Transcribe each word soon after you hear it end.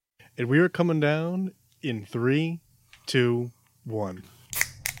And we are coming down in 3, 2, 1.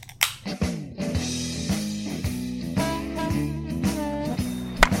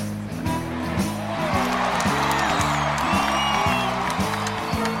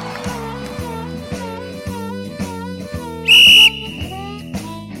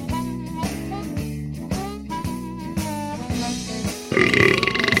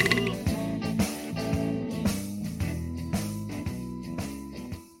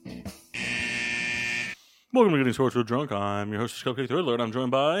 Welcome to Getting Sports with Drunk. I'm your host, Cupcake Thriddler, and I'm joined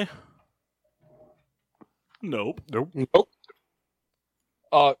by... Nope.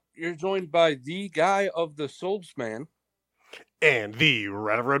 You're joined by the guy of the Souls Man. And the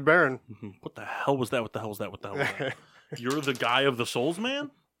Rat of Red Baron. What the hell was that? What the hell was that? What the hell was that? You're the guy of the Souls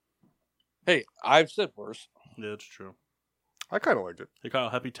Man? Hey, I've said worse. Yeah, that's true. I kind of liked it. Hey, Kyle,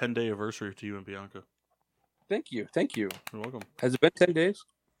 happy 10-day anniversary to you and Bianca. Thank you. You're welcome. Has it been 10 days?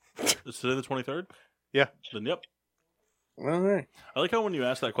 Is today the 23rd? Yeah. Then, yep. All right. I like how when you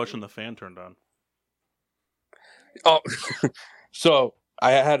asked that question, the fan turned on. Oh, so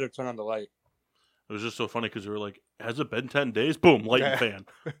I had to turn on the light. It was just so funny because you were like, has it been 10 days? Boom, light and fan.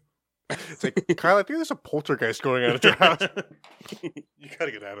 It's like, Kyle, I think there's a poltergeist going on at your house. You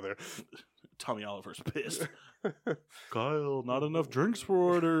gotta get out of there. Tommy Oliver's pissed. Kyle, not enough drinks were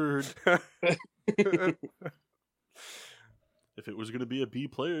ordered. If it was going to be a B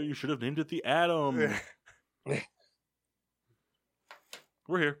player, you should have named it the Atom.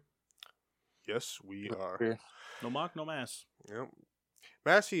 We're here. Yes, we are. Here. No mock, no mass. Yep.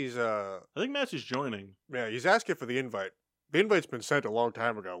 Massey's, I think Massey's joining. yeah, he's asking for the invite. The invite's been sent a long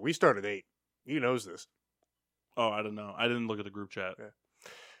time ago. We started 8. He knows this. Oh, I don't know. I didn't look at the group chat. Yeah.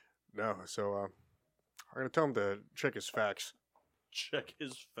 No, so I'm going to tell him to check his facts. Check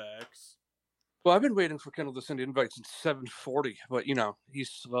his facts. Well, I've been waiting for Kendall to send invites since 7:40, but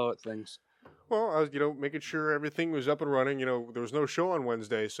he's slow at things. Well, I was, making sure everything was up and running. There was no show on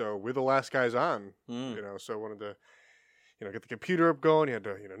Wednesday, so we're the last guys on. So I wanted to, get the computer up going. You had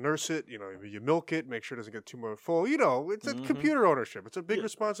to, nurse it. You milk it, make sure it doesn't get too much full. It's a computer ownership. It's a big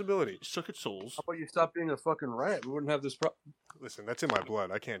responsibility. Suck at souls. How about you stop being a fucking rat? We wouldn't have this problem. Listen, that's in my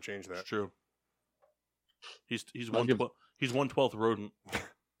blood. I can't change that. That's true. He's 1/12th rodent.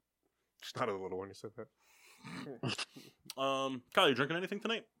 It's not a little one. You said that. Kyle, you drinking anything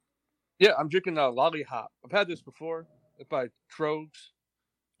tonight? Yeah, I'm drinking Lolly Hop. I've had this before. It's by Trogs.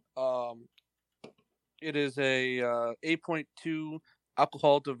 It is a 8.2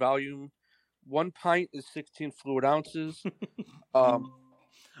 alcohol to volume. 1 pint is 16 fluid ounces. I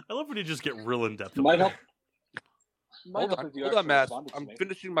love when you just get real in depth. Might help. Hold on, Matt. I'm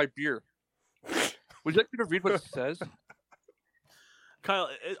finishing my beer. Would you like me to read what it says?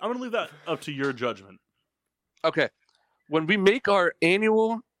 Kyle, I'm going to leave that up to your judgment. Okay. When we make our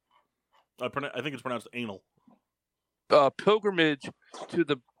annual... I think it's pronounced anal. Pilgrimage to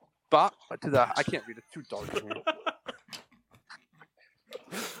the... I can't read it. It's too dark for me.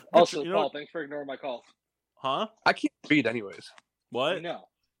 Also, Paul, thanks for ignoring my call. Huh? I can't read anyways. What? No.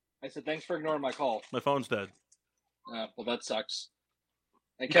 I said thanks for ignoring my call. My phone's dead. Well, that sucks.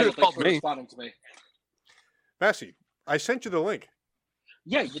 And You Kendall, could've thanks called for me. responding to me. Massey, I sent you the link.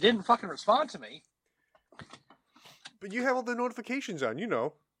 Yeah, you didn't fucking respond to me. But you have all the notifications on, You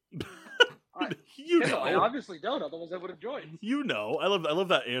Kendall, I know. obviously don't, otherwise I would have joined. You know. I love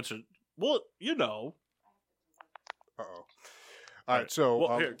that answer. Well, you know. Uh-oh. All right, so...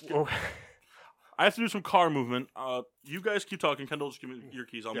 Well, here. I have to do some car movement. You guys keep talking. Kendall, just give me your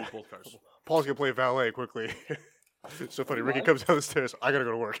keys. I'll move both cars. Paul's going to play valet quickly. It's so funny. Ricky Alive? comes down the stairs. I got to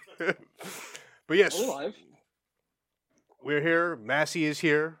go to work. But yes, I'm alive. we're here. Massey is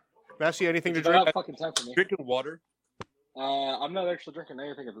here. Massey, anything to You better drink? have fucking time for me. Drinking water. I'm not actually drinking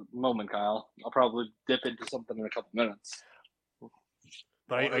anything at the moment, Kyle. I'll probably dip into something in a couple minutes.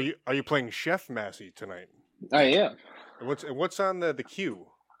 But are you playing Chef Massey tonight? I am. And what's on the queue?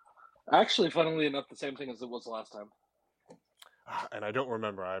 Actually, funnily enough, the same thing as it was last time. And I don't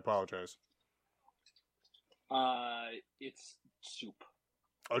remember. I apologize. It's soup.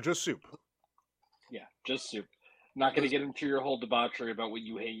 Oh, just soup. Yeah, just soup. Not going to get into your whole debauchery about what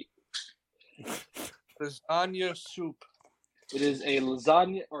you hate. Lasagna soup. It is a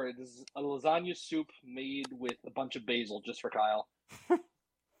lasagna, or it is a lasagna soup made with a bunch of basil, just for Kyle.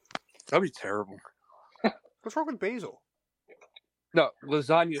 That'd be terrible. What's wrong with basil? No,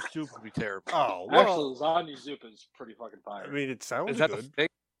 lasagna soup would be terrible. Oh, well. Actually, lasagna soup is pretty fucking fire. I mean, it sounds Is that a good. thing?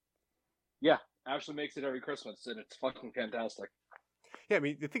 Yeah, Ashley makes it every Christmas, and it's fucking fantastic. Yeah, I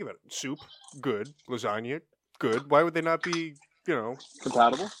mean, think about it. Soup, good. Lasagna, good. Why would they not be,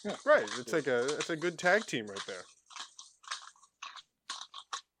 Compatible? Yeah. right? It's a good tag team right there.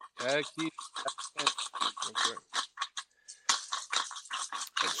 Tag team. Okay.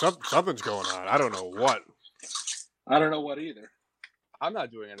 Something's going on. I don't know what. I don't know what either. I'm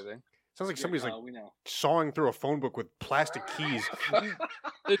not doing anything. Sounds like somebody's like we know. sawing through a phone book with plastic keys.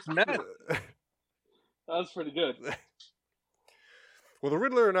 It's Matt. That was pretty good. Well, the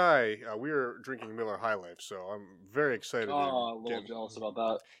Riddler and I, we are drinking Miller High Life, so I'm very excited. Oh, a little jealous about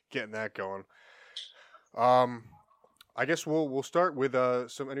that. Getting that going. I guess we'll start with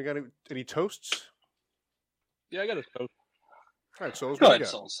any toasts. Yeah, I got a toast. All right, so Go ahead,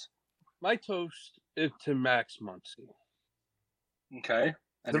 Souls. My toast is to Max Muncy. Okay.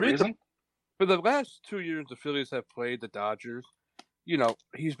 Any The reason- reason? For the last 2 years the Phillies have played the Dodgers, you know,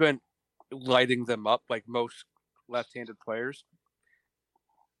 he's been lighting them up like most left-handed players.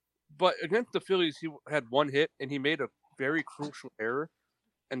 But against the Phillies, he had one hit, and he made a very crucial error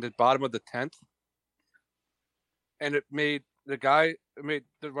in the bottom of the 10th. And it made the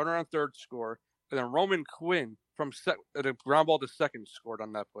runner on third score, and then Roman Quinn from the ground ball to second scored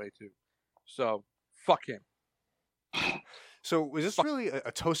on that play too. So fuck him. So is this really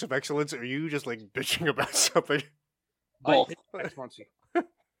a toast of excellence, or are you just like bitching about something? Both. I hate Max Muncy.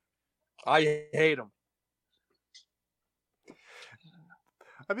 I hate him.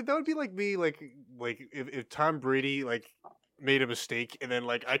 I mean, that would be like me, like if Tom Brady like made a mistake and then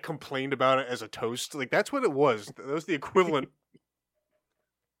like I complained about it as a toast. Like that's what it was. That was the equivalent.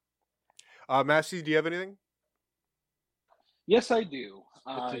 Massey, do you have anything? Yes, I do.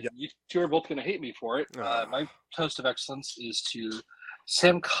 Yeah. You two are both going to hate me for it. Ah. My toast of excellence is to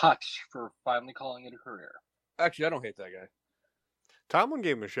Sam Kutch for finally calling it a career. Actually, I don't hate that guy. Tomlin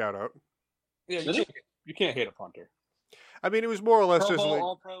gave him a shout out. Yeah, Did he? you can't hate a punter. I mean, it was more or less Pro just Bowl, like,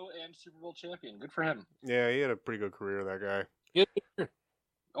 All-Pro, and Super Bowl champion. Good for him. yeah, he had a pretty good career, that guy. Yeah,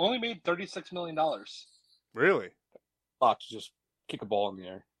 Only made $36 million. Really? to just kick a ball in the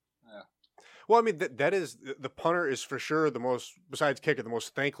air. Well, I mean, that is the punter is for sure the most, besides kicker, the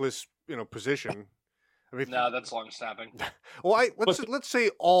most thankless position. I mean, No, that's long snapping. well, let's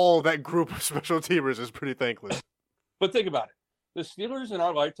say all that group of special teamers is pretty thankless. But think about it. The Steelers in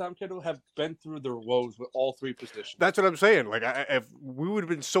our lifetime, Kendall, have been through their woes with all three positions. That's what I'm saying. Like, if we would have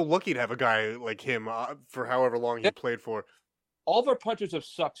been so lucky to have a guy like him for however long he played for. All of our punchers have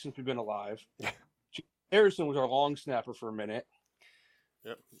sucked since we've been alive. Harrison was our long snapper for a minute.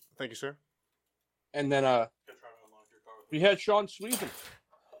 Yep. Thank you, sir. And then we had Sean Sweeten.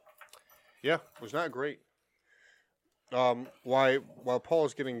 Yeah, it was not great. While Paul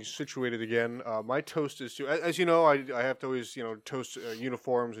is getting situated again, my toast is to, as you know, I have to always toast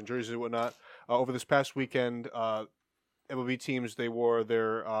uniforms and jerseys and whatnot. Over this past weekend, MLB teams, they wore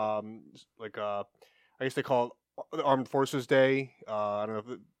their I guess they call it the Armed Forces Day. I don't know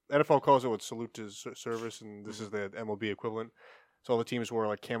if the NFL calls it what Salute to Service, and this is the MLB equivalent. So all the teams wore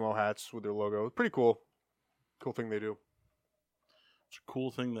like camo hats with their logo. Pretty cool. Cool thing they do. It's a cool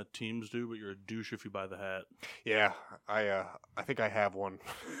thing that teams do, but you're a douche if you buy the hat. Yeah, I think I have one.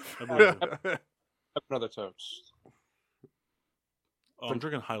 I believe it. Another toast. I'm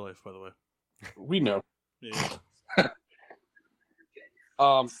drinking High Life, by the way. We know. Yeah.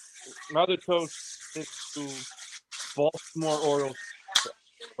 My other toast is to Baltimore Orioles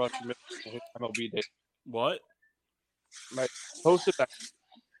MLB Day. What? My toast of that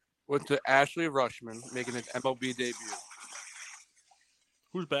went to Ashley Rushman making an MLB debut.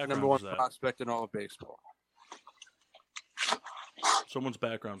 Whose background Number one is that? prospect in all of baseball. Someone's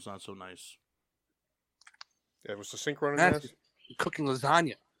background's not so nice. Yeah, was the sink running? Nasty. Yes? Cooking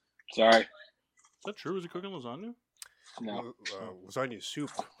lasagna. Sorry. Is that true? Is he cooking lasagna? No. Lasagna soup.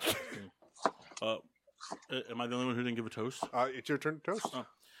 Am I the only one who didn't give a toast? It's your turn to toast. Oh.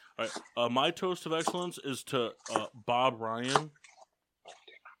 All right. My toast of excellence is to Bob Ryan.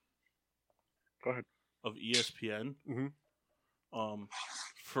 Go ahead. Of ESPN. Mm-hmm.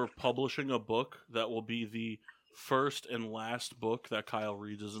 For publishing a book that will be the first and last book that Kyle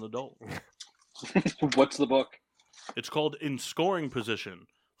reads as an adult. What's the book? It's called In Scoring Position,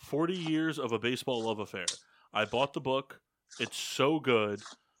 40 Years of a Baseball Love Affair. I bought the book. It's so good.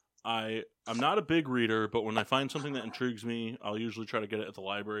 I'm not a big reader, but when I find something that intrigues me, I'll usually try to get it at the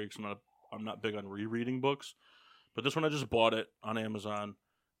library because I'm not big on rereading books. But this one, I just bought it on Amazon,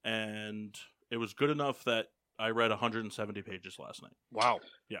 and it was good enough that I read 170 pages last night. Wow.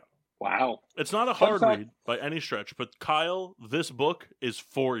 Yeah. Wow. It's not a Fun hard fact. read by any stretch, but Kyle, this book is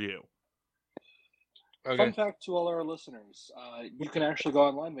for you. Okay. Fun fact to all our listeners: you can actually go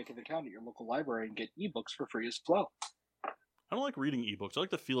online, make an account at your local library, and get ebooks for free as well. I don't like reading ebooks. I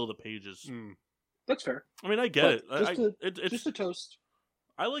like the feel of the pages. Mm. That's fair. I mean, I get But it. just a toast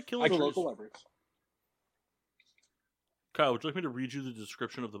I like to killing the trees. local libraries. Kyle, would you like me to read you the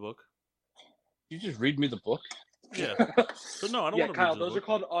description of the book? You just read me the book. Yeah. But no, I don't Yeah, want to Kyle, read you the those are book.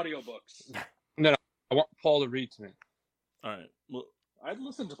 called audiobooks. I want Paul to read to me. All right. Well, I'd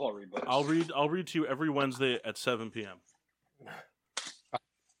listen to Paul read books. I'll read to you every Wednesday at 7 p.m. Does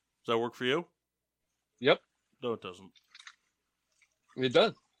that work for you? Yep, No, it doesn't. it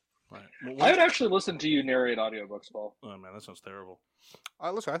does. All right. I would actually listen to you narrate audiobooks, Paul. Oh man, that sounds terrible.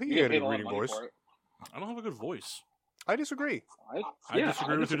 Listen, I think You you get got a paid good a lot of reading money voice. for it. I don't have a good voice. I disagree. I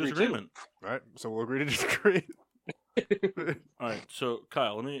disagree with your too. disagreement. All right, so we'll agree to disagree. All right, so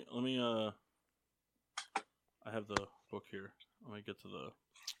Kyle, let me I have the book here. Let me get to the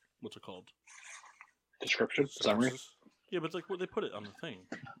what's it called? Description, summary. Synopsis. Yeah, but it's like what they put it on the thing,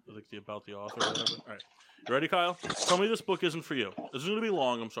 like the about the author or whatever. All right, you ready, Kyle? Tell me this book isn't for you. This is going to be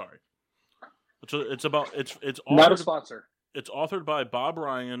long. I'm sorry. It's Not a authored, sponsor. it's authored by Bob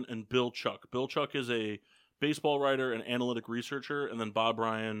Ryan and Bill Chuck. Bill Chuck is a baseball writer and analytic researcher, and then Bob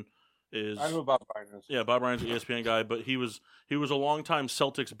Ryan is I know about Ryan. yeah, Bob Ryan's an ESPN guy, but he was a longtime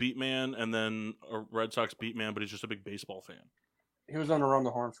Celtics beat man and then a Red Sox beat man, but he's just a big baseball fan. He was on Around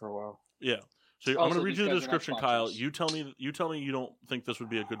the Horn for a while. Yeah. So I'm Also, going to read these you the guys are not description, Kyle. sponsors. You tell me you don't think this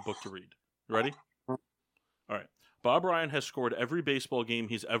would be a good book to read. You ready? Mhm. All right. Bob Ryan has scored every baseball game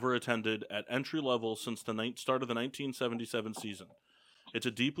he's ever attended at entry level since the start of the 1977 season. It's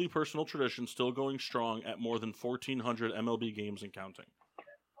a deeply personal tradition still going strong at more than 1,400 MLB games and counting.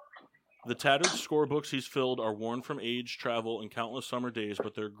 The tattered scorebooks he's filled are worn from age, travel, and countless summer days,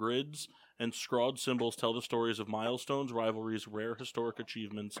 but their grids and scrawled symbols tell the stories of milestones, rivalries, rare historic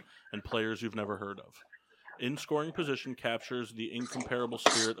achievements, and players you've never heard of. In scoring position captures the incomparable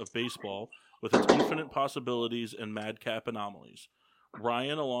spirit of baseball with its infinite possibilities and madcap anomalies.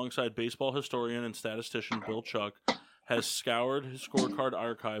 Ryan, alongside baseball historian and statistician Bill Chuck, has scoured his scorecard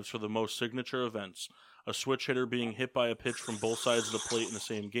archives for the most signature events: a switch hitter being hit by a pitch from both sides of the plate in the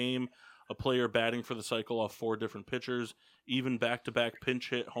same game, a player batting for the cycle off 4 different pitchers, even back-to-back pinch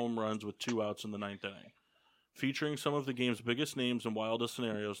hit home runs with 2 outs in the 9th inning. Featuring some of the game's biggest names and wildest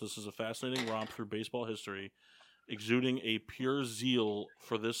scenarios, this is a fascinating romp through baseball history, exuding a pure zeal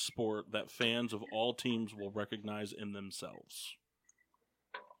for this sport that fans of all teams will recognize in themselves.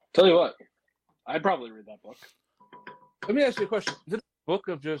 Tell you what, I'd probably read that book. Let me ask you a question. Is it a book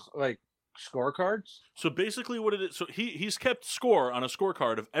of just like scorecards? So basically what it is, so he's kept score on a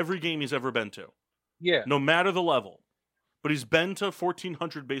scorecard of every game he's ever been to, Yeah. no matter the level. But he's been to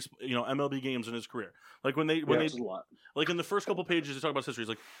 1,400 MLB games in his career. Like when they That's a lot. like in the first couple pages, he talk about his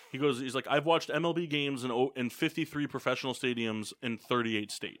history. He's like, I've watched MLB games in 53 professional stadiums in 38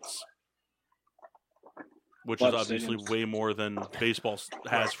 states, which is Lot of obviously stadiums. way more than baseball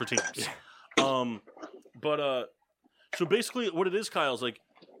has for teams. So basically, what it is, Kyle, is like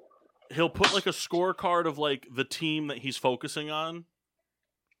he'll put like a scorecard of like the team that he's focusing on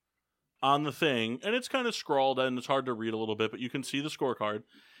the thing, and it's kind of scrawled and it's hard to read a little bit, but you can see the scorecard.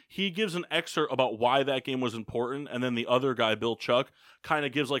 He gives an excerpt about why that game was important, and then the other guy, Bill Chuck, kind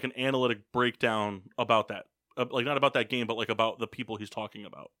of gives like an analytic breakdown about that. Like not about that game, but like about the people he's talking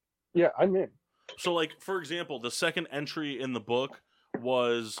about. Yeah, I'm in. So like, for example, the second entry in the book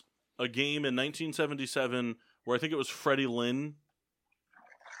was a game in 1977 where I think it was Freddie Lynn.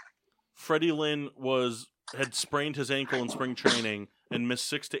 Freddie Lynn had sprained his ankle in spring training and missed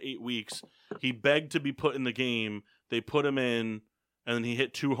 6 to 8 weeks. He begged to be put in the game. They put him in, and then he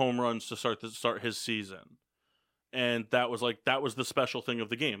hit 2 home runs to start his season. And that was the special thing of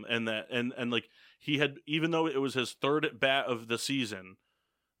the game. And like he had, even though it was his third at bat of the season,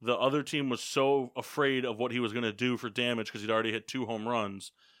 the other team was so afraid of what he was going to do for damage because he'd already hit 2 home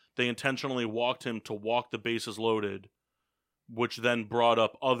runs. They intentionally walked him to walk the bases loaded, which then brought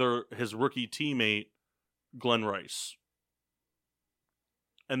up his rookie teammate, Glenn Rice.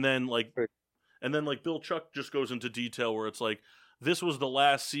 And then Bill Chuck just goes into detail where it's like, this was the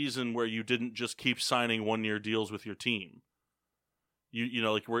last season where you didn't just keep signing 1-year deals with your team. You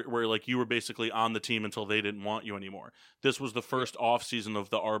know, like where like you were basically on the team until they didn't want you anymore. This was the first off season of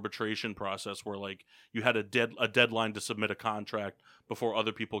the arbitration process where like you had a deadline to submit a contract before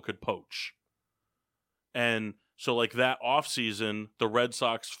other people could poach. And so like that off season, the Red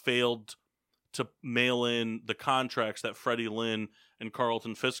Sox failed to mail in the contracts that Freddie Lynn and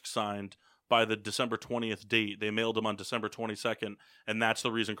Carlton Fisk signed by the December 20th date. They mailed them on December 22nd, and that's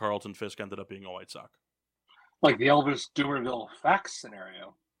the reason Carlton Fisk ended up being a White Sox. Like the Elvis Dumervil fax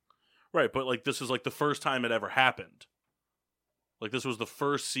scenario. Right, but like this is like the first time it ever happened. Like this was the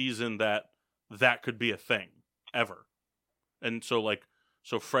first season that could be a thing ever. And so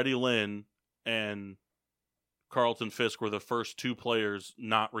Freddie Lynn and Carlton Fisk were the first 2 players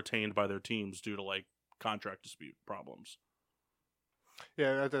not retained by their teams due to like contract dispute problems.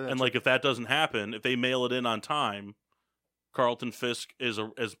 Yeah, And like if that doesn't happen, if they mail it in on time, Carlton Fisk is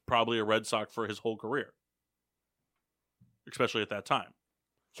probably a Red Sox for his whole career, especially at that time.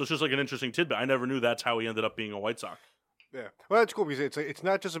 So it's just like an interesting tidbit. I never knew that's how he ended up being a White Sox. Yeah, well, that's cool because it's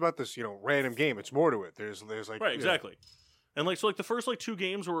not just about this random game. It's more to it. There's like right, exactly. And like so, like the first like 2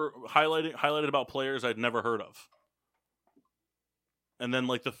 games were highlighted about players I'd never heard of. And then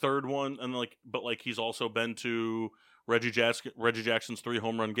like the third one, and like but like he's also been to Reggie Jackson's 3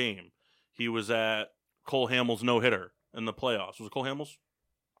 home run game. He was at Cole Hamels no hitter in the playoffs. Was it Cole Hamels?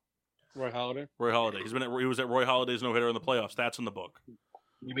 Roy Halladay. Roy Halladay. He was at Roy Halladay's no hitter in the playoffs. That's in the book.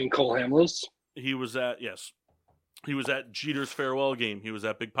 You mean Cole Hamels? He was at Jeter's farewell game. He was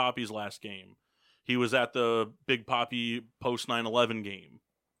at Big Papi's last game. He was at the Big Papi post 9/11 game.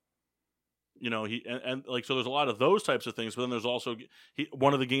 He and like so. There's a lot of those types of things, but then there's also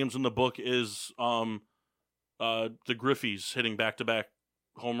one of the games in the book is the Griffeys hitting back-to-back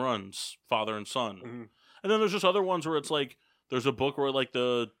home runs, father and son. Mm-hmm. And then there's just other ones where it's like there's a book where like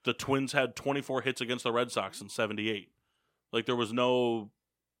the Twins had 24 hits against the Red Sox in '78. Like there was no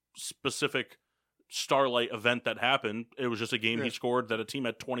specific starlight event that happened. It was just a game he scored that a team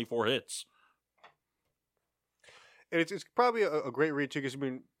had 24 hits. And it's probably a great read too, because I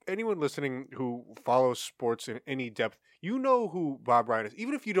mean, anyone listening who follows sports in any depth, you know who Bob Ryan is,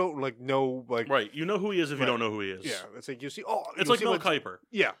 even if you don't know right. You know who he is if you don't know who he is. Yeah, it's like you see. It's like Mel Kiper.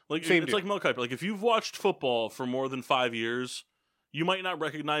 Yeah, like same it's deal. like Mel Kiper. Like if you've watched football for more than 5 years, you might not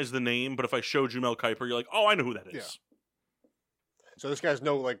recognize the name, but if I showed you Mel Kiper, you're like, oh, I know who that is. Yeah. So this guy's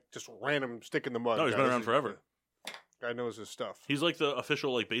no just random stick in the mud. No, he's been around forever. Guy knows his stuff. He's like the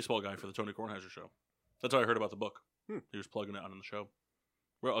official baseball guy for the Tony Kornheiser show. That's how I heard about the book. He was plugging it on the show.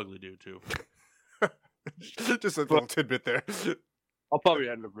 Real ugly dude too. Just a little tidbit there. I'll probably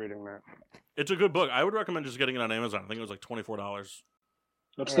end up reading that. It's a good book. I would recommend just getting it on Amazon. I think it was like $24.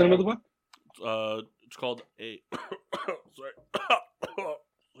 What's the name of the book? It's called sorry.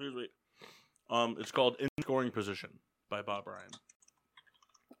 Excuse me. It's called In Scoring Position by Bob Ryan.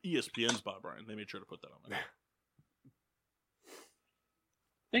 ESPN's Bob Ryan. They made sure to put that on there.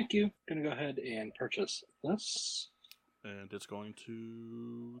 Thank you. Gonna go ahead and purchase this. And it's going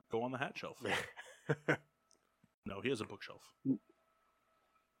to go on the hat shelf. No, he has a bookshelf.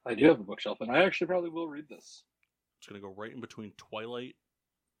 I do have a bookshelf, and I actually probably will read this. It's going to go right in between Twilight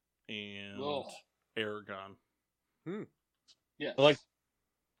and Aragon. Yeah.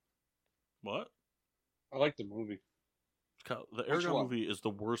 What? I like the movie. Kyle, the Aragon movie is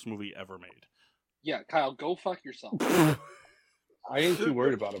the worst movie ever made. Yeah, Kyle, go fuck yourself. I ain't too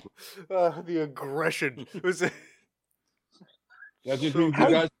worried about it. The aggression.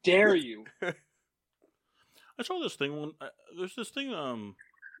 How dare you? I saw this thing when there's this thing.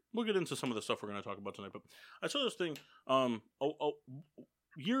 We'll get into some of the stuff we're going to talk about tonight, but I saw this thing. A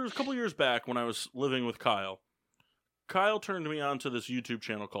couple years back when I was living with Kyle. Kyle turned me on to this YouTube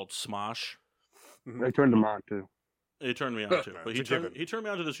channel called Smosh. I turned him on too. He turned me on too, but he turned me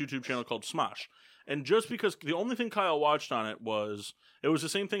on to this YouTube channel called Smosh. And just because the only thing Kyle watched on it was the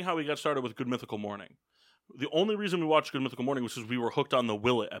same thing how we got started with Good Mythical Morning. The only reason we watched Good Mythical Morning was because we were hooked on the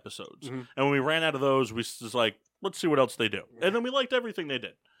Willet episodes. Mm-hmm. And when we ran out of those, we was like, let's see what else they do. And then we liked everything they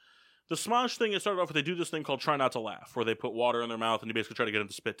did. The Smosh thing, it started off with they do this thing called Try Not to Laugh, where they put water in their mouth and you basically try to get them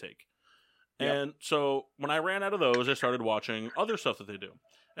to spit take. Yep. And so when I ran out of those, I started watching other stuff that they do.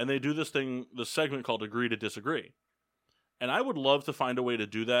 And they do this segment called Agree to Disagree. And I would love to find a way to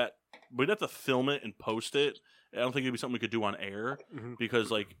do that. We'd have to film it and post it. I don't think it'd be something we could do on air because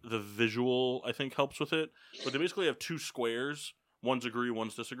the visual, I think, helps with it. But they basically have 2 squares. One's agree,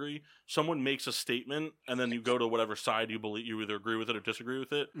 one's disagree. Someone makes a statement, and then you go to whatever side you believe you either agree with it or disagree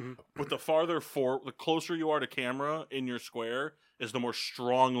with it. Mm-hmm. But the closer you are to camera in your square is the more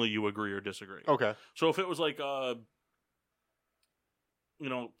strongly you agree or disagree. Okay. So if it was like,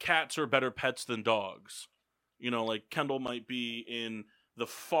 cats are better pets than dogs. Like Kendall might be in the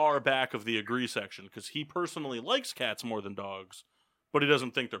far back of the agree section because he personally likes cats more than dogs, but he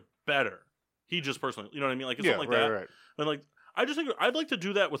doesn't think they're better. He just personally, you know what I mean? Like it's something like that. Right. And I just think I'd like to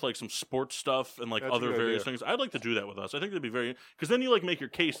do that with some sports stuff and That's other various things. I'd like to do that with us. I think that'd be very because then you make your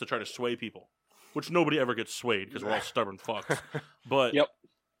case to try to sway people, which nobody ever gets swayed because we're all stubborn fucks. But yep.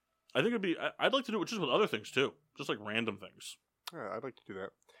 I think it'd be. I'd like to do it just with other things too, just random things. Yeah, I'd like to do that.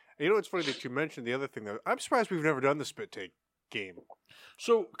 And it's funny that you mentioned the other thing though. I'm surprised we've never done the spit take game.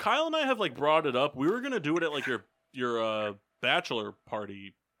 So Kyle and I have brought it up. We were gonna do it at your bachelor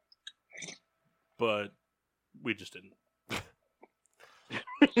party, but we just didn't.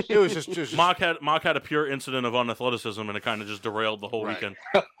 It was just Mock had a pure incident of unathleticism, and it kind of just derailed the whole weekend.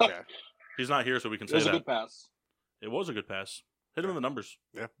 Yeah. He's not here, so we can It say was a that. good pass. It was a good pass. Hit him in the numbers.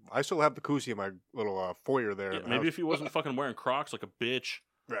 Yeah, I still have the koozie in my little foyer there. Yeah, in the maybe house. if he wasn't fucking wearing Crocs like a bitch.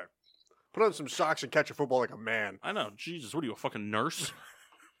 Right. Put on some socks and catch a football like a man. I know. Jesus, what are you, a fucking nurse?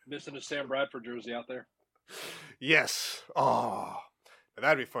 Missing a Sam Bradford jersey out there. Yes. Oh,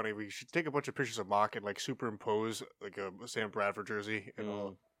 that'd be funny. We should take a bunch of pictures of Mock and like superimpose like a Sam Bradford jersey, and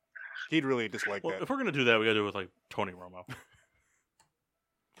Mm. he'd really dislike Well, that. if we're gonna do that, we gotta do it with like Tony Romo.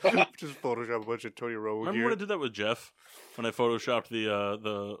 Just Photoshop a bunch of Tony Romo Remember gear. when I did that with Jeff? When I photoshopped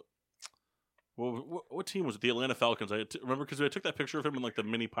the what team was it? The Atlanta Falcons. Remember because I took that picture of him in like the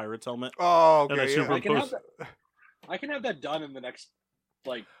mini Pirates helmet. Oh, And I okay. super- Yeah. I can have Post- that. I can have that done in the next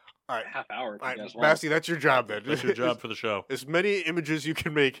like All right. half hour. If All right, you guys want. Basti, that's your job then. That's your job for the show, As many images you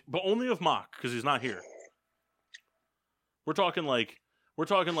can make. but only of Mock because he's not here. We're talking like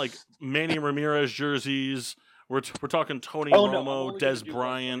Manny Ramirez jerseys. We're talking Tony Oh, no, I'm Romo, only gonna Des do one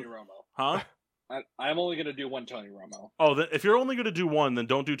Bryant, Tony Romo. huh? I'm only gonna do one Tony Romo. Oh, if you're only gonna do one, then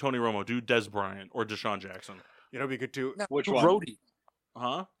don't do Tony Romo. Do Des Bryant or Deshaun Jackson, You know, we could do. No, Which do one? Roadie.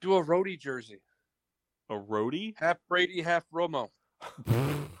 huh? Do a Roadie jersey. A roadie? Half Brady, half Romo.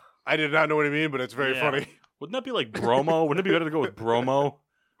 I did not know what you mean, but it's very Yeah. funny. Wouldn't that be like Bromo? Wouldn't it be better to go with Bromo?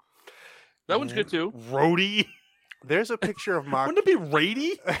 That one's good too. Roadie? There's a picture of Mock. Wouldn't it be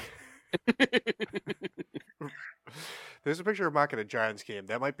Rady? There's a picture of Mock at a Giants game.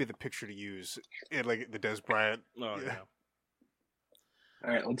 That might be the picture to use in like the Des Bryant. Oh, Yeah. yeah. All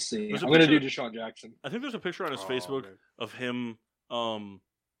right, let's see. There's a I'm gonna do picture- Deshaun Jackson. I think there's a picture on his Oh, Facebook man. of him,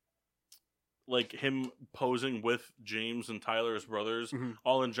 like him posing with James and Tyler, his brothers, Mhm.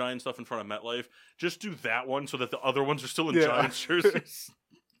 all in Giant stuff in front of MetLife. Just do that one so that the other ones are still in Yeah. Giants jerseys.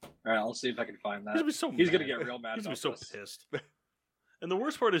 All right, I'll see if I can find He's that. gonna be so He's gonna mad. get real mad He's gonna be about so this. pissed. And the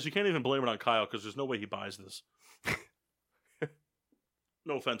worst part is you can't even blame it on Kyle because there's no way he buys this.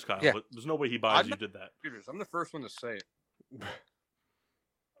 No offense, Kyle, Yeah. but there's no way he buys I'm you not- did that. I'm the first one to say it.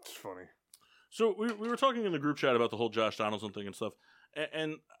 It's funny. So we were talking in the group chat about the whole Josh Donaldson thing and stuff,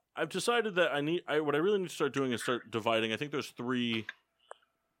 and I've decided that what I really need to start doing is start dividing. I think there's three.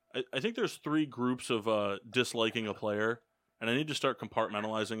 I think there's three groups of disliking a player, and I need to start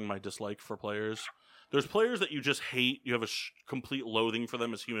compartmentalizing my dislike for players. There's players that you just hate. You have a complete loathing for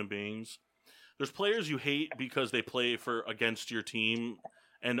them as human beings. There's players you hate because they play against your team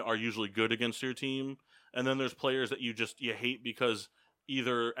and are usually good against your team. And then there's players that you hate because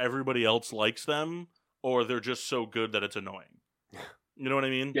either everybody else likes them or they're just so good that it's annoying. You know what I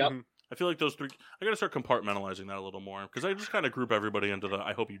mean? Yep. Mhm. I feel like those three. I got to start compartmentalizing that a little more because I just kind of group everybody into the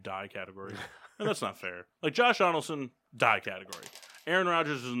 "I hope you die" category, and that's not fair. Like Josh Donaldson, die category. Aaron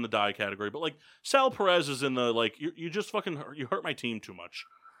Rodgers is in the die category, but like Sal Perez is in the like you just fucking you hurt my team too much.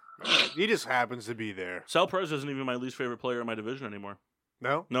 He just happens to be there. Sal Perez isn't even my least favorite player in my division anymore.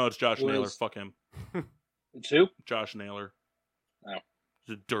 No? No, it's Josh Who Naylor. is? Fuck him, It's who? Josh Naylor. Oh.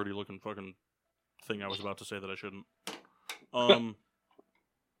 It's a dirty looking fucking thing I was about to say that I shouldn't.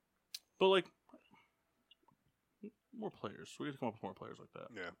 But like more players. We got to come up with more players like that.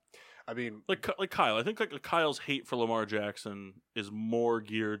 Yeah. I mean, Like Kyle, I think like Kyle's hate for Lamar Jackson is more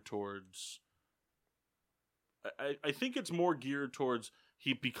geared towards. I think it's more geared towards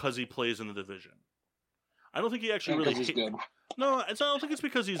because he plays in the division. I don't think he actually really Because he's good. No, I don't think it's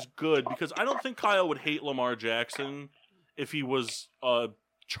because he's good. Because I don't think Kyle would hate Lamar Jackson if he was a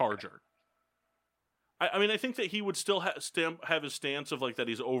Charger. I mean, I think that he would still have his stance of like that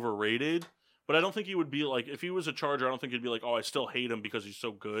he's overrated. But I don't think he would be like, if he was a Charger, I don't think he'd be like, oh, I still hate him because he's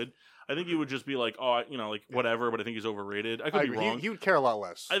so good. I think he would just be like, oh, like whatever, but I think he's overrated. I could be agree. wrong. He would care a lot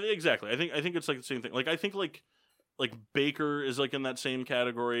less. Exactly. I think it's like the same thing. Like I think like Baker is like in that same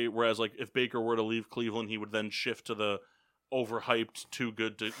category. Whereas like if Baker were to leave Cleveland, he would then shift to the overhyped, too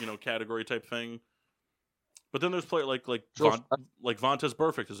good to category type thing. But then there's player like Vontaze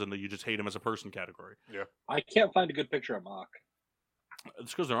Burfict is in the you just hate him as a person category. I can't find a good picture of Mock.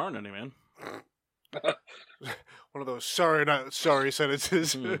 It's because there aren't any, man. One of those sorry, not sorry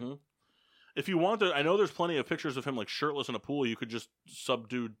sentences. Mhm. If you want to, I know there's plenty of pictures of him like shirtless in a pool. You could just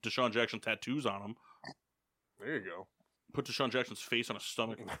subdue Deshaun Jackson tattoos on him. There you go. Put Deshaun Jackson's face on his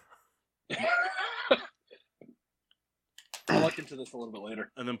stomach, I'll look into this a little bit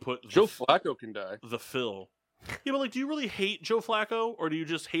later. and then put Joe Flacco can die. the Phil. Yeah, but like, do you really hate Joe Flacco, or do you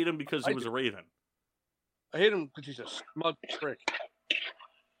just hate him because he I was do. a Raven? I hate him because he's a smug prick.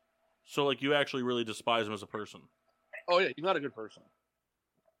 So like, you actually really despise him as a person. Oh yeah, he's not a good person.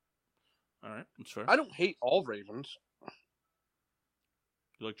 All right, that's fair. I don't hate all Ravens.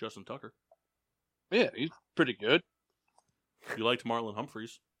 You like Justin Tucker. Yeah, he's pretty good. You liked Marlon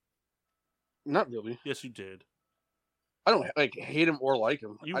Humphreys. Not really. Yes, you did. I don't like hate him or like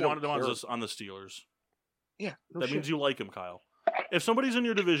him. You I don't wanted him care. on the Steelers. Yeah, no That shit. means you like him, Kyle. If somebody's in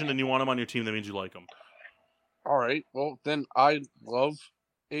your division and you want him on your team, that means you like him. All right. Well, then I love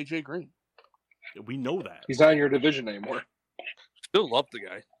AJ Green. We know that. He's not in your division anymore. Still love the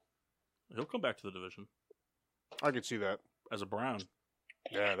guy. He'll come back to the division I could see that. as a Brown.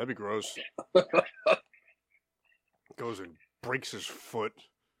 Yeah, that'd be gross. Goes and breaks his foot.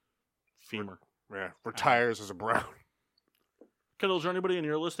 Femur. Yeah, retires as a Brown. Kendall, is there anybody in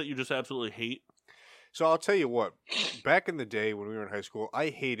your list that you just absolutely hate? So I'll tell you what. Back in the day when we were in high school, I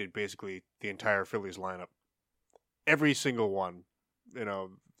hated basically the entire Phillies lineup. Every single one. You know,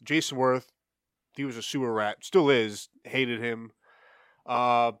 Jason Worth, he was a sewer rat. Still is. Hated him.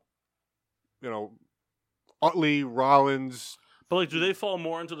 You know, Utley, Rollins. But like, do they fall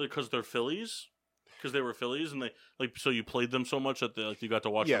more into because they're Phillies? Because they were Phillies, and they like so you played them so much that you got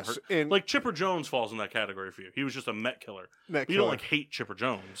to watch them Yes, hurt. and Like Chipper Jones falls in that category for you. He was just a Met killer. Matt You don't Keller. like hate Chipper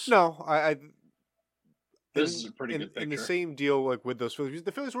Jones. No, I This is a pretty good in the picture. same deal like with those Phillies.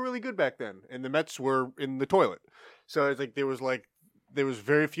 The Phillies were really good back then, and the Mets were in the toilet. So it's like there was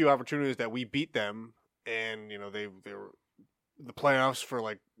very few opportunities that we beat them, and you know they were in the playoffs for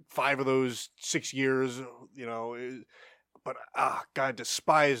like 5 of those 6 years. You know, but God,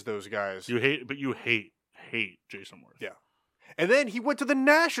 despise those guys. You hate Jason Worth. Yeah. And then he went to the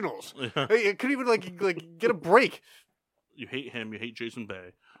Nationals. Yeah. He couldn't even like get a break. You hate him. You hate Jason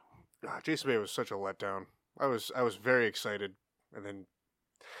Bay. Jason Bay was such a letdown. I was very excited, and then,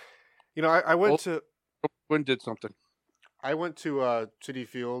 you know, I went to Quinn did something. City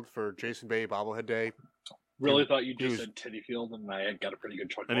Field for Jason Bay bobblehead day. Really thought you he just was- said Titty Field, and I got a pretty good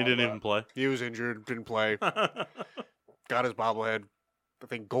chuckle. And he out of didn't that. even play. He was injured, didn't play, got his bobblehead. I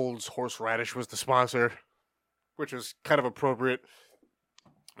think Gold's Horseradish was the sponsor, which was kind of appropriate.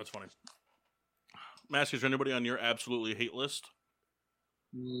 That's funny. Mask, is there anybody on your absolutely hate list?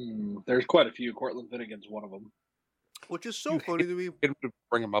 There's quite a few. Cortland Finnegan's one of them. Which is so funny to me. Get him to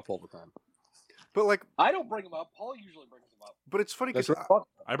bring him up all the time. But like, I don't bring him up. Paul usually brings him up. but it's funny That's because what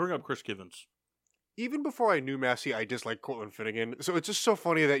I bring up Chris Givens. even before I knew Massey, I disliked Cortland Finnegan. So it's just so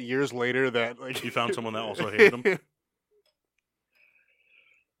funny that years later that like You found someone that also hated him?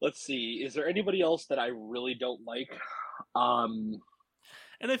 Let's see. Is there anybody else that I really don't like?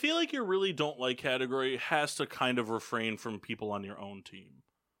 And I feel like your really don't like category has to kind of refrain from people on your own team.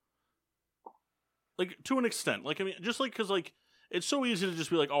 Like, to an extent. Like, I mean, just like, because, like, it's so easy to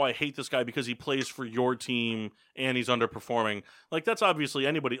just be like, oh, I hate this guy because he plays for your team and he's underperforming. Like, that's obviously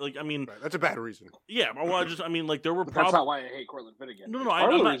anybody. Like, I mean, Right, that's a bad reason. yeah, well, I mean, like, there were But that's problems. not why I hate Cortland Finnegan. No, no, It's I- part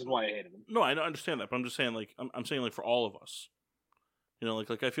I'm of the not- reason why I hated him. No, I understand that, but I'm just saying, like, I'm saying, like, for all of us. You know,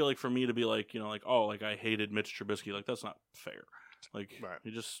 like I feel like for me to be like, you know, like, oh, like I hated Mitch Trubisky, like that's not fair. Like Right. he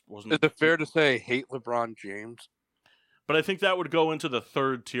just wasn't. Is it fair to say hate LeBron James? But I think that would go into the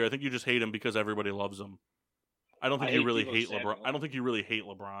third tier. I think you just hate him because everybody loves him. I don't think I you hate really Deebo hate Samuel. LeBron. I don't think you really hate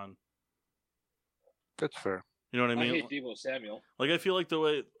LeBron. That's fair. You know what I I mean? hate Deebo Samuel. Like I feel like the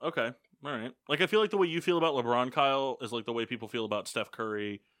way. Okay, all right. Like I feel like the way you feel about LeBron, Kyle, is like the way people feel about Steph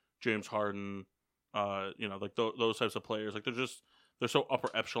Curry, James Harden. You know, like those types of players. Like they're so upper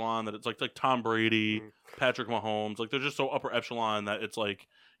echelon that it's like Tom Brady, Mhm. Patrick Mahomes. Like they're just so upper echelon that it's like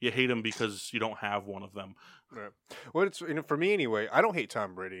you hate them because you don't have one of them. Right. Well, it's for me anyway. I don't hate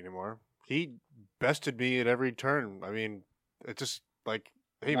Tom Brady anymore. He bested me at every turn. I mean, it's just like,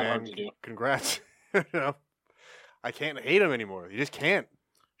 hey Not man, hard to do. congrats. You know, I can't hate him anymore. You just can't.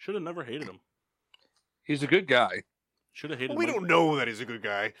 Should have never hated him. He's a good guy. Should have hated. Well, we Mike- don't know that he's a good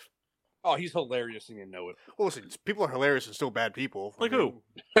guy. Oh, he's hilarious and you know it. Well, listen, people are hilarious and still bad people. Like who?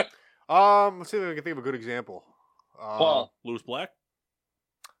 Let's see if I can think of a good example. Paul. Louis Black.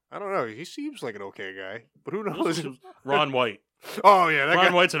 I don't know. He seems like an okay guy, but who knows? Ron White. Oh yeah, that Ron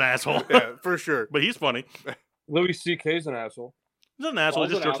guy. White's an asshole. Yeah, for sure. But he's funny. Louis C.K.'s an asshole. He's not an asshole. He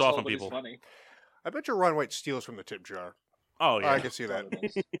Paul's just an jerks off asshole, on but he's people. funny. I bet you Ron White steals from the tip jar. Oh yeah. I can see that. Probably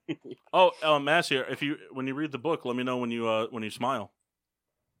does. Oh, Massey, when you read the book, let me know when you smile.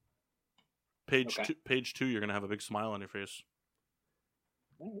 Page Okay. page 2, you're gonna have a big smile on your face.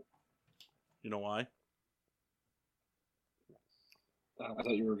 You know why? I thought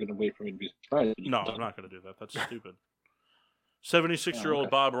you were going to wait for me to be surprised. No, I'm not gonna do that. That's stupid. 76-year-old okay.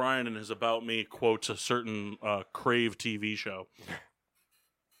 Bob Ryan in his About Me quotes a certain Crave TV show.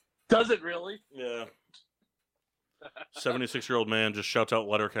 Does it really? Yeah. 76-year-old man just shouts out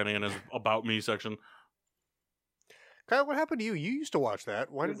Letterkenny in his About Me section. Kyle, what happened to you? You used to watch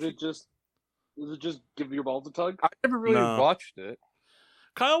that. Why Is did you? it just give your balls a tug? I never really No. watched it.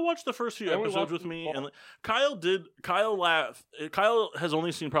 Kyle watched the first few I only episodes watched with me, them and Kyle laughed. Kyle has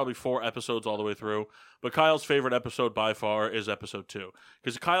only seen probably 4 episodes all the way through, but Kyle's favorite episode by far is episode 2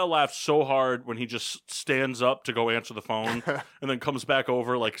 because Kyle laughed so hard when he just stands up to go answer the phone and then comes back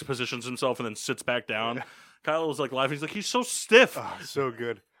over, like positions himself, and then sits back down. Kyle was like laughing. He's like, he's so stiff. Oh, so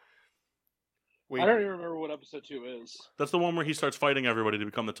good. Wait, I don't even remember what episode 2 is. That's the one where he starts fighting everybody to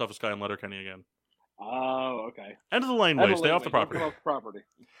become the toughest guy in Letterkenny again. Oh, okay. End of the laneway. Stay off the property. Get off the property.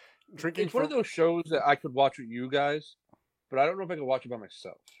 drinking It's one of those shows that I could watch with you guys, but I don't know if I could watch it by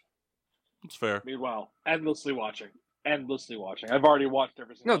myself. It's fair. Meanwhile, endlessly watching. I've already watched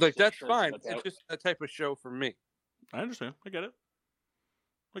every single No, like episode that's of Jersey fine. that's It's out. just that type of show for me. I understand. I get it.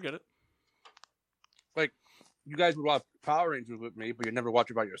 Like you guys would watch Power Rangers with me, but you'd never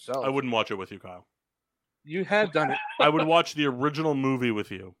watch it by yourself. I wouldn't watch it with you, Kyle. You have done it. I would watch the original movie with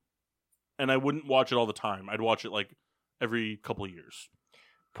you, and I wouldn't watch it all the time. I'd watch it like every couple of years.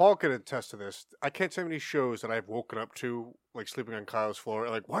 Paul can attest to this. I can't tell you many shows that I've woken up to, like sleeping on Kyle's floor.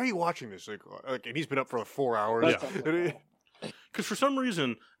 Like, why are you watching this? Like and he's been up for like 4 hours. That sounds like Paul. Because for some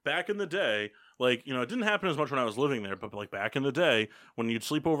reason, back in the day, like, you know, it didn't happen as much when I was living there, but like back in the day, when you'd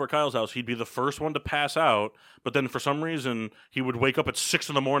sleep over at Kyle's house, he'd be the first one to pass out. But then for some reason, he would wake up at 6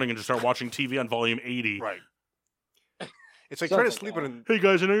 a.m. and just start watching TV on volume 80. Right. It's like Sounds trying to like sleep Al. in. Hey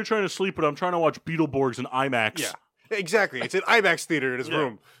guys, I know you're trying to sleep, but I'm trying to watch Beetleborgs in IMAX. Yeah, exactly. It's an IMAX theater in his Yeah.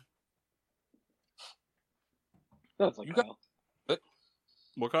 room. That's like You got- Kyle.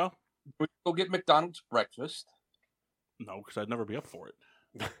 What, Kyle? We go get McDonald's breakfast. No, because I'd never be up for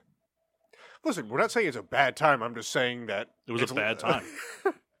it. Listen, we're not saying it's a bad time. I'm just saying that It was it's a bad time.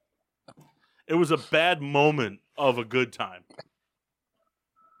 It was a bad moment of a good time.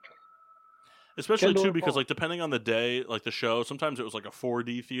 Especially Kendall too or because Paul? like depending on the day, like the show, sometimes it was like a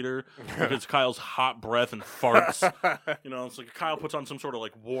 4D theater because Kyle's hot breath and farts. You know, it's like Kyle puts on some sort of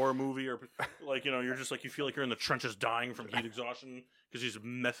like war movie or like, you know, you're just like you feel like you're in the trenches dying from heat exhaustion because he's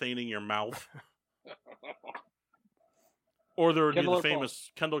methaning your mouth. Or there would Kendall be or the Paul?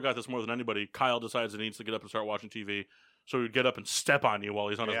 famous Kendall got this more than anybody. Kyle decides he needs to get up and start watching TV. So he would get up and step on you while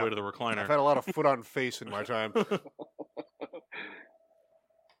he's on his Yeah. way to the recliner. I've had a lot of foot on face in my time.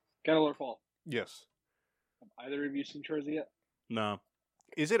 Kendall or Paul? Yes. Have either of you seen Jersey yet? No.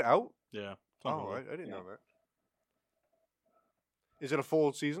 Is it out? Yeah. Oh, I didn't Yeah. know that. Is it a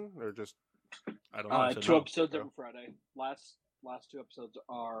full season or just? I don't know. I said 2 no. episodes No. every Friday. Last 2 episodes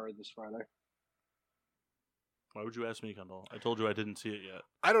are this Friday. Why would you ask me, Kendall? I told you I didn't see it yet.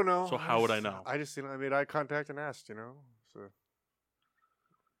 I don't know. So how would I know? I just, I made eye contact and asked. It's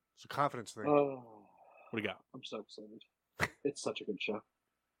a confidence thing. Oh, What do you got? I'm so excited. It's such a good show.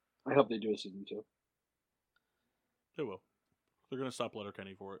 I hope they do a season 2. They will. They're gonna stop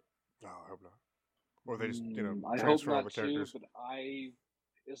Letterkenny for it. No, I hope not. Or they just, I hope transfer all not the too, characters. but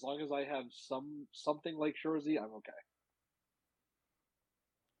as long as I have something like Jersey, I'm okay.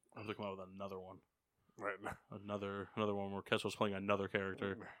 I'm gonna come out with another one. Right. Another one where Kessel's playing another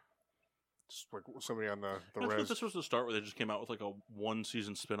character. Just like somebody on the I thought res. this was the start where they just came out with like a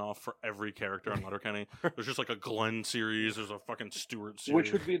 1-season spin-off for every character on Letterkenny. There's just like a Glenn series. There's a fucking Stewart series.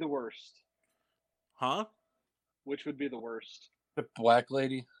 Which would be the worst? Huh? Which would be the worst? The black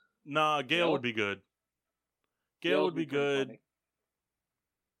lady. Nah, Gail Gail? would be good. Gail would be pretty good. funny.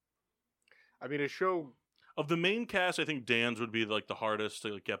 I mean, a show. Of the main cast, I think Dan's would be like the hardest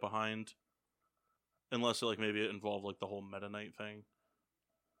to like, get behind, unless like maybe it involved like the whole Meta Knight thing.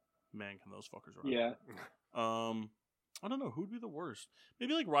 Man, can those fuckers run? Yeah. I don't know who'd be the worst.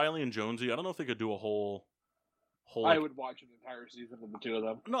 Maybe like Riley and Jonesy. I don't know if they could do a whole. I like- would watch an entire season of the two of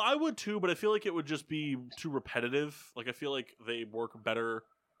them. No, I would too, but I feel like it would just be too repetitive. Like I feel like they work better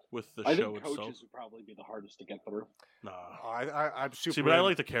with the I show think itself. coaches would probably be the hardest to get through. Nah. I'm super. See, but I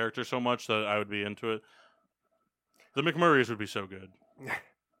like the character so much that I would be into it. The McMurrays would be so good.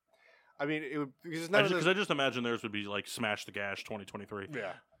 I mean, it would because it's not Because enough. I just imagine theirs would be like Smash the Gash 2023.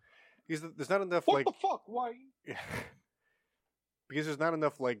 Yeah. Because there's not enough What like. the fuck? Why? Because there's not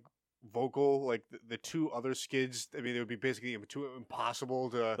enough like vocal like the two other skids. I mean, it would be basically too impossible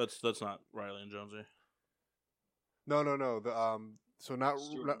to. That's not Riley and Jonesy. No. The So not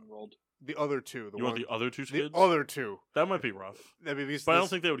Stewart enrolled. the other two. The You one, want the other two the skids? other two. That might be rough. I mean, because But I don't this-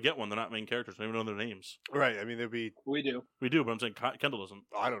 think they would get one. They're not main characters. I don't even know their names. Right. I mean, there'd be. We do. We do, but I'm saying Kendall doesn't.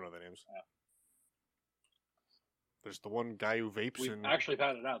 I don't know their names. Yeah. There's the one guy who vapes We and actually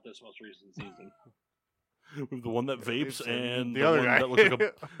found it out this most recent season. We have the one that vapes and the other one guy. that looks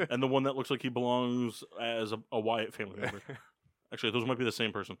like and the one that looks like he belongs as a Wyatt family member. Actually, those might be the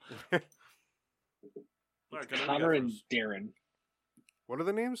same person. All right, Kendall, what do you got Connor for and us? Darren. What are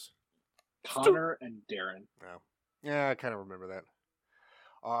the names? Connor and Darren. Yeah, I kind of remember that.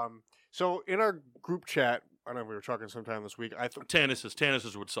 So in our group chat, I don't know if we were talking sometime this week.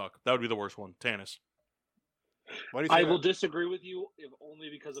 Tannis's would suck. That would be the worst one. Tannis. Why do you say I that? will disagree with you if only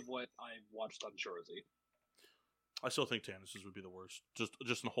because of what I've watched on Shorzy. I still think Tannis's would be the worst.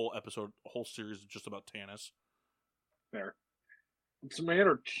 Just a whole episode, a whole series just about Tannis. Fair. It's a man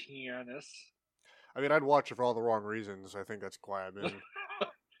or Tannis. I mean, I'd watch it for all the wrong reasons. I think that's why I'm in.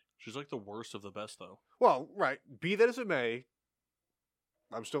 She's like the worst of the best, though. Well, right. Be that as it may,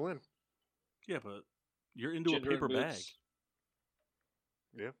 I'm still in. Yeah, but you're into Ginger a paper and bag. Boots.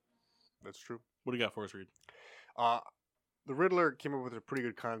 Yeah, that's true. What do you got for us, Reed? The Riddler came up with a pretty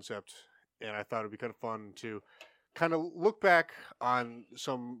good concept, and I thought it'd be kind of fun to kind of look back on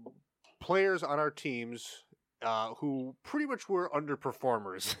some players on our teams who pretty much were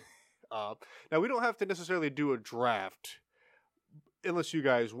underperformers. Now, we don't have to necessarily do a draft unless you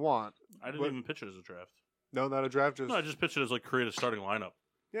guys want. I didn't even pitch it as a draft. No, not a draft. Just No, I just pitched it as like create a starting lineup.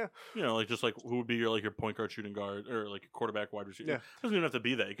 Yeah. You know, like just like who would be your point guard, shooting guard, or like quarterback, wide receiver. Yeah. It doesn't even have to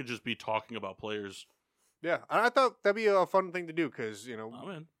be that. It could just be talking about players. yeah. And I thought that'd be a fun thing to do because I'm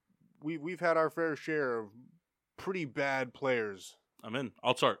in. we've had our fair share of pretty bad players. I'm in.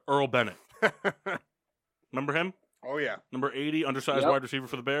 I'll start. Earl Bennett. Remember him? Oh yeah. Number 80, undersized Yep. wide receiver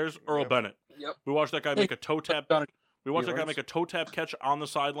for the Bears. Earl Yep. Bennett. Yep. We watched that guy make a toe tap. Done it. We watched that guy Steelers. make a toe tap catch on the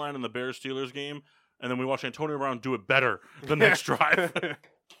sideline in the Bears Steelers game, and then we watched Antonio Brown do it better the next drive.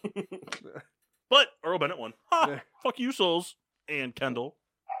 But Earl Bennett won. Ha! Yeah. Fuck you, Souls and Kendall.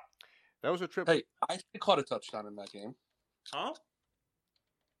 That was a trip. Hey, I caught a touchdown in that game. Huh?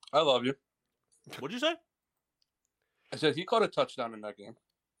 I love you. What'd you say? I said he caught a touchdown in that game.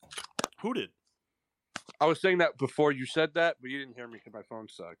 Who did? I was saying that before you said that, but you didn't hear me because my phone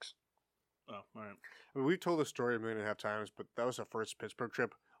sucks. Oh, all right. I mean, we've told this story 1.5 million times, but that was our first Pittsburgh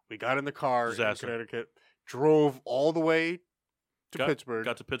trip. We got in the car Disaster. in Connecticut, drove all the way to Pittsburgh,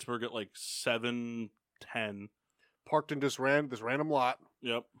 Got to Pittsburgh at like 7:10. parked in this random lot.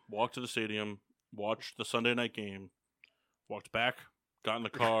 Yep. Walked to the stadium. Watched the Sunday night game. Walked back. Got in the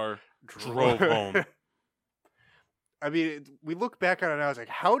car. Drove home. I mean, we look back on it now. It's like,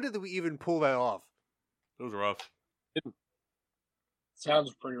 how did we even pull that off? It was rough.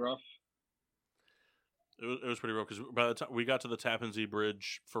 Sounds pretty rough. It was pretty rough because by the time we got to the Tappan Zee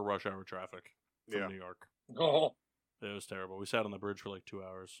Bridge for rush hour traffic from Yeah. New York, Oh, it was terrible. We sat on the bridge for like 2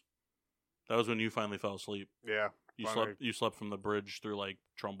 hours. That was when you finally fell asleep. Yeah, You finally. slept from the bridge through like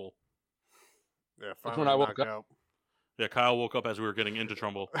Trumbull. Yeah, That's finally when I woke knocked up. out. Yeah, Kyle woke up as we were getting into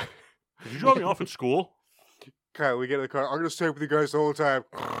Trumbull. Did you drop me off at school? Kyle, we get in the car. I'm gonna stay with you guys the whole time.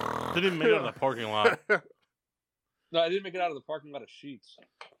 Didn't even make it out of the parking lot. No, I didn't make it out of the parking lot of Sheets.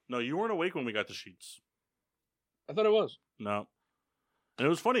 No, you weren't awake when we got to Sheets. I thought it was. No. And it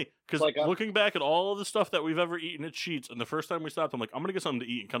was funny because Like, looking back at all of the stuff that we've ever eaten at Sheets, and the first time we stopped, I'm like, I'm gonna get something to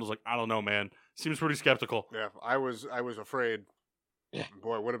eat, and Kendall's like, I don't know, man. Seems pretty skeptical. Yeah, I was afraid. Yeah.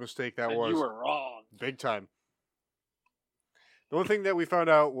 Boy, what a mistake that and was. you were wrong. Big time. The only thing that we found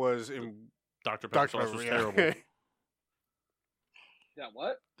out was in Dr. Pepper Dr. sauce was Pepper, yeah. terrible. Yeah,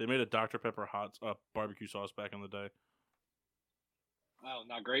 what? They made a Dr. Pepper hot barbecue sauce back in the day. Wow,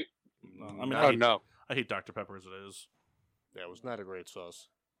 not great. No, I mean, Oh no. I hate Dr. Pepper as it is. Yeah, it was not a great sauce.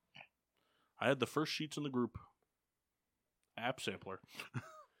 I had the first Sheets in the group. App sampler.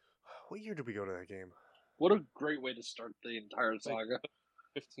 What year did we go to that game? What a great way to start the entire saga.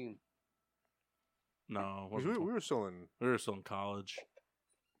 15. No, 'Cause we were still in. we were still in college.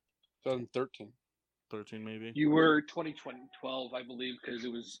 2013. 13 maybe. You were 2012, I believe, because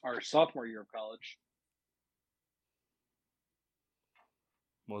it was our sophomore year of college.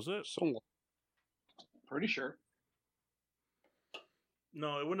 Was it? So Pretty sure.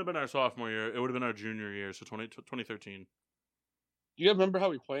 No, it wouldn't have been our sophomore year. It would have been our junior year, so 2013. do you guys remember how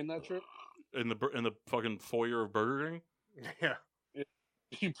we played in that trip? In the fucking foyer of Burger King. Yeah.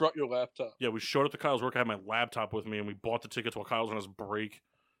 You brought your laptop. Yeah, we showed up to Kyle's work. I had my laptop with me, and we bought the tickets while Kyle was on his break.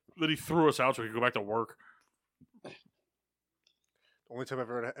 Then he threw us out so we could go back to work. The only time I've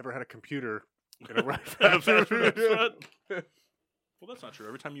ever had a computer in a At a fast food restaurant. Well, that's not true.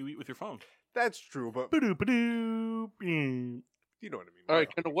 Every time you eat with your phone. That's true, but Ba-doop-a-doop. you know what I mean. All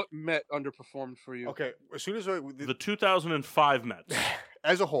right, Kendall, what Met underperformed for you? Okay, as soon as The 2005 Mets.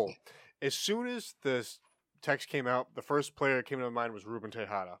 as a whole, as soon as this text came out, the first player that came to my mind was Ruben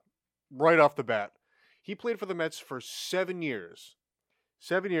Tejada. Right off the bat. He played for the Mets for 7 years.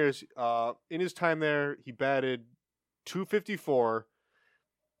 7 years. In his time there, he batted .254.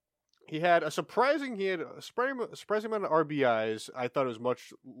 He had a surprising amount of RBIs. I thought it was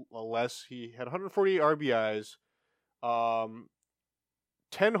much less. He had 148 RBIs,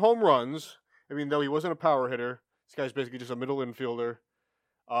 10 home runs. I mean, though he wasn't a power hitter, this guy's basically just a middle infielder.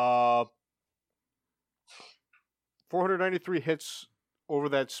 Uh, 493 hits over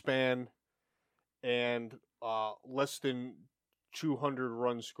that span, and less than 200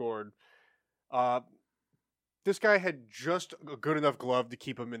 runs scored. This guy had just a good enough glove to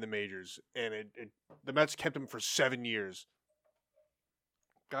keep him in the majors, and the Mets kept him for 7 years.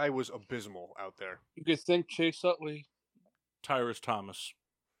 Guy was abysmal out there. You could think Chase Utley. Tyrus Thomas.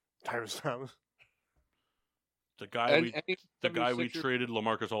 Tyrus Thomas. The guy we traded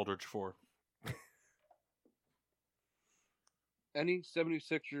LaMarcus Aldridge for. Any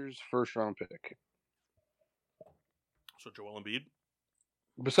 76ers first round pick. So Joel Embiid?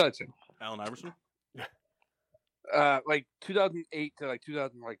 Besides him. Allen Iverson? Like 2008 to like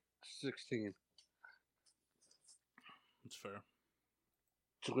 2016. That's fair.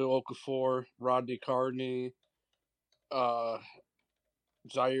 Jahlil Okafor, Rodney Carney,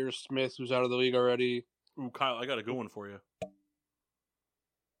 Zaire Smith, who's out of the league already. Ooh, Kyle, I got a good one for you.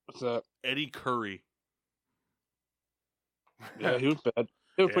 What's that? Eddie Curry. Yeah, he was bad.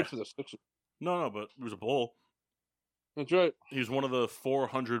 He was Yeah. played for the Sixers. No, but he was a Bull. That's right. He was one of the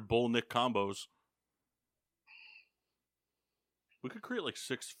 400 Bull Nick combos. We could create like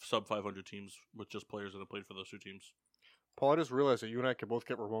 6 sub 500 teams with just players that have played for those two teams. Paul, I just realized that you and I can both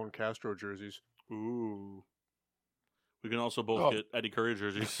get Ramon Castro jerseys. Ooh. We can also both get Eddie Curry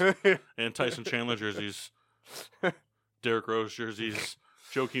jerseys and Tyson Chandler jerseys, Derrick Rose jerseys,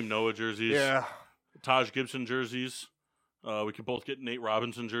 Joakim Noah jerseys, Yeah. Taj Gibson jerseys. We can both get Nate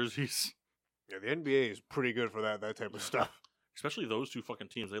Robinson jerseys. Yeah, the NBA is pretty good for that type of stuff. Especially those two fucking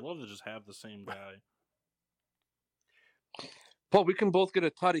teams. They love to just have the same guy. Paul, we can both get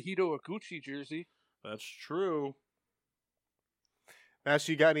a Tadahito Iguchi jersey. That's true. Matt,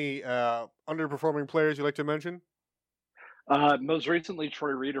 you got any underperforming players you'd like to mention? Most recently,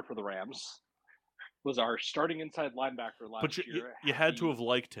 Troy Reader for the Rams was our starting inside linebacker last But year. you had to have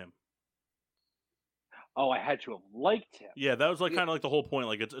liked him. Oh, I had to have liked him. Yeah, that was like kind of like the whole point.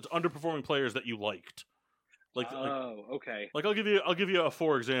 Like it's underperforming players that you liked. Okay. Like I'll give you a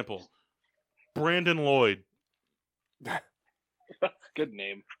for example. Brandon Lloyd. Good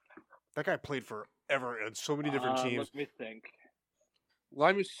name. That guy played forever in so many different teams. Let me think.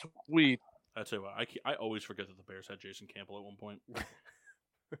 Lime is sweet. I'd say what I always forget that the Bears had Jason Campbell at one point.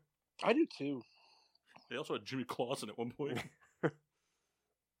 I do too. They also had Jimmy Clausen at one point.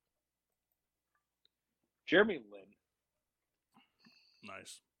 Jeremy Lin.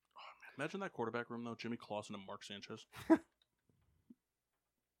 Nice. Oh, man. Imagine that quarterback room though: Jimmy Clausen and Mark Sanchez.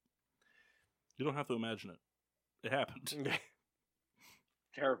 You don't have to imagine it. It happened.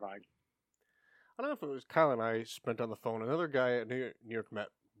 Terrifying. I don't know if it was Kyle and I spent on the phone. Another guy at New York Met.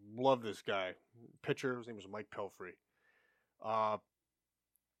 Love this guy. Pitcher. His name was Mike Pelfrey.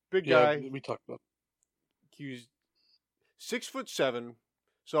 Big guy. Yeah, we talked about. He was 6'7".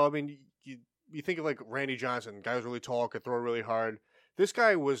 So I mean, you think of like Randy Johnson. Guy was really tall, could throw really hard. This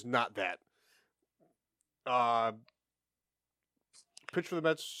guy was not that. Pitched for the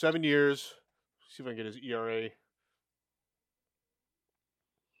Mets 7 years. See if I can get his ERA.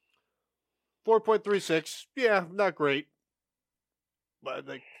 4.36. Yeah, not great. But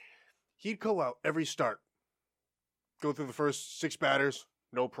like, he'd go out every start. Go through the first 6 batters,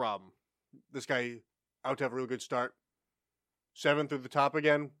 no problem. This guy out to have a real good start. 7 through the top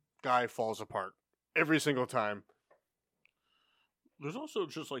again, guy falls apart every single time. There's also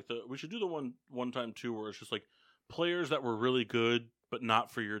just like we should do the one time too, where it's just like players that were really good but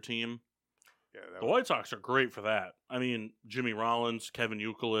not for your team. Yeah, The White Sox are great for that. I mean, Jimmy Rollins, Kevin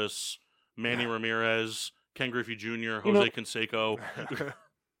Youkilis, Manny Ramirez, Ken Griffey Jr., Jose Canseco.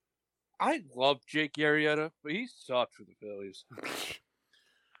 I love Jake Arrieta, but he sucked for the Phillies.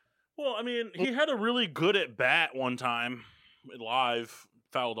 Well, I mean, he had a really good at bat one time live,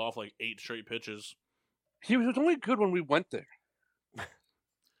 fouled off like 8 straight pitches. He was only good when we went there.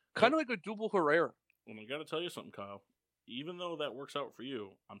 Kind of like a Double Herrera. Well, I got to tell you something, Kyle. Even though that works out for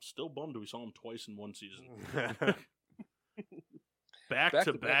you, I'm still bummed we saw him twice in one season.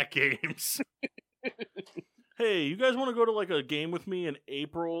 Back-to-back games. Hey, you guys want to go to like a game with me in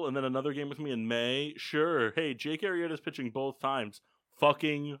April and then another game with me in May? Sure. Hey, Jake Arrieta's pitching both times.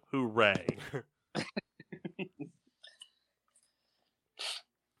 Fucking hooray. I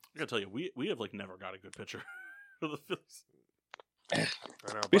gotta tell you, we have like never got a good pitcher for the Phillies. I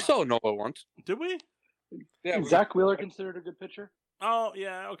know, We but saw Nola once. Did we? Yeah, Is Zach Wheeler considered a good pitcher? Oh,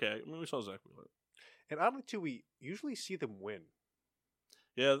 yeah, okay. I mean, we saw Zach Wheeler. and oddly too, we usually see them win.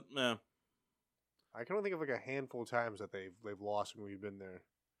 Yeah. I can only think of like a handful of times that they've lost when we've been there.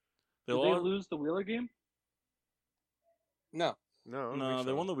 They Did they lost. lose the Wheeler game? No. No, I don't No, think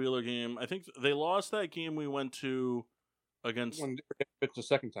they so. won the Wheeler game. I think they lost that game we went to against. When it's the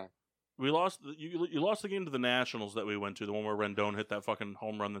second time. We lost. You lost the game to the Nationals that we went to, the one where Rendon hit that fucking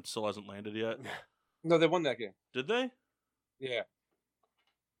home run that still hasn't landed yet. No, they won that game. Did they? Yeah.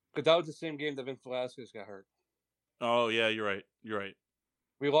 Because that was the same game that Vince Velasquez got hurt. Oh yeah, you're right.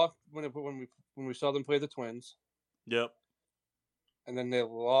 We lost when we saw them play the Twins, Yep. and then they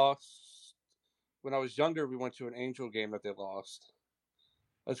lost. When I was younger, we went to an Angel game that they lost.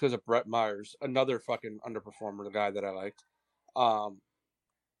 That's because of Brett Myers, another fucking underperformer, the guy that I liked.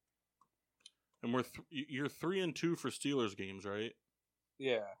 And you're 3-2 for Steelers games, right?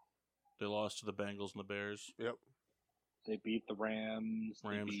 Yeah. They lost to the Bengals and the Bears. Yep. They beat the Rams.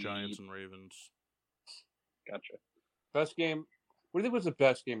 Giants, and Ravens. Gotcha. Best game. What do you think was the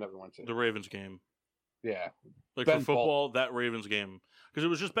best game that we went to? The Ravens game. Yeah. Like Ben for football, that Ravens game, because it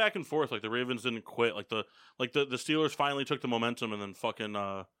was just back and forth. Like the Ravens didn't quit. Like the Steelers finally took the momentum, and then fucking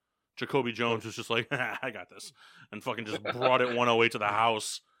Jacoby Jones was just like, I got this, and fucking just brought it 108 to the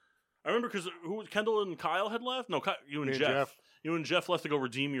house. I remember because Kendall and Kyle had left. No, you and Jeff. You and Jeff left to go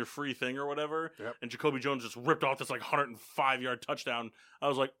redeem your free thing or whatever. Yep. And Jacoby Jones just ripped off this like 105-yard touchdown. I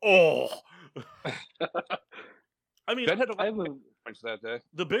was like, oh. I mean, Ben had a lot of points that day.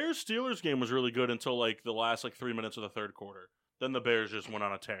 the Bears Steelers game was really good until like the last 3 minutes of the third quarter. Then the Bears just went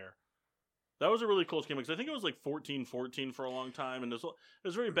on a tear. That was a really close game because I think it was like 14-14 for a long time, and it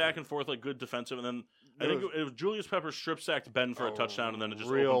was very back and forth, like good defensive. And then I think it was Julius Peppers strip sacked Ben for a touchdown, and then it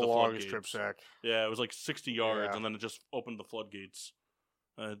just real opened the long floodgates. strip sack. Yeah, it was like 60 yards, Yeah. and then it just opened the floodgates.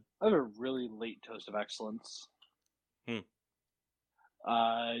 I have a really late toast of excellence.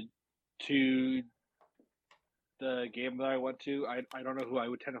 To the game that I went to, I don't know who I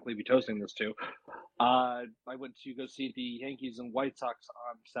would technically be toasting this to. I went to go see the Yankees and White Sox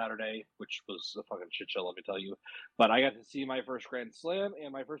on Saturday, which was a fucking shit show, let me tell you. But I got to see my first Grand Slam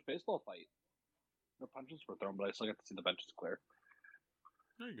and my first baseball fight. No punches were thrown, but I still got to see the benches clear.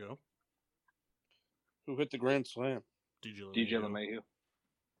 There you go. Who hit the grand slam? DJ LeMahieu.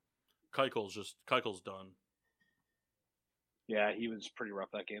 Keuchel's done. Yeah, he was pretty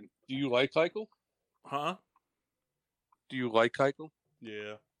rough that game. Do you like Keuchel? Huh? Do you like Keuchel?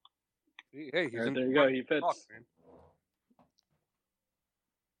 Yeah. Hey, he's There you go. He fits. talk, man.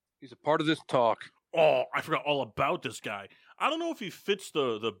 He's a part of this talk. Oh, I forgot all about this guy. I don't know if he fits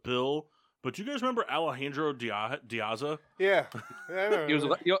the bill, but do you guys remember Alejandro Diaza? Yeah. I know.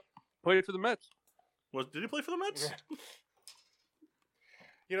 He played for the Mets. Did he play for the Mets?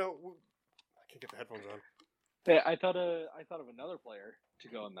 You know, I can't get the headphones on. Hey, I thought of another player to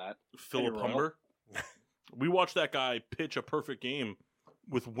go in that. Philip Eddie Royal. Humber. We watched that guy pitch a perfect game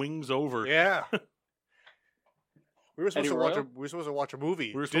with wings over. Yeah. We were supposed Eddie to watch Royal? a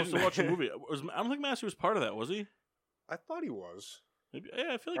movie. We were supposed to watch a movie. I don't think Massey was part of that, was he? I thought he was. Maybe,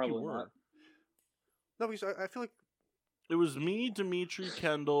 yeah, I feel like Probably you were. not. No, because I feel like It was me, Dimitri,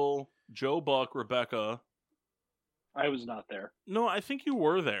 Kendall, Joe Buck, Rebecca. I was not there. No, I think you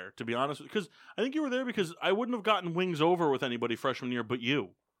were there, to be honest. Because I think you were there because I wouldn't have gotten wings over with anybody freshman year but you.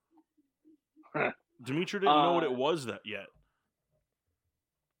 Dimitri didn't know what it was yet.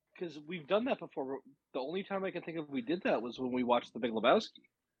 Because we've done that before. The only time I can think of we did that was when we watched The Big Lebowski.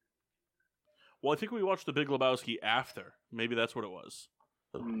 Well, I think we watched The Big Lebowski after. Maybe that's what it was.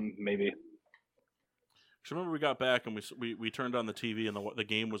 Maybe. Because remember we got back and we turned on the TV and the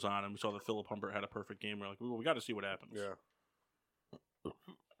game was on and we saw that Philip Humber had a perfect game. We're like, well, we got to see what happens. yeah.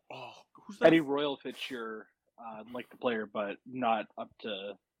 Oh, who's that? Eddie Royal fits your like the player, but not up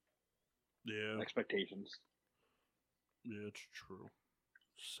to Yeah, expectations. yeah, it's true.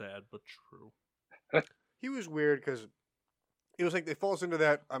 Sad but true. He was weird because it was like it falls into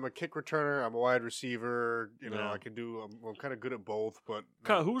that I'm a kick returner, I'm a wide receiver, you know, Yeah. I can do I'm kind of good at both, but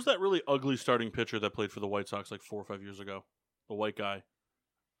Kyle, who was that really ugly starting pitcher that played for the White Sox like 4 or 5 years ago? The white guy.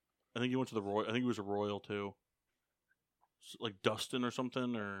 I think he went to the Royal. I think he was a Royal too. Like Dustin or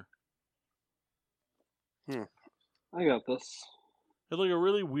something, or I got this. he had like a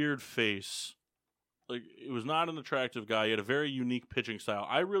really weird face. Like it was not an attractive guy. He had a very unique pitching style.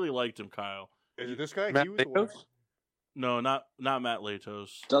 I really liked him, Kyle. is it this guy? Matt He was the one- Latos? No, not Matt Latos.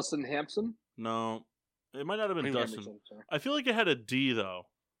 Dustin Hampson? No, it might not have been Wayne Dustin. Anderson, sorry. I feel like it had a D though.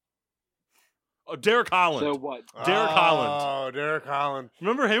 Oh, Derek Holland. So what? Derek Holland. Oh, Derek Holland.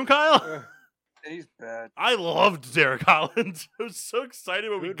 Remember him, Kyle? He's bad. I loved Derek Holland. I was so excited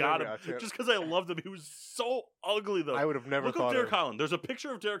when we Good got him. movie, I'll tell Just because I loved him. He was so ugly, though. I would have never Look thought up Derek of Holland. There's a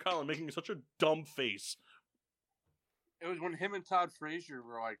picture of Derek Holland making such a dumb face. It was when him and Todd Frazier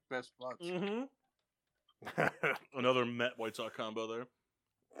were like best buds. Mm-hmm. Another Met White Sox combo there.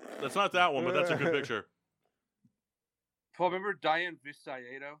 That's not that one, but that's a good picture. Paul, remember Diane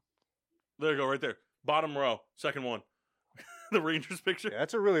Visayado? There you go, right there. Bottom row, second one. The Rangers picture. Yeah,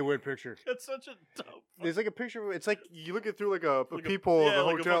 that's a really weird picture. That's such a dumb. There's like a picture. It's like you look it through like a Like peephole of the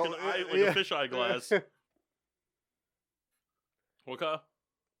like hotel. a fucking eye, like a fisheye glass. What, Kyle?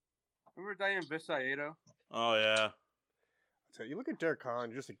 Remember Diane Visaedo? Oh yeah. So you look at Derek Kahn,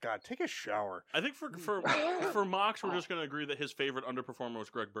 you're just like, God, take a shower. I think for Mox, we're just gonna agree that his favorite underperformer was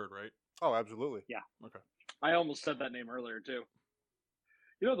Greg Bird, right? Oh, absolutely. I almost said that name earlier too.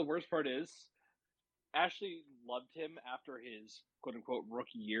 You know the worst part is, Ashley loved him after his quote unquote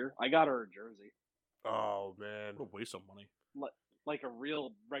rookie year. I got her a jersey, Oh man. What a waste of money. like a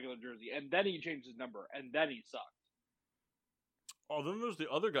real regular jersey, and then he changed his number, and then he sucked. Oh, then there's the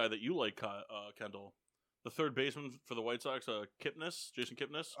other guy that you like, Kendall, the third baseman for the White Sox, Jason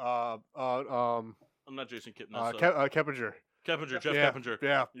Kipnis. I'm not Jason Kipnis. Keppinger. Keppinger, Jeff Yeah, Keppinger.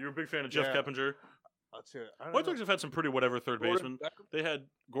 Yeah. You're a big fan of Jeff Yeah. Keppinger. I'll tell you, I don't White know. Sox have had some pretty whatever third baseman. They had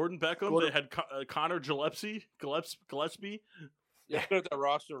Gordon Beckham. They had Connor Gillespie. Yeah, looking at that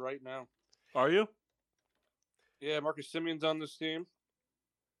roster right now. Are you? Yeah, Marcus Simeon's on this team.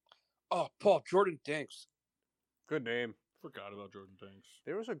 Oh, Paul Jordan Danks. Good name. Forgot about Jordan Danks.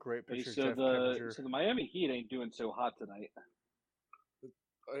 There was a great Hey, picture of so Jeff the Keppinger. so the Miami Heat ain't doing so hot tonight.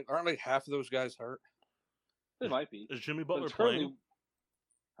 Aren't like half of those guys hurt? They might be. Is Jimmy But Butler it's currently- playing?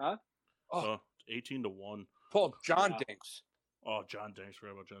 Huh? Oh, 18-1. Paul John Yeah. Danks. Oh, John Danks.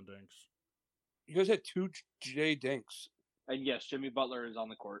 Forgot about John Danks. You guys had two J Danks. And yes, Jimmy Butler is on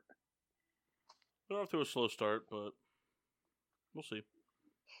the court. They're off to a slow start, but we'll see.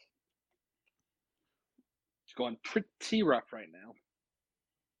 It's going pretty rough right now.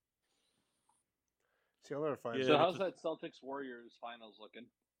 See, I'll never find Yeah, So it. how's that Celtics Warriors finals looking?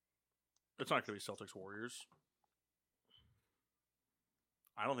 It's not going to be Celtics Warriors.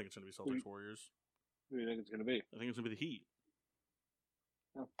 I don't think it's going to be Celtics Warriors. Who do you think it's going to be? I think it's going to be the Heat.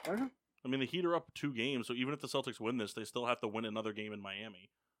 Oh, I don't know. I mean, the Heat are up 2 games, so even if the Celtics win this, they still have to win another game in Miami.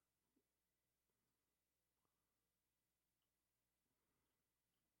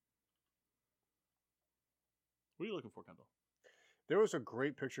 What are you looking for, Kendall? There was a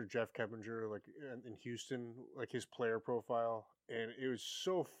great picture of Jeff Keppinger, like in Houston, like his player profile, and it was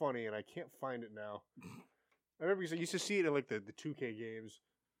so funny, and I can't find it now. I remember because I used to see it in like the 2K games.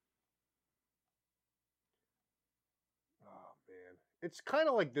 Oh man, it's kind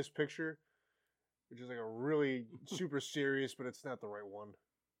of like this picture, which is like a really super serious, but it's not the right one.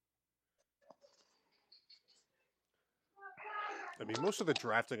 I mean, most of the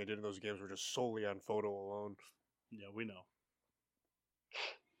drafting I did in those games were just solely on photo alone. Yeah, we know.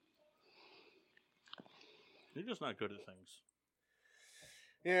 You're just not good at things.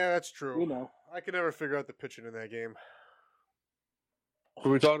 Yeah, that's true. You know. I could never figure out the pitching in that game. Who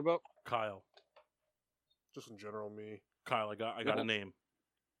are we talking about? Kyle, Just in general, me. I got a name.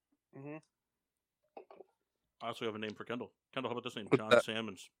 Mm-hmm. I also have a name for Kendall. Kendall, how about this name? What's John that?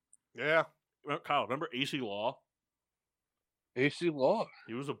 Salmons. Yeah. Kyle, remember AC Law? AC Law.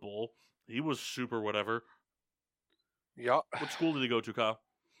 He was a Bull. He was super whatever. Yeah. What school did he go to, Kyle?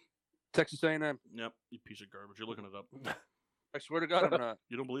 Texas A&M. Yep, you piece of garbage. You're looking it up. I swear to God, I'm not.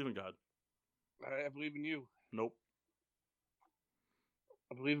 You don't believe in God. I believe in you. Nope.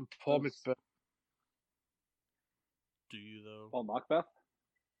 I believe in Paul McBeth. Do you, though? Paul Macbeth?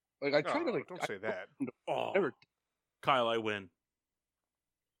 Like I try to like. don't say that. Oh, Never. Kyle, I win.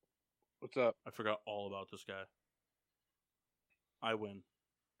 What's up? I forgot all about this guy. I win.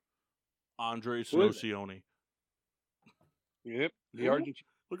 Andre Who is it? Snocioni. Yep. The Who? Argentine.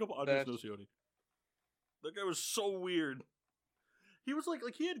 Look up Andre That's- Snocioni. That guy was so weird. He was like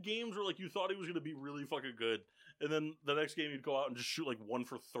he had games where like you thought he was gonna be really fucking good, and then the next game he'd go out and just shoot like 1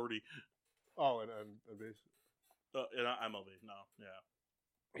 for 30. Oh, and base. In MLB, no, yeah.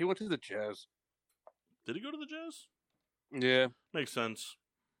 He went to the Jazz. Did he go to the Jazz? Yeah. Makes sense.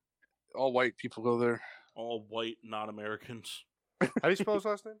 All white people go there. All white, not Americans. How do you spell his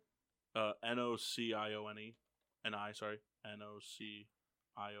last name? Nocione. N-I, sorry. Nocioni.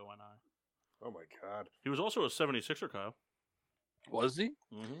 Oh my God. He was also a 76er, Kyle. Was he?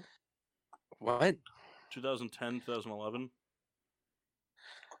 Mm-hmm. When? 2010, 2011.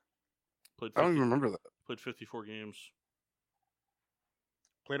 Played I don't 50, even remember that. played 54 games.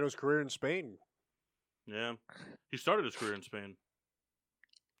 Played his career in Spain. Yeah. He started his career in Spain.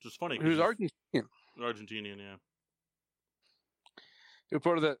 Which is funny. He was 'cause Argentine. he's Argentinian, yeah. He was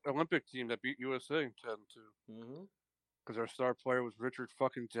part of that Olympic team that beat USA in 2002. Mm-hmm. Because our star player was Richard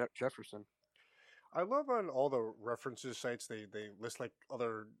fucking Jefferson. I love on all the references sites they list like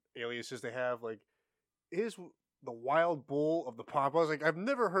other aliases they have. Like his the Wild Bull of the Pampas. Like I've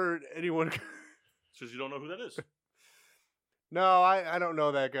never heard anyone. Because you don't know who that is. No, I don't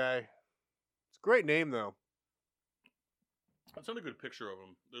know that guy. It's a great name though. That's not a good picture of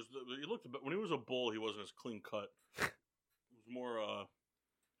him. He looked when he was a bull. He wasn't as clean cut. It was more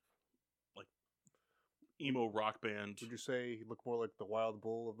like emo rock band. Would you say he looked more like the wild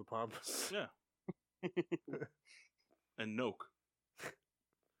bull of the Pampas? Yeah. And Noke.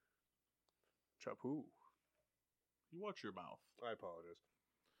 Chapu. You watch your mouth. I apologize.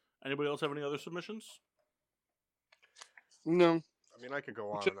 Anybody else have any other submissions? No. I mean, I could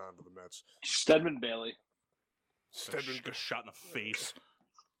go on and on to the Mets. Stedman Bailey. Stedman. Got shot in the face.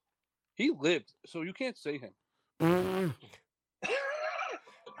 He lived, so you can't say him.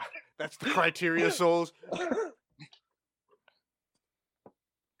 That's the criteria, Souls. He's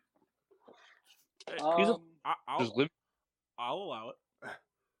a- I'll allow it.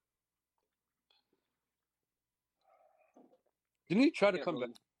 Didn't he try to Can't come really-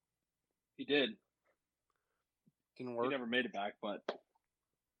 back? He did. Didn't He work. never made it back, but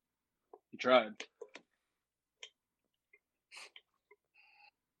he tried.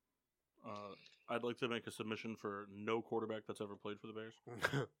 I'd like to make a submission for no quarterback that's ever played for the Bears.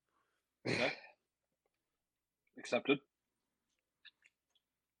 Okay. Accepted.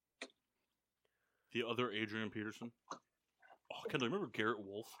 The other Adrian Peterson. Oh, can I remember Garrett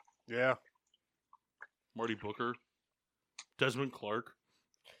Wolf, Yeah. Marty Booker, Desmond Clark?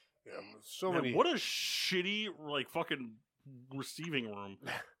 Yeah. So Man, many. what a shitty like fucking receiving room.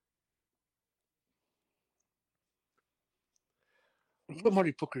 Put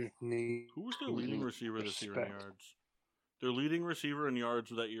Marty Booker name. Who was their leading receiver this year in Respect. yards? Their leading receiver in yards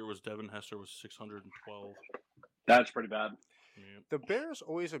that year was Devin Hester, was 612. That's pretty bad. Yeah. The Bears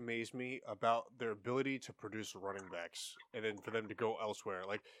always amaze me about their ability to produce running backs and then for them to go elsewhere.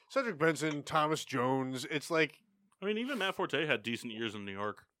 Like Cedric Benson, Thomas Jones. It's like I mean, even Matt Forte had decent years in New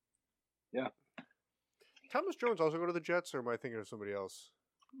York. Thomas Jones also go to the Jets, or am I thinking of somebody else?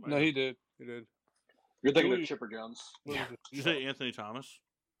 No, he did. He did. You're thinking Who- of Chipper Jones. What was it? Did you say Anthony Thomas?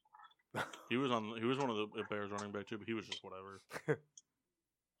 He was one of the Bears running back too, but he was just whatever.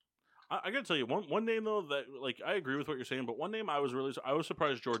 I gotta tell you one name though that like I agree with what you're saying, but one name I was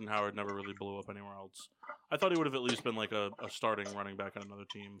surprised Jordan Howard never really blew up anywhere else. I thought he would have at least been like a starting running back on another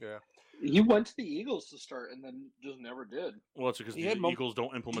team. Yeah. He went to the Eagles to start and then just never did. Well, it's because He the had Eagles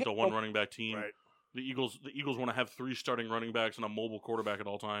don't implement a had one running back team. Right. The Eagles want to have 3 starting running backs and a mobile quarterback at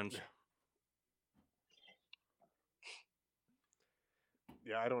all times.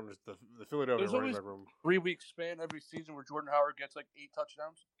 Yeah, I don't. The Philadelphia There's running always- back room. 3-week span every season where Jordan Howard gets like 8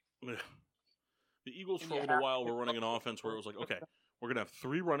 touchdowns. The Eagles And for a you little have while to were running an throw- offense where it was like, okay, we're gonna have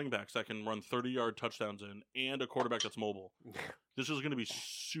 3 running backs that can run 30-yard touchdowns in, and a quarterback that's mobile. This is gonna be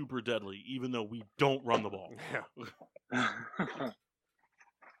super deadly, even though we don't run the ball. Yeah.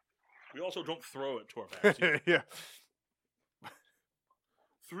 We also don't throw it to our backs. either. Yeah.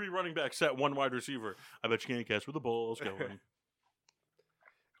 3 running backs set 1 wide receiver. I bet you can't guess where the ball's going.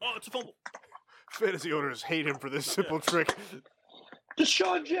 Oh, it's a fumble. Fantasy owners hate him for this simple trick.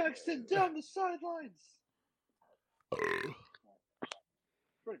 Deshaun Jackson down the sidelines.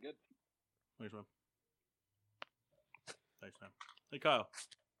 Pretty good. Thanks, man. Thanks, man. Hey, Kyle.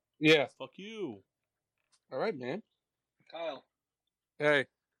 Yeah. Fuck you. All right, man. Kyle, Hey.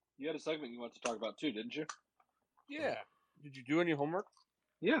 you had a segment you wanted to talk about too, didn't you? Yeah. Did you do any homework?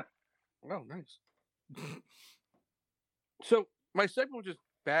 Yeah. Oh, nice. So my segment was just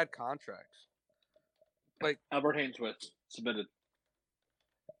bad contracts. Albert Hainsworth submitted.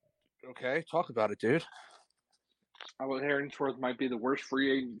 Okay, talk about it, dude. Albert Hainsworth might be the worst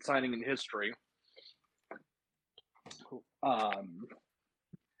free agent signing in history. I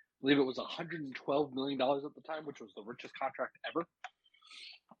believe it was $112 million at the time, which was the richest contract ever.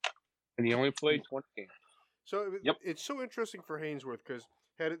 And he only played 20 games. So Yep. it's so interesting for Hainsworth because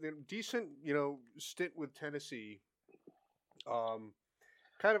had a decent, stint with Tennessee.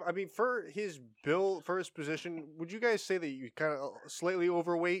 Kind of, I mean, for his build, for his position, would you guys say that you kind of slightly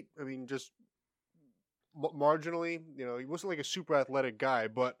overweight? I mean, just marginally. He wasn't like a super athletic guy,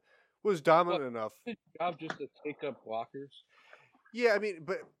 but was dominant enough. His job just to take up blockers. Yeah, I mean,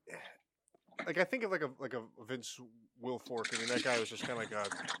 but like I think of like a Vince Wilfork. I mean, that guy was just kind of like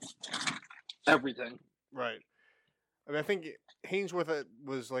Everything. right. I mean, I think Hainsworth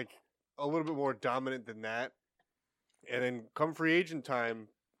was like a little bit more dominant than that. And then come free agent time,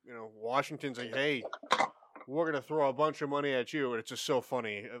 Washington's like, hey, we're going to throw a bunch of money at you. And it's just so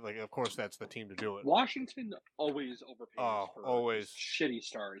funny. Like, of course, that's the team to do it. Washington always overpays Oh, for always. shitty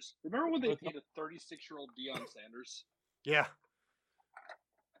stars. Remember when they But- paid a 36-year-old Deion Sanders? Yeah.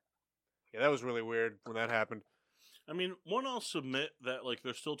 Yeah, that was really weird when that happened. I mean, one, I'll submit that like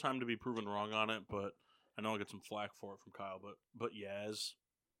there's still time to be proven wrong on it, but I know I'll get some flack for it from Kyle. But Yaz,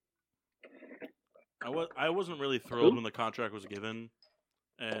 I wasn't really thrilled when the contract was given,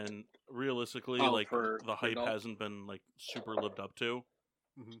 and realistically, for the hype Grandal? hasn't been super lived up to.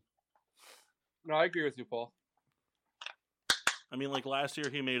 No, I agree with you, Paul. I mean, last year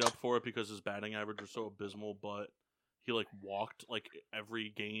he made up for it because his batting average was so abysmal, but he walked every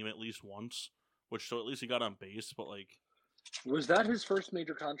game at least once, so at least he got on base. But Was that his first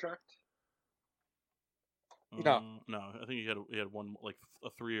major contract? No. no, I think he had one a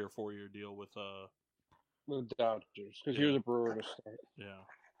 3 or 4 year deal with The Dodgers, because he was a Brewer to start. Yeah.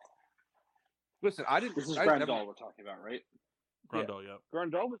 Listen, I didn't. This is I Grandal never- we're talking about, right? Grandal, yeah.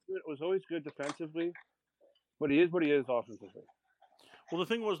 Grandal was good. Was always good defensively, but he is what he is offensively. Well, the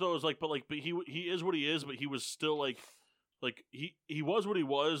thing was though is but he is what he is, but he was still he was what he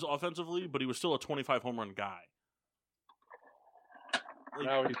was offensively, but he was still a 25 home run guy.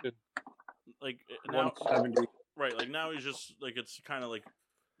 Now he's at now 170. right, now he's just it's kind of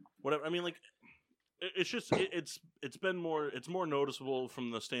whatever. I mean, it's just it's more noticeable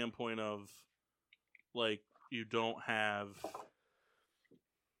from the standpoint of you don't have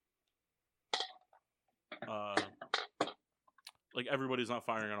everybody's not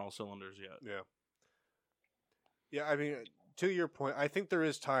firing on all cylinders yet. Yeah. Yeah, I mean, to your point, I think there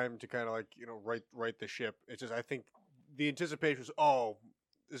is time to kind of right the ship. It's just I think the anticipation was,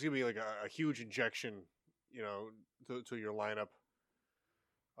 there's gonna be a huge injection, to your lineup.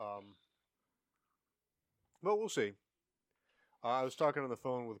 But we'll see. I was talking on the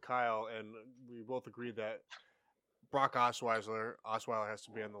phone with Kyle, and we both agreed that Brock Osweiler has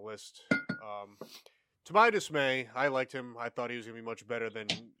to be on the list. To my dismay, I liked him. I thought he was going to be much better than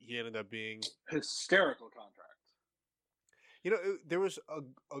he ended up being. Hysterical contract. There was a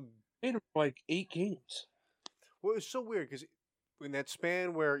Made him 8 games. Well, it was so weird because in that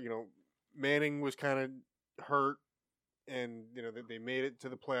span where Manning was kind of hurt, and they made it to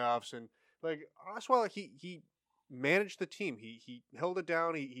the playoffs, and Osweiler he managed the team. He held it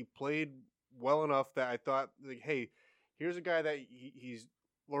down. He played well enough that I thought hey, here's a guy that he's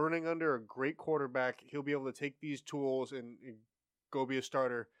learning under a great quarterback. He'll be able to take these tools and go be a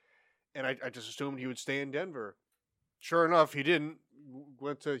starter. And I just assumed he would stay in Denver. Sure enough, he didn't.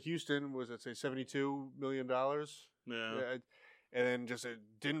 Went to Houston. Was it say $72 million? Yeah. And then just it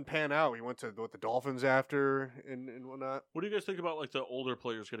didn't pan out. He went to the Dolphins after and whatnot. What do you guys think about the older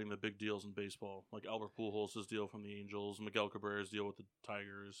players getting the big deals in baseball? Like Albert Pujols' deal from the Angels, Miguel Cabrera's deal with the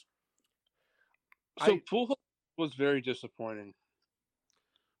Tigers. So Pujols was very disappointing.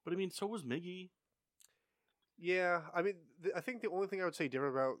 But I mean, so was Miggy. Yeah, I mean, I think the only thing I would say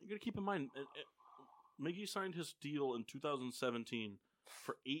different about you got to keep in mind, Miggy signed his deal in 2017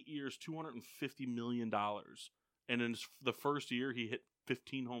 for 8 years, $250 million, and in the first year he hit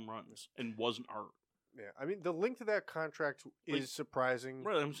 15 home runs and wasn't hurt. Yeah, I mean, the link to that contract is surprising.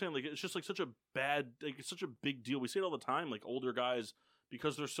 Right, I'm saying it's just such a bad, it's such a big deal. We see it all the time, older guys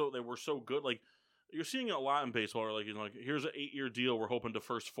because they were so good, You're seeing it a lot in baseball. Here's an 8-year deal. We're hoping the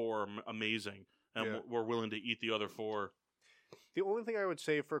first 4 are amazing, and we're willing to eat the other 4. The only thing I would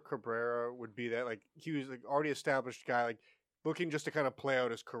say for Cabrera would be that he was already established guy, looking just to kind of play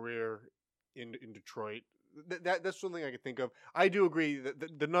out his career in Detroit. That's something I could think of. I do agree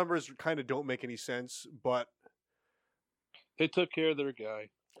that the numbers kind of don't make any sense, but they took care of their guy.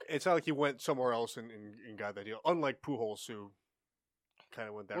 It's not like he went somewhere else and got that deal. Unlike Pujols, who kind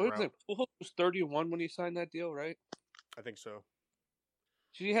of went that route. Pujols was 31 when he signed that deal, right? I think so.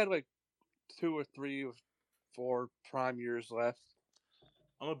 He had 2 or 3 or 4 prime years left.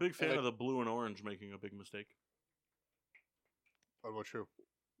 I'm a big fan of the blue and orange making a big mistake. What about you?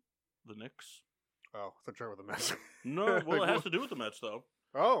 The Knicks. Oh, I thought you were with the Mets. No, well, it has to do with the Mets, though.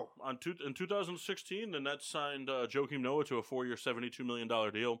 Oh. In 2016, the Nets signed Joakim Noah to a 4-year, $72 million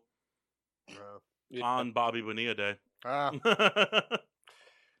deal on Bobby Bonilla Day.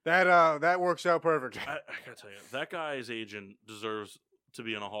 That works out perfect. I gotta tell you, that guy's agent deserves to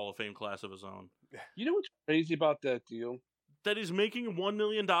be in a Hall of Fame class of his own. You know what's crazy about that deal? That he's making $1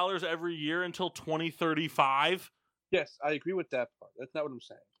 million every year until 2035. Yes, I agree with that part. That's not what I'm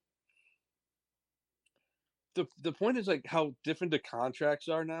saying. The point is how different the contracts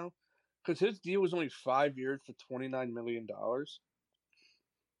are now, because his deal was only 5 years for $29 million.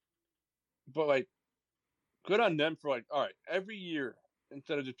 But good on them for all right, every year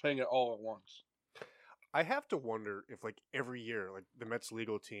instead of just paying it all at once. I have to wonder if every year the Mets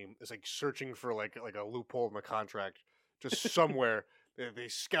legal team is searching for a loophole in the contract just somewhere. They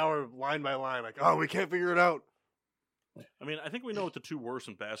scour line by line we can't figure it out. I mean, I think we know what the 2 worst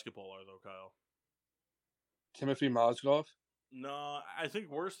in basketball are, though, Kyle. Timothy Mozgov? No, I think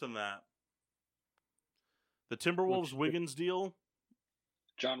worse than that. The Timberwolves Wiggins deal.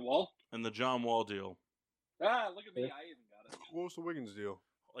 John Wall? And the John Wall deal. Look at me. I even got it. What was the Wiggins deal?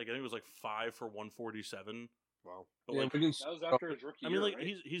 Like, I think it was like 5 for 147. Wow. But Yeah, like, Wiggins- That was after his rookie I mean, year, like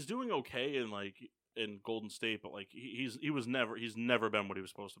right? he's doing okay in Golden State, but like he's never been what he was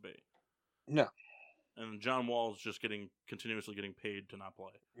supposed to be. No. And John Wall is just continuously getting paid to not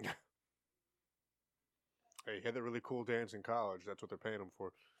play. Hey, he had that really cool dance in college. That's what they're paying him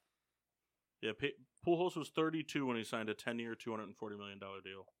for. Yeah, Pujols was 32 when he signed a 10-year, $240 million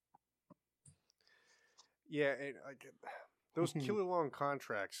deal. Yeah, and those killer long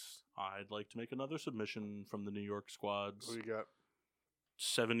contracts. I'd like to make another submission from the New York squads. What do you got?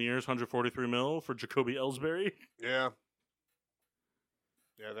 7 years, $143 million for Jacoby Ellsbury. Yeah.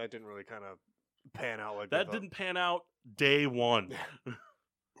 Yeah, that didn't really kind of pan out like That they didn't pan out day one. I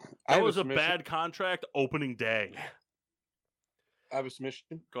That have was a submission. bad contract opening day. I have a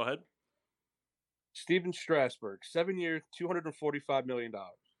submission. Go ahead. Steven Strasburg, 7 years, $245 million.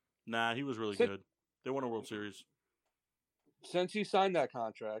 Nah, he was really Sit- good. They won a World Series. Since he signed that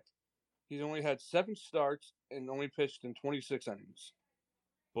contract, he's only had 7 starts and only pitched in 26 innings.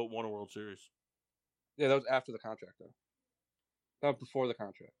 But won a World Series. Yeah, that was after the contract, though. That was before the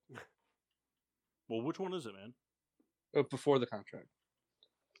contract. Well, which one is it, man? Before the contract.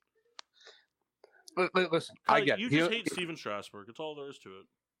 Listen, I Like, get you it. just hate Steven Strasburg. It's all there is to it.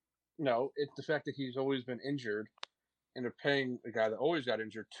 No, it's the fact that he's always been injured, and they're paying a guy that always got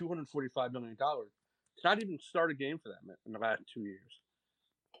injured $245 million. It's not even start a game for them in the last 2 years.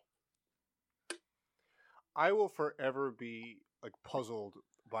 I will forever be like puzzled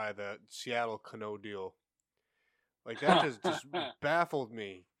by the Seattle Cano deal. Like that just baffled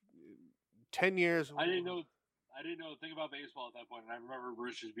me. 10 years. I didn't know a thing about baseball at that point, and I remember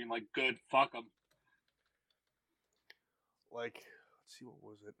Bruce just being like, "Good, fuck him." Like, let's see, what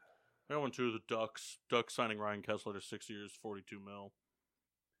was it? I went to the Ducks. Ducks signing Ryan Kessler to 6 years, $42 million.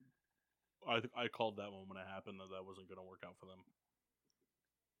 I called that one when it happened that wasn't going to work out for them.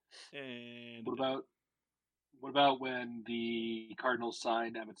 And What about when the Cardinals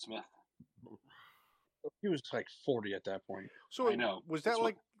signed Emmitt Smith? He was like 40 at that point. So I know. Was That's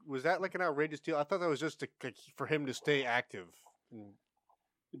that was that like an outrageous deal? I thought that was just like for him to stay active.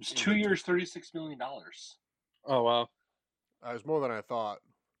 It was 2 years, $36 million. Oh, wow. It was more than I thought.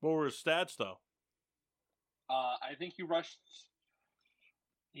 what were his stats, though? I think he rushed.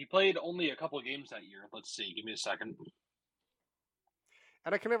 He played only a couple of games that year. Let's see. Give me a second.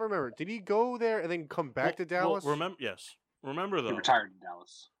 And I can never remember. Did he go there and then come back to Dallas? Remember He though. retired in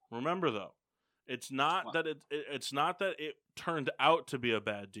Dallas. Remember though. It's not What? that it's not that it turned out to be a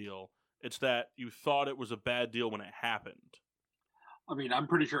bad deal. It's that you thought it was a bad deal when it happened. I mean, I'm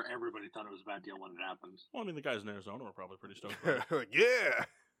pretty sure everybody thought it was a bad deal when it happened. Well, I mean, the guys in Arizona were probably pretty stoked. About it. Like, yeah.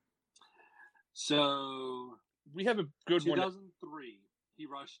 So, We have a good one. 2003, he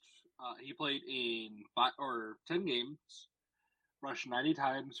rushed. He played in 10 games, rushed 90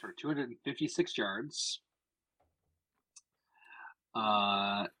 times for 256 yards,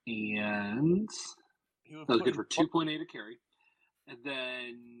 and He was that was good putting- for 2.8 a carry. And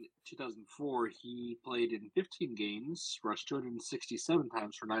then 2004, he played in 15 games, rushed 267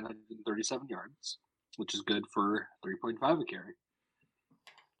 times for 937 yards, which is good for 3.5 a carry.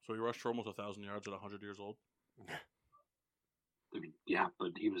 So he rushed for almost 1,000 yards at 100 years old. I mean, yeah,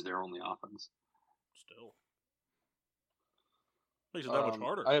 but he was their only offense. Still, makes it that much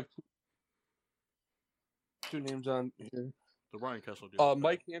harder. I have two names on here. The Ryan Kessler deal.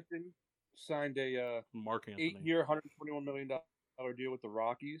 Mike Hampton signed a Mark Anthony. 8-year, $121 million deal with the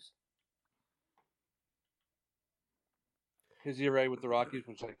Rockies. His ERA with the Rockies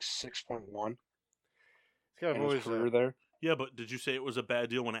was like 6.1. It's kind of in always his career there. Yeah, but did you say it was a bad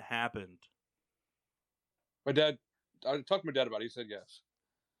deal when it happened? My dad, I talked to my dad about it. He said yes.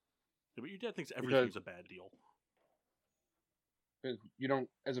 Yeah, but your dad thinks everything's a bad deal. 'Cause you don't,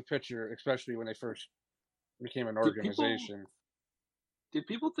 as a pitcher, especially when they first became an Did people- organization. Did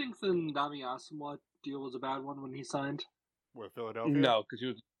people think the Nami Asamoah deal was a bad one when he signed? with Philadelphia. No, because he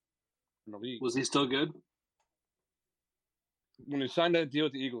was in the league. Was he still good? When he signed that deal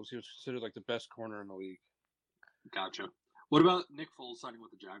with the Eagles, he was considered like the best corner in the league. Gotcha. What about Nick Foles signing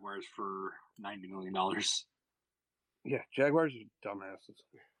with the Jaguars for $90 million? Yeah, Jaguars are dumbasses.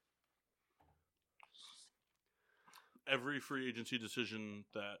 Every free agency decision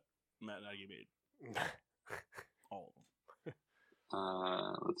that Matt Nagy made. All of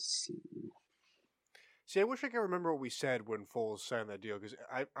them. Let's see. See, I wish I could remember what we said when Foles signed that deal because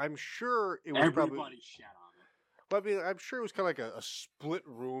I'm sure it was Everybody probably. shat on it. But I mean, I'm sure it was kind of like a split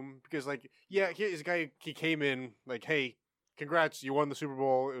room because, like, yeah, here's a guy. He came in like, "Hey, congrats, you won the Super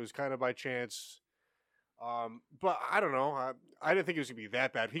Bowl. It was kind of by chance." But I don't know. I didn't think it was gonna be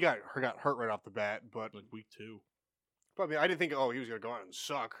that bad. He got hurt right off the bat, but Like week 2. I mean, I didn't think he was gonna go out and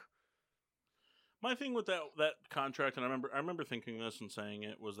suck. My thing with that contract, and I remember thinking this and saying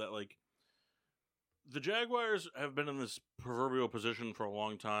it, was that like the Jaguars have been in this proverbial position for a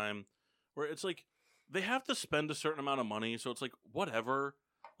long time, where it's like they have to spend a certain amount of money, so it's like whatever,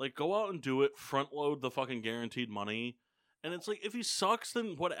 like go out and do it, front load the fucking guaranteed money. And it's like, if he sucks,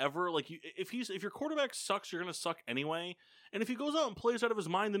 then whatever. Like, if your quarterback sucks, you're gonna suck anyway. And if he goes out and plays out of his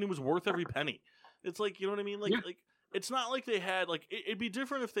mind, then he was worth every penny. It's like, you know what I mean? Like, like it's not like they had like it'd be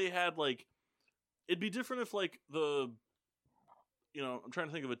different if they had like, it'd be different if like the, you know, I'm trying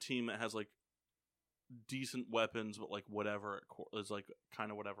to think of a team that has like decent weapons, but like whatever is like kind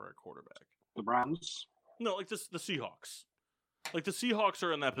of whatever at quarterback. The Browns? No, like the Seahawks. Like the Seahawks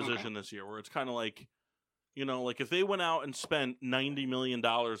are in that position this year, where it's kind of like. You know, like if they went out and spent $90 million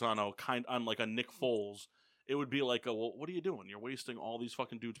on like a Nick Foles, it would be like, well, what are you doing? You're wasting all these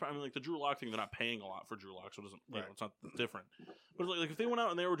fucking dudes. I mean, like the Drew Lock thing, they're not paying a lot for Drew Lock, so it doesn't, you know, it's not different. But like if they went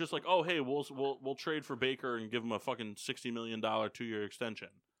out and they were just like, oh, hey, we'll trade for Baker and give him a fucking $60 million 2-year extension,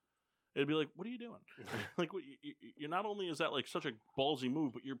 it'd be like, what are you doing? Like, you're not only is that like such a ballsy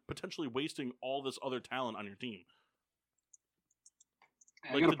move, but you're potentially wasting all this other talent on your team.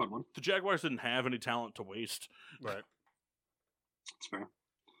 I gotta put one. The Jaguars didn't have any talent to waste. Right. That's fair.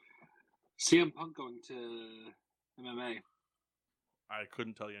 CM Punk going to MMA. I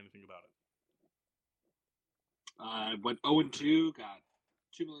couldn't tell you anything about it. Went 0-2, got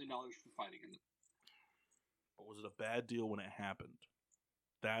 $2 million for fighting in it. But was it a bad deal when it happened?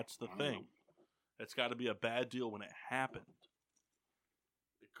 That's the thing. It's got to be a bad deal when it happened.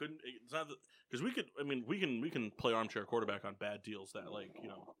 It couldn't. It's not because we could. I mean, we can play armchair quarterback on bad deals that like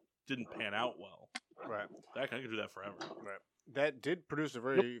didn't pan out well. Right. I could do that forever. Right. That did produce a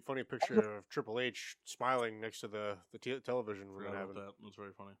very funny picture of Triple H smiling next to the television when it happened. That was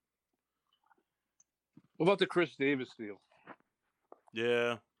very funny. What about the Chris Davis deal?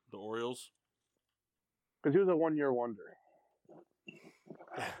 Yeah, the Orioles. Because he was a 1-year wonder.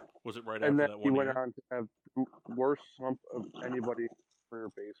 Was it right and after then that he 1 went year? on to have the worst slump of anybody for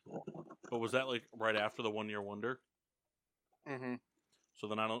baseball. But was that like right after the 1-year wonder? Mm-hmm. So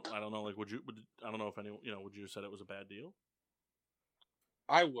then I don't know. Like, I don't know if anyone would you have said it was a bad deal?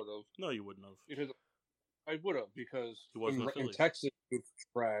 I would have. No, you wouldn't have. Because I would have because He wasn't a in Philly. Texas he was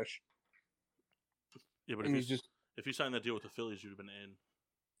trash. Yeah, but And he's just if you signed that deal with the Phillies, you'd have been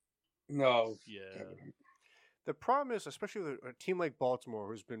in. no. Yeah. The problem is, especially with a team like Baltimore,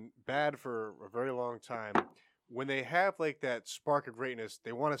 who's been bad for a very long time, when they have like that spark of greatness,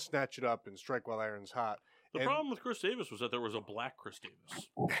 they want to snatch it up and strike while iron's hot. The problem with Chris Davis was that there was a black Chris Davis.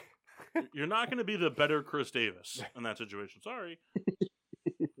 You're not going to be the better Chris Davis in that situation. Sorry.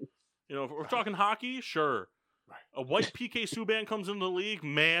 If we're talking hockey, sure. A white PK Subban comes into the league,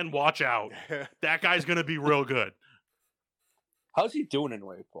 man, watch out. That guy's going to be real good. How's he doing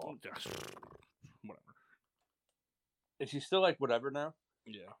anyway, Paul? Whatever. Is he still like whatever now?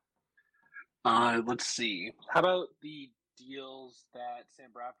 Yeah. Let's see. How about the deals that Sam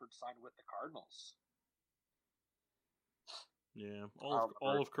Bradford signed with the Cardinals? Yeah.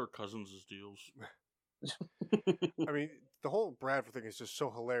 All of Kirk Cousins' deals. I mean, the whole Bradford thing is just so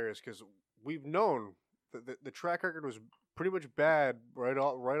hilarious because we've known that the track record was pretty much bad right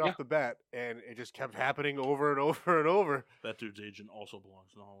off the bat, and it just kept happening over and over and over. That dude's agent also belongs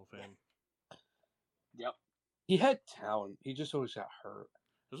in the Hall of Fame. Yep. He had talent. He just always got hurt.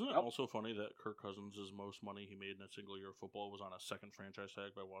 Isn't it also funny that Kirk Cousins' most money he made in a single year of football was on a second franchise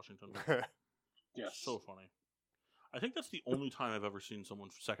tag by Washington? Yes. So funny. I think that's the only time I've ever seen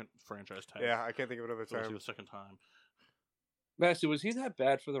someone's second franchise tag. Yeah, I can't think of another That was time. the second time. Massey, was he that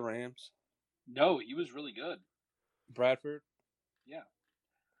bad for the Rams? No, he was really good. Bradford? Yeah.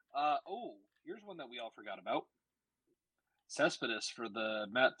 Here's one that we all forgot about. Cespedes for the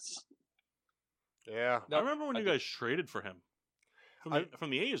Mets. Yeah. I remember when you guys traded for him. From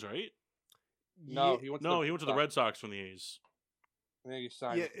the A's, right? No, he went to No, he went to the Red Sox from the A's. I think he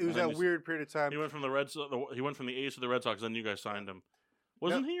signed. Yeah, it was that weird period of time. He went from the A's to the Red Sox, then you guys signed him.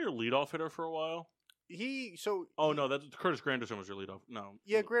 Wasn't he your leadoff hitter for a while? No, that's Curtis Granderson was your leadoff. No.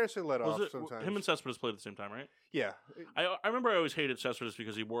 Yeah, Granderson led off Was it sometimes. him and Cespedes played at the same time, right? Yeah. I remember I always hated Cespedes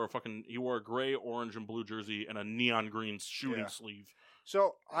because he wore a gray, orange, and blue jersey and a neon green shooting sleeve.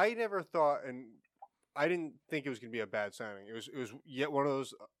 So I never thought, and I didn't think it was going to be a bad signing. It was yet one of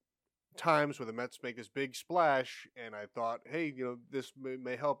those times where the Mets make this big splash, and I thought, hey, this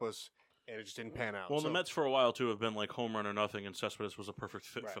may help us, and it just didn't pan out. Well, the Mets for a while too have been like home run or nothing, and Cespedes was a perfect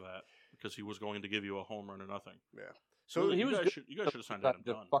fit Right. for that because he was going to give you a home run or nothing. Yeah. So you guys should have signed him.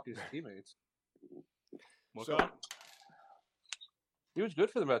 to Done. fuck his teammates. What So- guy? He was good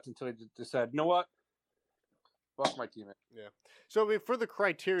for the Mets until he decided, you know what? Fuck my teammate. So I mean, for the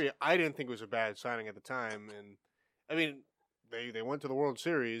criteria, I didn't think it was a bad signing at the time, and I mean, they went to the World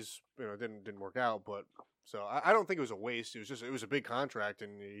Series. You know, it didn't work out, but so I don't think it was a waste. It was a big contract,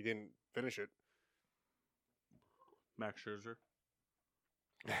 and he didn't finish it. Max Scherzer.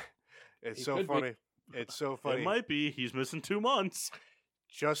 It's He so could be. funny. It's so funny. It might be. He's missing 2 months.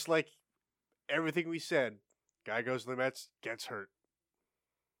 Just like everything we said, guy goes to the Mets, gets hurt.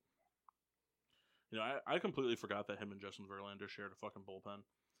 You know, I completely forgot that him and Justin Verlander shared a fucking bullpen.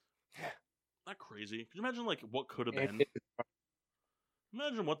 Not crazy. Could you imagine like what could have been?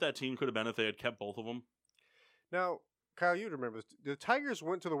 Imagine what that team could have been if they had kept both of them. Now, Kyle, you'd remember this. The Tigers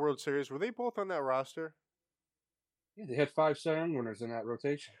went to the World Series. Were they both on that roster? Yeah, they had 5 Cy Young winners in that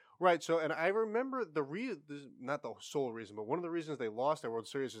rotation. Right. So, and I remember not the sole reason, but one of the reasons they lost that World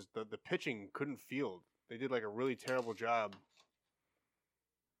Series is the pitching couldn't field. They did like a really terrible job.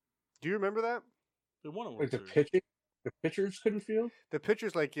 Do you remember that? They won a World Like the Series. pitching, the pitchers couldn't field. The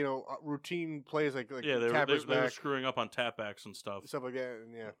pitchers, like, routine plays, like Yeah, they were tappers back, screwing up on tapbacks and stuff. stuff like that.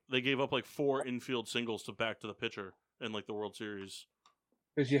 And yeah, They gave up like 4 infield singles to back to the pitcher in like the World Series.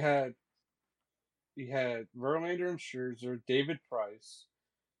 Because you had Verlander and Scherzer, David Price,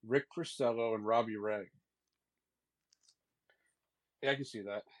 Rick Porcello, and Robbie Ray. Yeah, I can see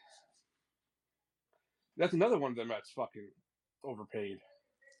that. That's another one of them that's fucking overpaid.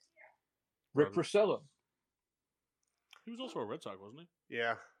 Rick Porcello. He was also a Red Sox, wasn't he?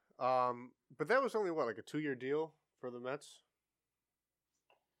 yeah. But that was only like a 2-year deal for the Mets.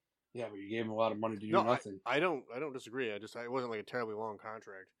 Yeah, but you gave him a lot of money to do No, nothing. I don't disagree. It wasn't like a terribly long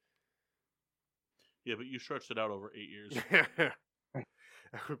contract. Yeah, but you stretched it out over 8 years.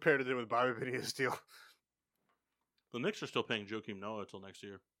 I compared it with Bobby Bonilla deal. The Knicks are still paying Joakim Noah until next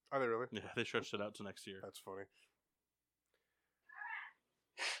year. Are they really? Yeah, they stretched it out to next year. That's funny.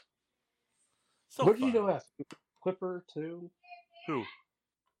 So What did you fun. go after? Clipper too? Who?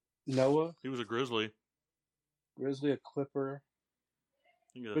 Noah, He was a Grizzly. Grizzly, a Clipper. I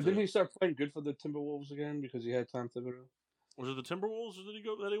think that's But didn't it. he start playing good for the Timberwolves again because he had Tom Thibodeau? Was it the Timberwolves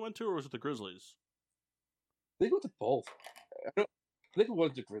that he went to, or was it the Grizzlies? I think it was the both. I think it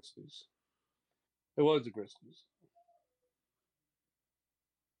was the Grizzlies. It was the Grizzlies.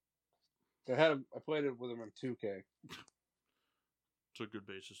 I played it with him on 2K. It's a good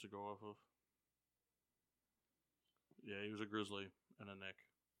basis to go off of. Yeah, he was a Grizzly and a Knick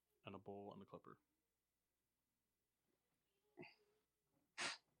and a Bull and a Clipper.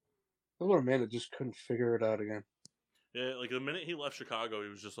 The little man that just couldn't figure it out again. Yeah, like the minute he left Chicago, he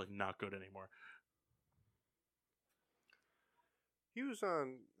was just like not good anymore. He was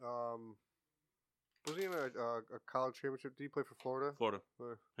on. Was he in a college championship? Did he play for Florida? Florida.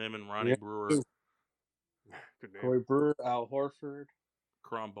 Uh, Him and Ronnie Yeah. Brewer, Good name. Corey Brewer, Al Horford.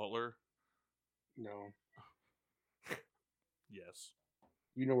 Caron Butler. No. Yes,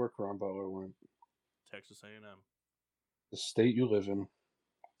 You know where Caron Butler went. Texas A&M. The state you live in.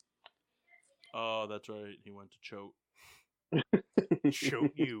 Oh, that's right. He went to Choate.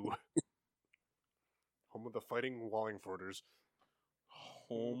 Shoot you. Home of the Fighting Wallingforders.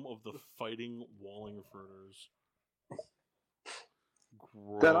 Home of the Fighting Wallingforders.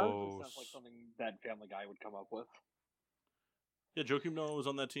 Gross. That honestly sounds like something that Family Guy would come up with. Yeah, Joakim Noah was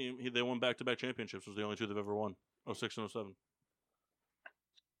on that team. They won back-to-back championships. Was the only 2 they've ever won. 06 and 07.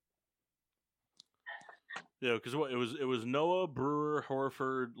 Yeah, because it was Noah, Brewer,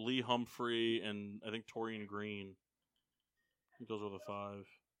 Horford, Lee Humphrey, and I think Torian Green. I think those were the 5.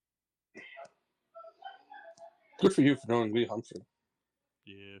 Good for you for knowing Lee Humphrey.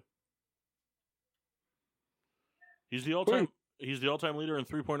 Yeah. He's the all-time leader in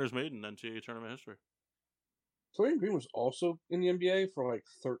three-pointers made in NCAA tournament history. Torian Green was also in the NBA for like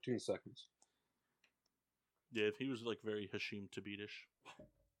 13 seconds. Yeah, he was like very Hashim Thabitish.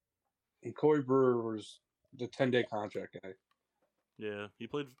 And Corey Brewer was the 10-day contract guy. Yeah, he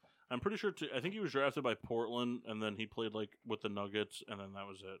played. I'm pretty sure. I think he was drafted by Portland, and then he played like with the Nuggets, and then that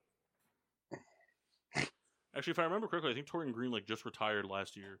was it. Actually, if I remember correctly, I think Torian Green like just retired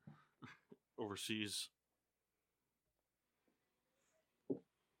last year overseas.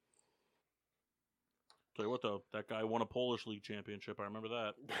 Tell you what, though, that guy won a Polish league championship. I remember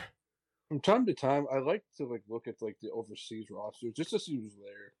that. From time to time, I like to like look at like the overseas roster just to see who's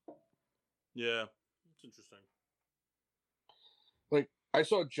there. Yeah, it's interesting. Like I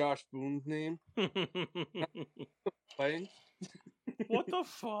saw Josh Boone's name playing. What the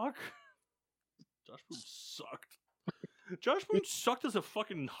fuck? Josh Boone sucked. Josh Boone sucked as a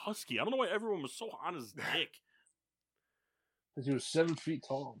fucking husky. I don't know why everyone was so on his dick. Because he was 7 feet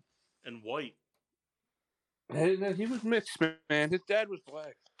tall. And white. And he was mixed, man. His dad was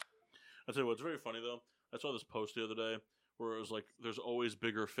black. I'll tell you what's very funny though. I saw this post the other day where it was like, "There's always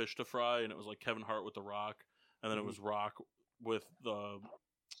bigger fish to fry," and it was like Kevin Hart with The Rock, and then it was Rock with the,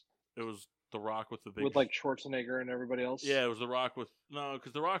 it was The Rock with the big with like Schwarzenegger and everybody else. yeah, it was The Rock with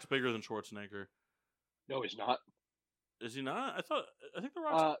because The Rock's bigger than Schwarzenegger. No, he's not. Is he not? I think The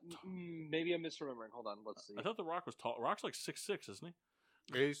Rock's. Maybe I'm misremembering. Hold on, let's see. I thought The Rock was tall. Rock's like 6'6", isn't he?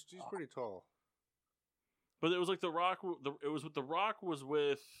 Yeah, he's pretty tall. But it was like The Rock. It was with The Rock was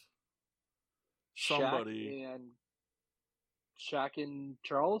with somebody. Shaq and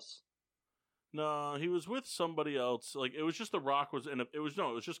Charles. No, he was with somebody else. Like it was just The Rock was in a. It was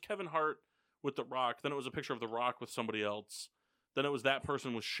just Kevin Hart with The Rock. Then it was a picture of The Rock with somebody else. Then it was that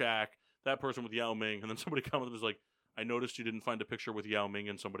person with Shaq. That person with Yao Ming. And then somebody commented and was like, "I noticed you didn't find a picture with Yao Ming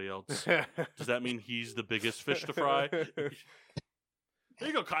and somebody else. Does that mean he's the biggest fish to fry?" There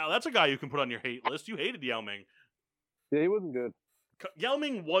you go, Kyle. That's a guy you can put on your hate list. You hated Yao Ming. Yeah, he wasn't good. Yao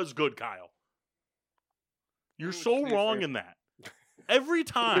Ming was good, Kyle. You're Ooh, so Steve wrong Francis. in that. Every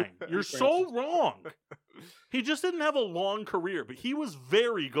time. You're so Francis. wrong. He just didn't have a long career, but he was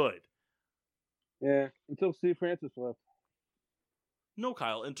very good. Yeah, until Steve Francis left. No,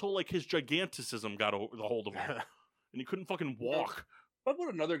 Kyle, until like his giganticism got the hold of him. And he couldn't fucking walk. How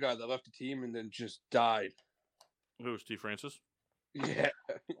about another guy that left the team and then just died? Who was Steve Francis? Yeah.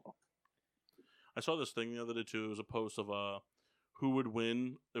 I saw this thing the other day too. It was a post of who would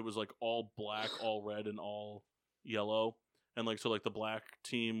win. It was like all black, all red, and all yellow. And like so like the black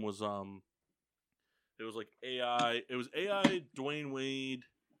team was it was like AI. It was AI, Dwayne Wade,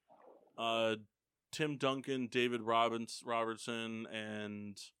 Tim Duncan, David Robertson,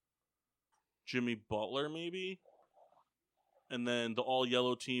 and Jimmy Butler, maybe. And then the all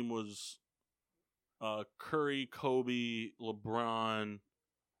yellow team was Curry, Kobe, LeBron,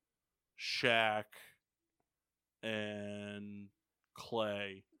 Shaq, and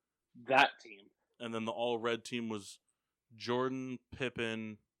Clay. That team. And then the all red team was Jordan,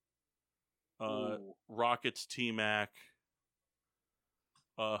 Pippen, Ooh. Rockets, T-Mac,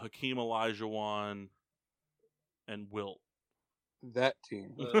 Hakeem Olajuwon, and Wilt. That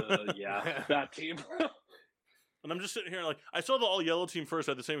team. Yeah, that team. And I'm just sitting here like I saw the all yellow team first.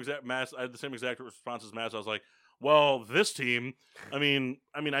 I had the same exact mass. I had the same exact response as Mass. I was like, well, this team. I mean,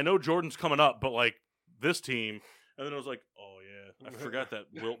 I know Jordan's coming up, but like this team. And then I was like, oh yeah, I forgot that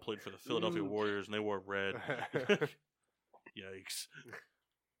Wilt played for the Philadelphia Warriors and they wore red. Yikes!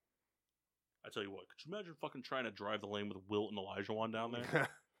 I tell you what, could you imagine fucking trying to drive the lane with Wilt and Olajuwon down there?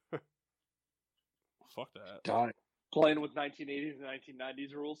 Fuck that. Die. Playing with 1980s and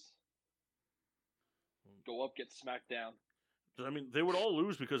 1990s rules. Go up, get smacked down. I mean, they would all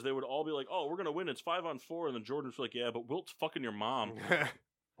lose because they would all be like, "Oh, we're gonna win. It's 5-on-4," and then Jordan's like, "Yeah, but Wilt's fucking your mom."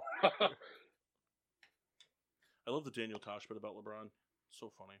 I love the Daniel Tosh bit about LeBron.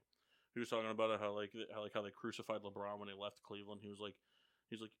 So funny. He was talking about how they crucified LeBron when he left Cleveland. He's like,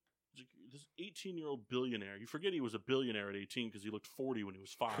 this 18-year-old billionaire. You forget he was a billionaire at 18 because he looked 40 when he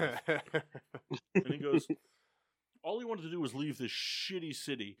was 5. And he goes, all he wanted to do was leave this shitty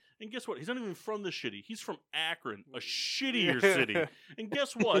city. And guess what? He's not even from the shitty. He's from Akron, a shittier city. And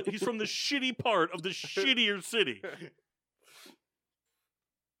guess what? He's from the shitty part of the shittier city.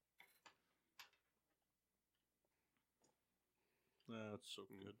 That's so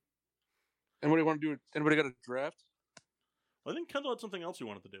good. And what do you want to do? Anybody got a draft? I think Kendall had something else he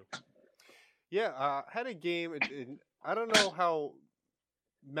wanted to do. Yeah, had a game. I don't know how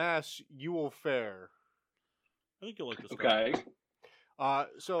Mass you will fare. I think you'll like this. Okay.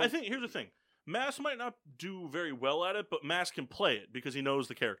 So I think here's the thing. Mass might not do very well at it, but Mass can play it because he knows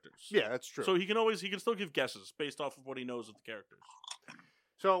the characters. yeah, that's true. So he can still give guesses based off of what he knows of the characters.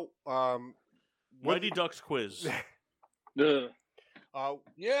 So Mighty Ducks quiz.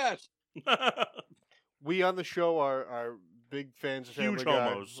 Yes. we on the show are big fans of Family Huge Guy.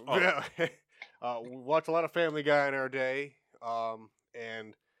 homos. Oh. We watch a lot of Family Guy in our day,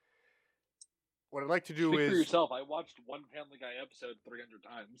 and what I'd like to do Speak for is yourself. I watched one Family Guy episode 300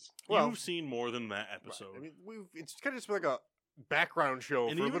 times. Well- You've seen more than that episode. I mean, it's kind of just like a background show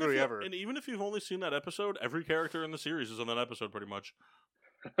and for even literally if you, ever. And even if you've only seen that episode, every character in the series is on that episode pretty much.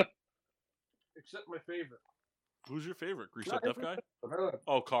 Except my favorite. Who's your favorite? Grease Up Deaf Guy? Yeah.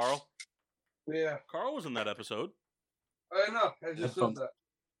 Oh, Carl. Carl was in that episode. I know. I just said that.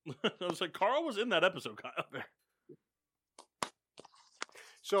 I was like, Carl was in that episode, Kyle.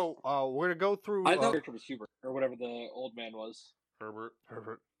 So we're gonna go through. I thought it was Hubert or whatever the old man was. Herbert.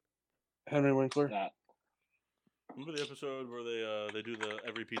 Henry Winkler. That. Remember the episode where they do the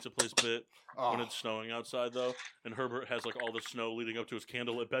every pizza place bit Oh. when it's snowing outside though, and Herbert has like all the snow leading up to his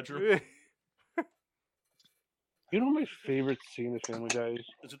candlelit bedroom. You know my favorite scene of Family Guy is?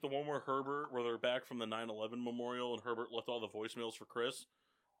 Is it the one where they're back from the 9/11 memorial and Herbert left all the voicemails for Chris?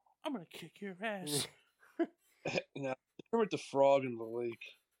 I'm gonna kick your ass. No, Kermit the Frog in the lake.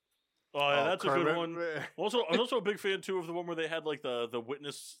 Oh, yeah, that's a good Kermit. one. Also, I was also a big fan too of the one where they had like the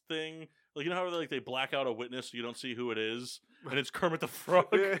witness thing. Like, you know how like they black out a witness so you don't see who it is, and it's Kermit the Frog.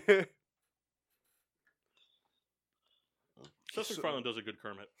 Seth MacFarlane does a good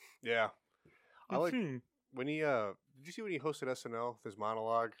Kermit. Yeah. I like Hmm. when he did you see when he hosted SNL with his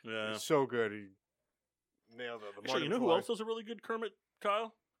monologue? Yeah. It's so good. He nailed it. The Actually, you know Martin who Fly. else does a really good Kermit,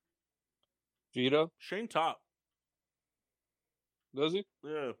 Kyle? Vito? Shane Top. Does he?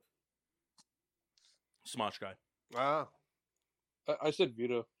 Yeah. Smosh guy. Ah. I said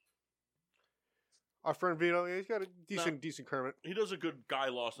Vito. Our friend Vito, yeah, he's got a decent Kermit. He does a good Guy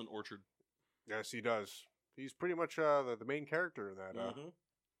Lawson Orchard. Yes, he does. He's pretty much the main character in that. Mhm. All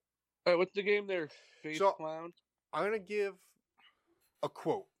right, what's the game there? Face So- Clown? I'm gonna give a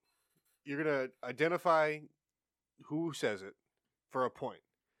quote. You're gonna identify who says it for a point.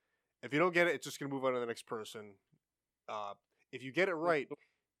 If you don't get it, it's just gonna move on to the next person. If you get it right,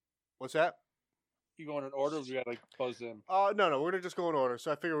 what's that? You going in order or you got like buzz in? No, we're gonna just go in order.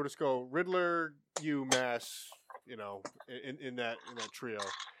 So I figure we'll just go Riddler, you, Mass, in that trio.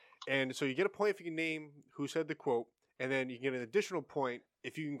 And so you get a point if you can name who said the quote, and then you get an additional point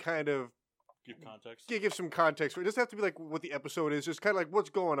if you can kind of Give context. give some context. It doesn't have to be like what the episode is, just kind of like what's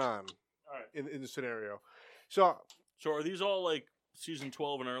going on All right. in the scenario. So So are these all like season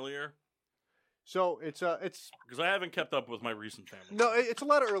 12 and earlier? it's Because I haven't kept up with my recent family. no, it's a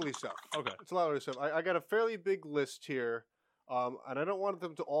lot of early stuff. Okay. It's a lot of early stuff. I got a fairly big list here, and I don't want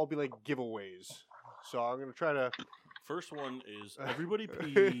them to all be like giveaways. So I'm gonna try to First one is everybody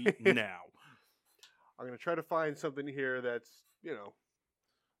pee now. I'm gonna try to find something here that's You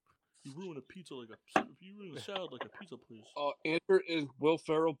ruin a pizza like you ruin a salad like a pizza, please. Answer is Will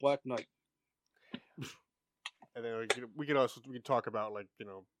Ferrell, Black Knight. and then we can talk about like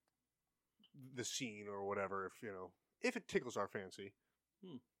the scene or whatever if it tickles our fancy.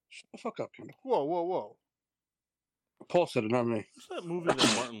 Shut the fuck up, Kendall. Whoa. Paul said it, not me. What's that movie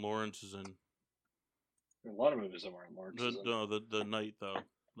that Martin Lawrence is in? A lot of movies that Martin Lawrence is in. The night though,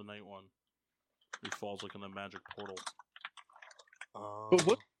 the night one. He falls like in the magic portal. But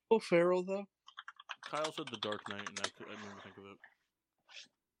what Will Ferrell though? Kyle said The Dark Knight, and I made me think of it.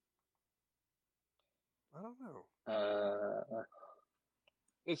 I don't know.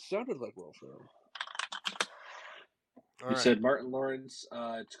 It sounded like Will Ferrell. All You right. said Martin Lawrence.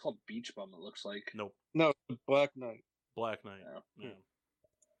 It's called Beach Bum. It looks like. Nope. No, Black Knight. Black Knight. Yeah.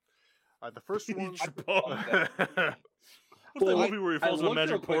 Yeah. The first one. Beach Bum. What's that Well, movie where he I falls in a looked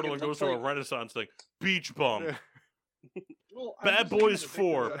magic real quick portal and and goes to I'm a like- Renaissance thing? Beach Bum. Well, I'm Bad just looking Boys at the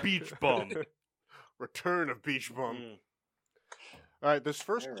 4. picture. Beach Bum. Return of Beach Bum. Mm. All right, this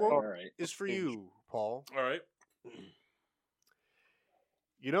first All right, quote all right. is for you, Paul. All right.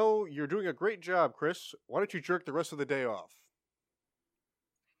 You're doing a great job, Chris. Why don't you jerk the rest of the day off?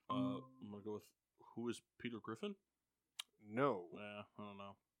 I'm gonna go with who is Peter Griffin? No. Yeah, I don't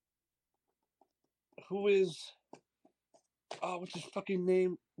know. Who is what's his fucking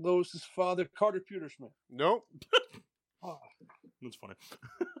name? Lois's father, Carter Petersmith. Nope. Oh, That's funny.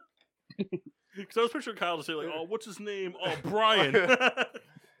 Because I was picturing Kyle to say like, "Oh, what's his name? Oh, Brian."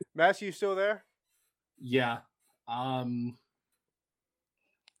 Massey, you still there? Yeah. All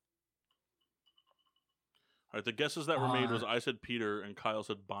right. The guesses that were made was I said Peter and Kyle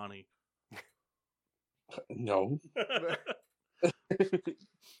said Bonnie. no.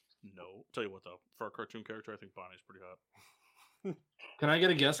 No. Tell you what though, for a cartoon character, I think Bonnie's pretty hot. Can I get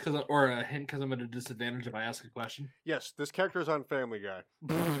a guess or a hint because I'm at a disadvantage if I ask a question? Yes, this character is on Family Guy.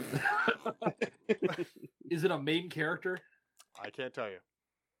 Is it a main character? I can't tell you.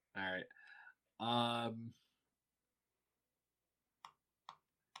 All right.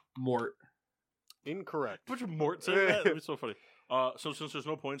 Mort. Incorrect. Which Mort said that? That'd be so funny. So since there's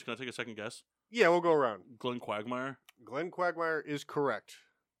no points, can I take a second guess? Yeah, we'll go around. Glenn Quagmire. Glenn Quagmire is correct.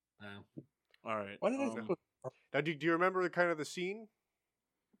 All right. Why did I Now, do you remember the scene?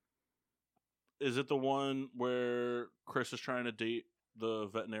 Is it the one where Chris is trying to date the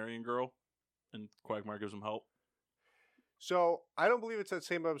veterinarian girl, and Quagmire gives him help? So I don't believe it's that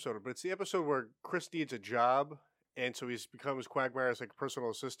same episode, but it's the episode where Chris needs a job, and so he's becomes Quagmire's like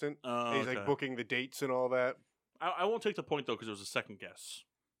personal assistant. And he's like Okay. booking the dates and all that. I won't take the point though because it was a second guess.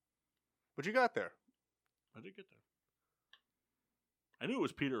 But you got there. I did get there. I knew it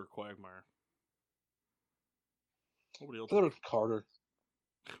was Peter or Quagmire. Nobody else. I thought it was Carter.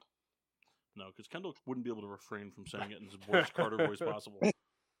 No, because Kendall wouldn't be able to refrain from saying it in his worst Carter voice possible.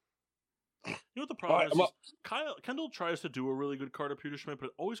 You know what the problem Alright, is? I'm up. Kendall tries to do a really good Carter Peter Schmidt, but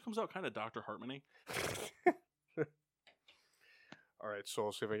it always comes out kind of Dr. Hartman-y. All right, so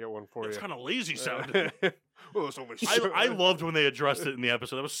I'll see if I get one for It's you. kind of lazy sounding. Well, it's only I loved when they addressed it in the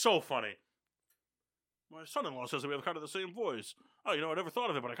episode. That was so funny. My son-in-law says that we have kind of the same voice. Oh, I never thought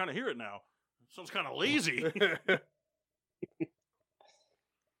of it, but I kind of hear it now. It sounds kind of lazy.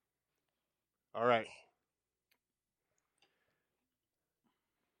 All right,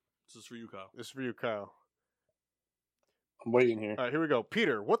 This is for you, Kyle. this is for you, Kyle. I'm waiting here. All right, here we go.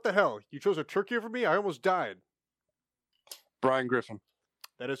 Peter, what the hell? You chose a turkey over me? I almost died. Brian Griffin.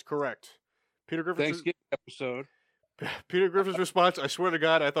 That is correct. Peter Griffin's Thanksgiving episode. Peter Griffin's response, I swear to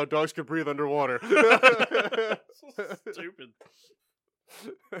God, I thought dogs could breathe underwater. So stupid.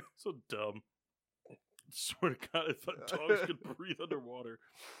 So dumb. Swear to God, I thought dogs could breathe underwater.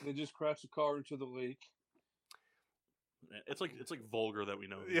 They just crashed the car into the lake. It's like vulgar that we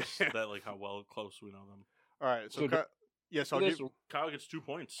know Yeah. this, that like how close we know them. All right, so So Kyle, yes, I'll This give. Kyle gets 2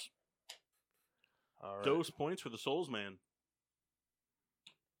 points. All right, Dose points for the Souls Man.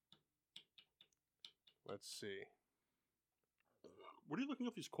 let's see. What are you looking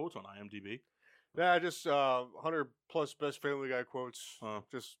up these quotes on IMDb? Nah, just 100 plus best Family Guy quotes.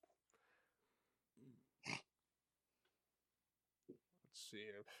 Just let's see.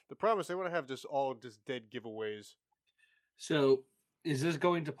 The problem is they want to have just all just dead giveaways. So, is this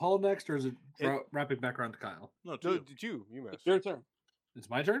going to Paul next, or is it It- wrapping back around to Kyle? No, No, two. did you It's missed. your turn. It's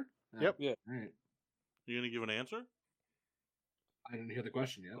my turn. Yep. Yeah. All right. You gonna give an answer? I didn't hear the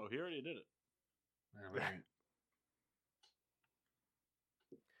question yet. Oh, he already did it. All right.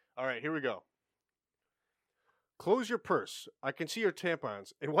 All right, here we go. Close your purse. I can see your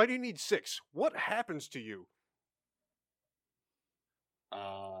tampons. And why do you need 6? What happens to you?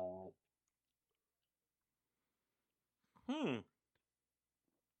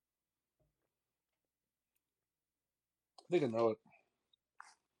 I think I know it.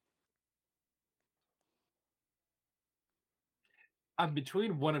 I'm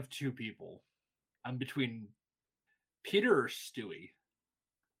between one of two people. I'm between Peter or Stewie.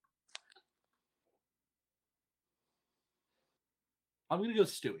 I'm gonna go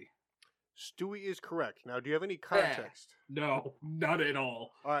Stewie. Stewie is correct. Now, do you have any context? No, not at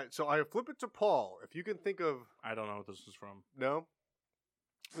all. All right, so I flip it to Paul. If you can think of I don't know what this is from. no,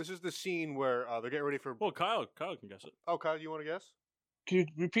 this is the scene where they're getting ready for. Well, Kyle can guess it. Oh, Kyle, you want to guess? Can you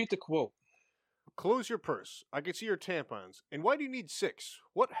repeat the quote? Close your purse. I can see your tampons. And why do you need 6?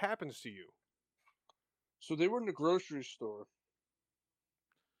 What happens to you? So they were in the grocery store,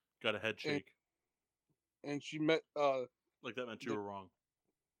 Got a head shake. and she met. Like that meant you were wrong.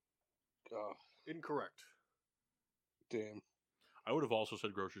 Incorrect. Damn. I would have also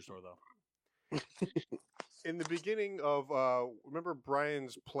said grocery store though. In the beginning of remember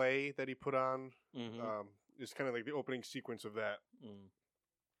Brian's play that he put on? Mm-hmm. It's kind of like the opening sequence of that.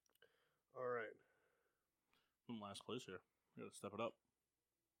 All right. I'm in last place here. We gotta step it up.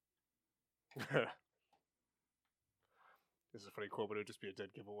 This is a funny quote, but it would just be a dead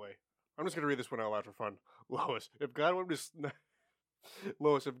giveaway. I'm just gonna read this one out loud for fun. Lois, if God wanted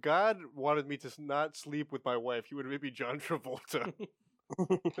Lois, if God wanted me to not sleep with my wife, he would have made me John Travolta.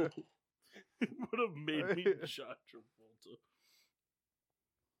 It would have made me John Travolta.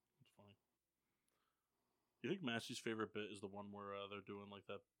 That's funny. You think Massey's favorite bit is the one where they're doing like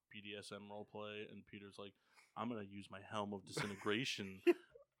that BDSM role play, and Peter's like, "I'm gonna use my helm of disintegration."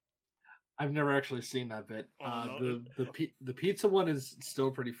 I've never actually seen that bit. Oh, no. The pizza one is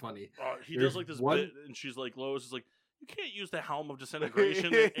still pretty funny. He There's does like this one- bit, and she's like, Lois is like, "You can't use the helm of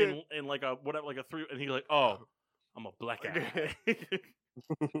disintegration in like a whatever, like a 3." And he's like, "Oh, I'm a black guy."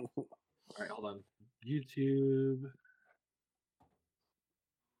 All right, hold on. YouTube.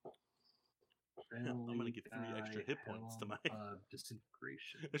 I'm gonna give 3 extra hit points to my.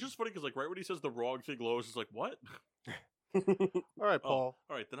 Disintegration. It's just funny because like right when he says the wrong thing, Lois is like, "What?" All right, Paul.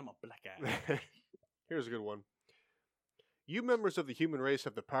 All right, then I'm a black guy. Here's a good one. You members of the human race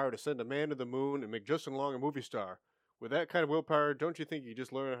have the power to send a man to the moon and make Justin Long a movie star. With that kind of willpower, don't you think you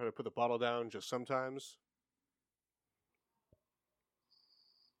just learn how to put the bottle down just sometimes?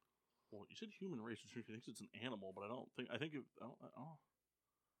 Well, you said human race, which thinks it's an animal, but I don't think. I think it. I don't.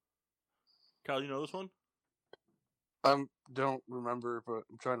 Kyle, you know this one? Don't remember, but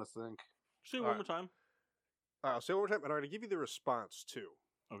I'm trying to think. Say it All one right. more time. All right, I'll say it one more time, and I'm going to give you the response too.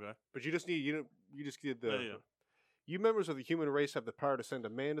 Okay. But you just need you just need the. Yeah. You members of the human race have the power to send a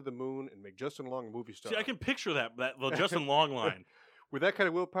man to the moon and make Justin Long a movie star. See, I can picture that the Justin Long line. With that kind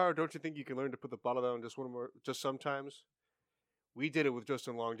of willpower, don't you think you can learn to put the bottle down just sometimes? We did it with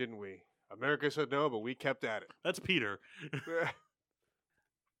Justin Long, didn't we? America said no, but we kept at it. That's Peter.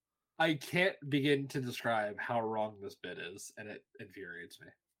 I can't begin to describe how wrong this bit is, and it infuriates me.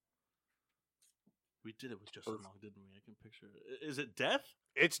 We did it with Justin Long, didn't we? I can picture it. Is it death?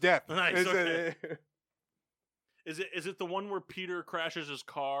 It's death. Nice, It's okay. Is it the one where Peter crashes his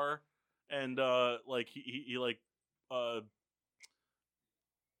car and like he like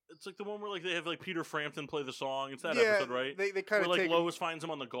it's like the one where like they have like Peter Frampton play the song. It's that episode, right? They kind Where of like Lois finds him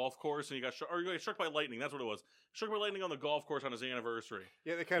on the golf course and he got or he got struck by lightning. That's what it was. Struck by lightning on the golf course on his anniversary.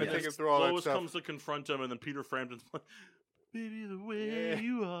 Yeah, they kind of Yes. take him through all Lois that stuff. comes to confront him, and then Peter Frampton's like, "Baby, the way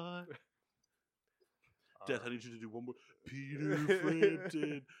you are." Death, I need you to do one more. Peter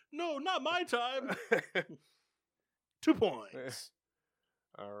Frampton. No, not my time. 2 points.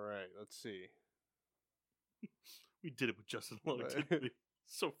 All right, let's see. We did it with Justin Long, didn't we?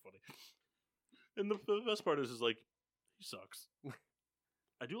 So funny. And the best part is like, he sucks.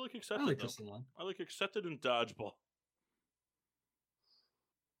 I do like I Accepted, like though. Justin Long. I like Accepted and Dodgeball.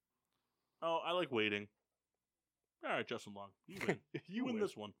 Oh, I like Waiting. All right, Justin Long. You win. You win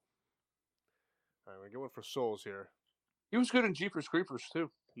this one. All right, we're going for souls here. He was good in Jeepers Creepers too.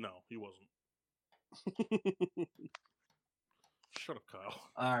 No, he wasn't. Shut up, Kyle.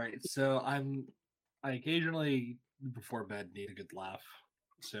 All right, so I occasionally before bed need a good laugh.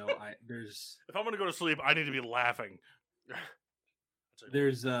 So there's If I'm going to go to sleep, I need to be laughing.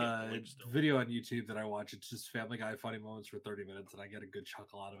 There's I can't a believe still. video on YouTube that I watch. It's just Family Guy funny moments for 30 minutes, and I get a good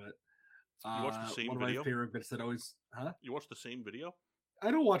chuckle out of it. You watch the same one video? of my favorite bits that always, You watch the same video? I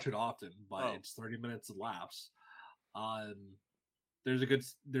don't watch it often, but Oh. it's 30 minutes of laughs. There's a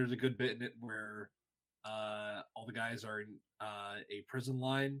good bit in it where all the guys are in a prison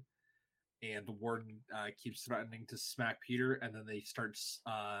line, and the warden keeps threatening to smack Peter, and then they start.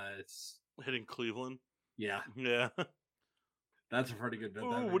 Hitting Cleveland? Yeah, Yeah. that's a pretty good bit. That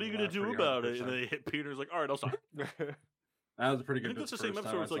Oh, made what are me you going laugh to do pretty hard about the it? first And time. they hit Peter's like, all right, I'll stop. That was a pretty I good. think bit that's the same first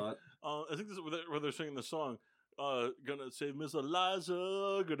episode. time It's I like, saw it. I think this is where they're singing the song. Gonna save Miss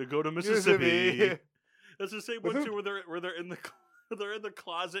Eliza. Gonna go to Mississippi. That's the same one too, where they're in the they're in the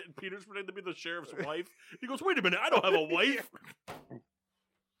closet and Peter's pretending to be the sheriff's wife. He goes, "Wait a minute, I don't have a wife."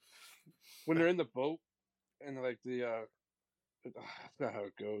 When they're in the boat and like the that's not how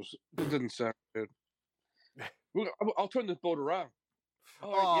it goes. It didn't sound good. I'll turn this boat around.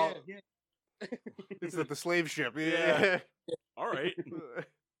 Oh, yeah. It's the slave ship. Yeah. All right.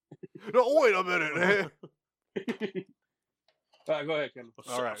 No, wait a minute. All right, go ahead, Ken.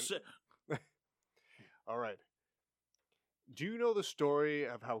 All right. All right. Do you know the story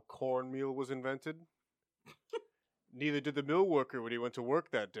of how cornmeal was invented? Neither did the mill worker when he went to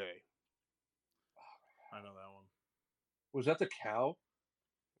work that day. I know that one. Was that the cow?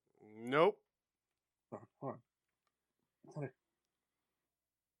 Nope. Oh, hold on.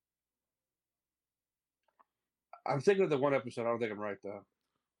 I'm thinking of the one episode. I don't think I'm right though.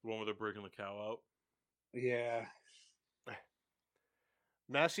 The one where they're breaking the cow out. Yeah.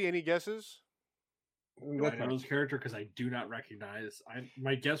 Massey, any guesses? Do I know his character because I do not recognize.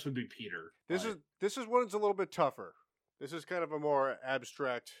 My guess would be Peter. This is one that's a little bit tougher. This is kind of a more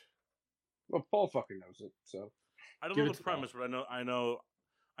abstract. Well, Paul fucking knows it. So I don't Give know it the to Paul. premise, but I know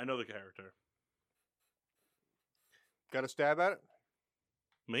the character. Got a stab at it?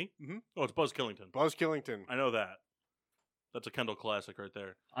 Me? Mhm. Oh, it's Buzz Killington. Buzz Killington. I know that. That's a Kendall classic right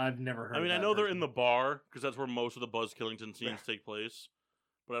there. I've never heard. I mean, of I that know they're in person. the bar because that's where most of the Buzz Killington scenes take place.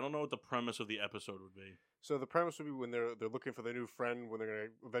 But I don't know what the premise of the episode would be. So the premise would be when they're looking for their new friend, when they're going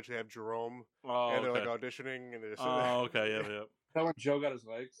to eventually have Jerome, Oh, and they're okay. like auditioning, and they're just Oh, okay, yeah, yeah. that when Joe got his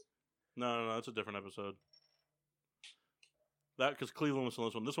legs. No, that's a different episode. That because Cleveland was in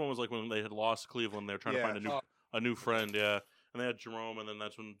this one. This one was like when they had lost Cleveland, they were trying to Yeah. find a new friend, yeah. And they had Jerome, and then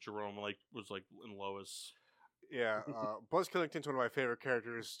that's when Jerome was in Lois. Yeah, Buzz Killington's one of my favorite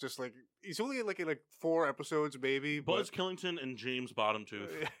characters. Just like he's only in like 4 episodes, maybe. Buzz Killington and James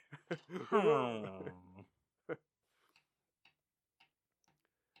Bottomtooth.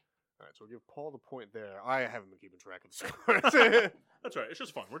 All right, so we'll give Paul the point there. I haven't been keeping track of the scores. That's right. It's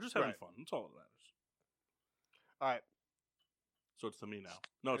just fun. We're just having Right. fun. That's all that matters. All right, So it's to me now.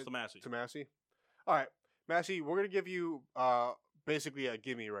 No, it's to Massey. to Massey. All right, Massey, we're gonna give you basically a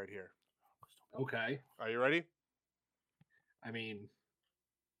gimme right here. Okay. Are you ready? I mean,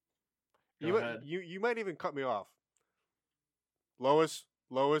 You Go might, ahead. you might even cut me off. Lois,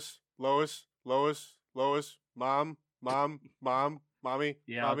 mom, mommy,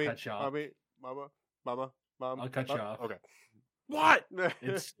 Yeah, I'll mommy, cut you off. mommy, mama, mom. I'll cut you off. Okay. What?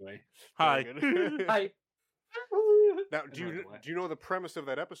 it's way. Hi. Very good. Hi. Now, Right away. do you know the premise of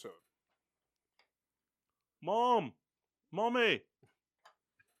that episode? Mommy. Mama.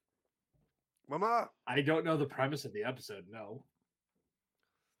 I don't know the premise of the episode. No.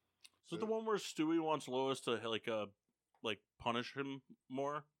 Is it the one where Stewie wants Lois to like punish him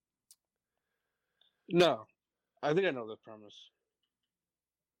more? No, I think I know the premise.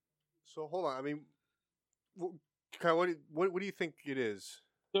 So hold on. I mean, Kyle, what do you think it is?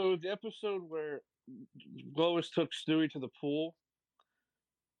 So the episode where Lois took Stewie to the pool,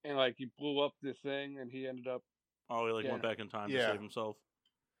 and like he blew up the thing, and he ended up. Oh, he Yeah. went back in time to Yeah. save himself.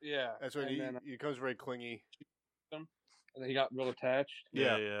 Yeah, That's when and he then becomes very clingy. and then he got real attached.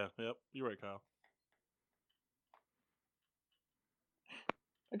 Yeah. Yep. You're right, Kyle.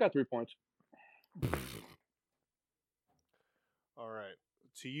 I got 3 points. All right.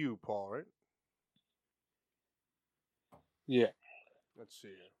 To you, Paul, right? Yeah. Let's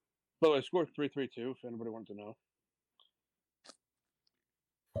see. But I scored 3-3-2. If anybody wanted to know.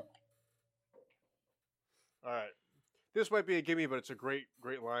 All right. This might be a gimme, but it's a great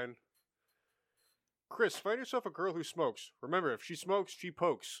line. Chris, find yourself a girl who smokes. Remember, if she smokes, she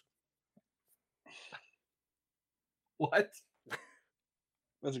pokes. What?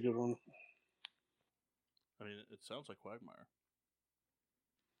 That's a good one. I mean, it sounds like Quagmire.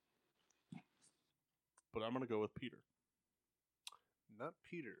 But I'm going to go with Peter. Not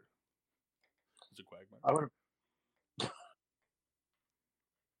Peter. Is it Quagmire? I would.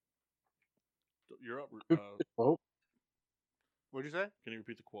 You're up. Oh, What'd you say? Can you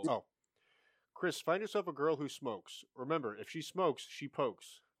repeat the quote? Oh. Chris, find yourself a girl who smokes. Remember, if she smokes, she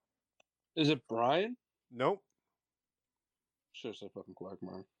pokes. is it Brian? Nope. Should have said fucking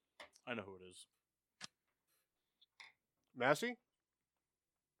Quagmire. I know who it is. Massey?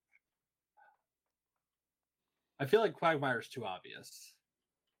 I feel like Quagmire's too obvious.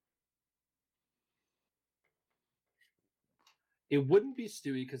 It wouldn't be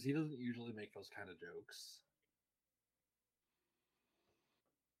Stewie because he doesn't usually make those kind of jokes.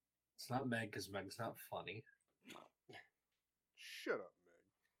 It's not Meg because Meg's not funny. Shut up,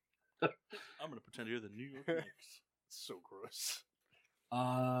 Meg. I'm going to pretend you're the New York Knicks. It's so gross.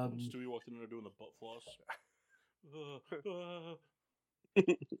 Stewie walked in there doing the butt floss.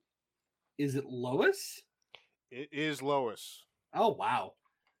 Is it Lois? It is Lois. Oh wow.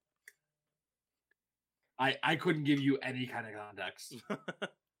 I couldn't give you any kind of context.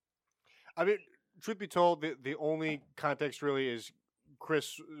 I mean, truth be told, the only context really is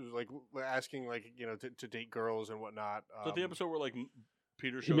Chris like asking to date girls and whatnot. Is that the episode where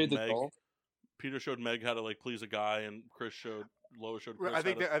Peter He showed made the Meg? doll. Peter showed Meg how to please a guy, and Lois showed Chris. I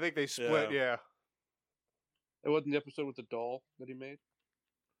think how to... I think they split. Yeah. It wasn't the episode with the doll that he made.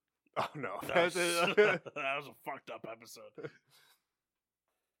 Oh no, that was a fucked up episode.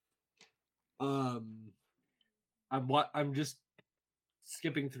 I'm just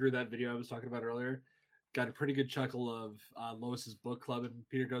skipping through that video I was talking about earlier. Got a pretty good chuckle of Lois's book club, and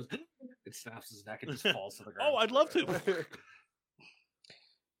Peter goes, it snaps his neck and just falls to the ground. Oh, I'd love to.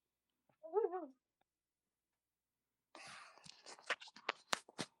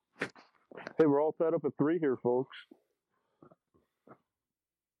 Hey, we're all set up at 3 here, folks.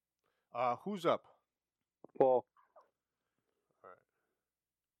 Who's up? Paul.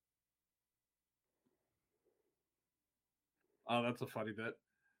 Oh, that's a funny bit.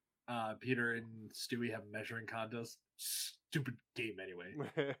 Peter and Stewie have a measuring contest. Stupid game anyway.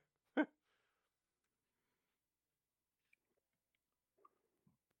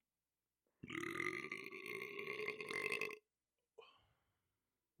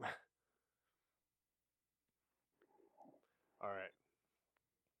 All right.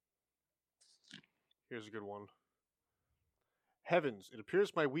 Here's a good one. Heavens, it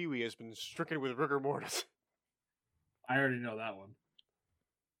appears my wee-wee has been stricken with rigor mortis. I already know that one.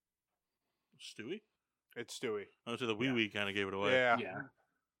 Stewie? It's Stewie. I would say the wee wee kind of gave it away. Yeah. Yeah.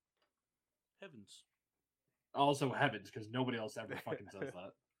 Heavens. Also heavens, because nobody else ever fucking says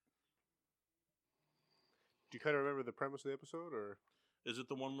that. Do you kind of remember the premise of the episode, or? Is it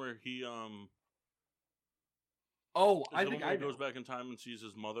the one where he Oh, Is I the think one where I he goes know. back in time and sees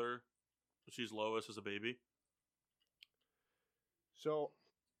his mother, sees Lois as a baby? So,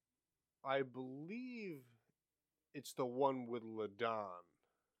 I believe it's the one with LaDon.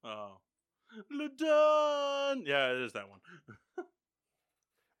 Oh. LaDon! Yeah, it is that one.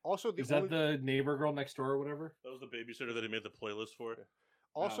 Also, the Is only, that the neighbor girl next door or whatever? That was the babysitter that he made the playlist for.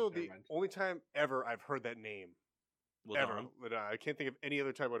 also Oh, the never mind. only time ever I've heard that name. LaDon. Ever. LaDon. I can't think of any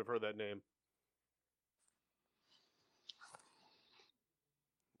other time I'd have heard that name.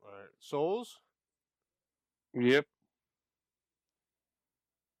 All right. Souls? Yep.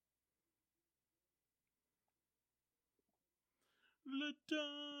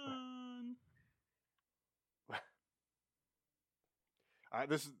 LaDon.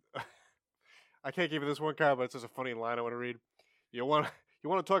 This is, I can't give you this one, Kyle, but it's just a funny line I want to read. You want You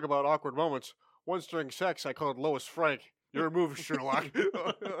want to talk about awkward moments? Once during sex, I called Lois Frank. You're removed, Sherlock.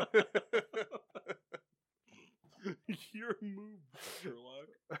 You're moved, Sherlock.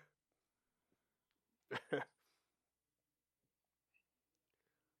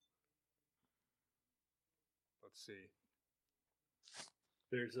 Let's see.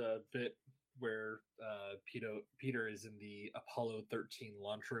 There's a bit where Peter is in the Apollo 13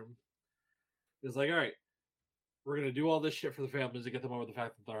 lunchroom. It's like, all right, we're gonna do all this shit for the families to get them over the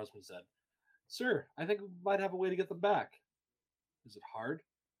fact that their husband said, "Sir, I think we might have a way to get them back." Is it hard?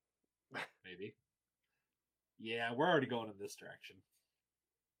 Maybe. Yeah, we're already going in this direction.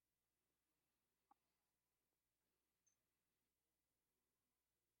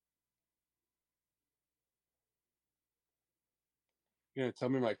 You gonna tell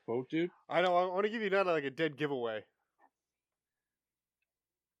me my quote, dude? I know. I want to give you that like a dead giveaway.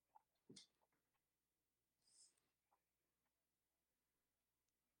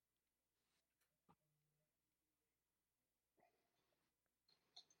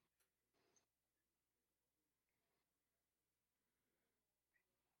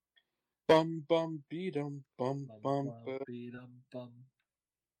 Bum bum beedum bum bum. Bum.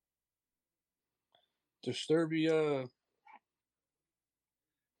 Disturbia.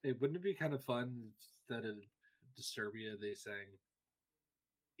 Hey, wouldn't it be kind of fun instead of Disturbia they sang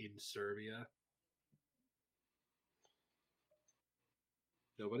in Serbia?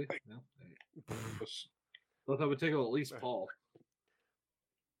 Nobody? No? Thought that would take at least Paul.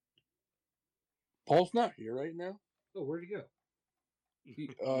 Paul's not here right now. Oh, where'd he go?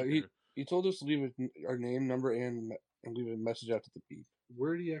 He told us to leave our name, number, and leave a message after the beep.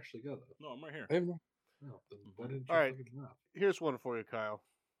 Where did he actually go, though? No, I'm right here. I have no. No, then why didn't you All right. fucking laugh? Here's one for you, Kyle.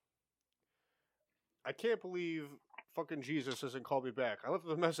 I can't believe fucking Jesus hasn't called me back. I left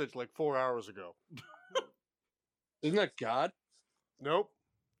him a message like 4 hours ago. Isn't that God? Nope.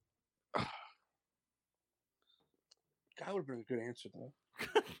 God would have been a good answer though.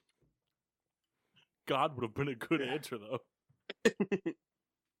 God would have been a good answer, though.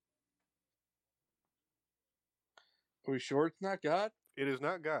 Are we sure it's not God? It is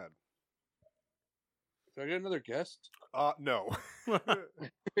not God. Do I get another guest? No.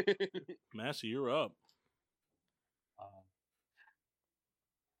 Massey, you're up. I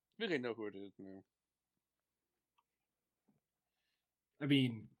think I know who it is now. I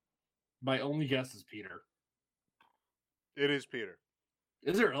mean, my only guess is Peter. It is Peter.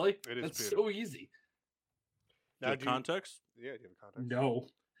 Is it really? It is That's Peter. so easy. Do you have context? Yeah, do you have context? No.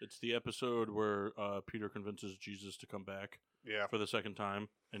 It's the episode where Peter convinces Jesus to come back Yeah. for the second time,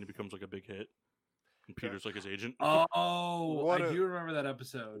 and he becomes like a big hit. And Peter's like his agent. Oh, What I a- do remember that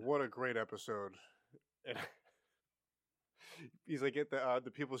episode. What a great episode. And he's like at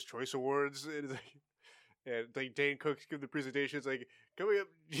the People's Choice Awards. And, it's like, like Dane Cook's give the presentation. It's like, coming up,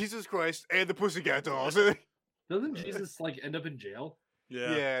 Jesus Christ and the Pussycat Dolls. Doesn't Jesus like end up in jail?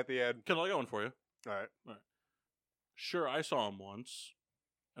 Yeah. Yeah, at the end. Can I got one for you? All right. Sure, I saw him once,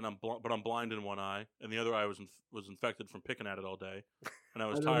 and but I'm blind in one eye, and the other eye was infected from picking at it all day, and I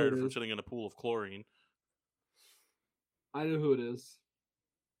was I know tired who it from is. sitting in a pool of chlorine. I know who it is.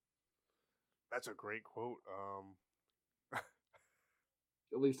 That's a great quote.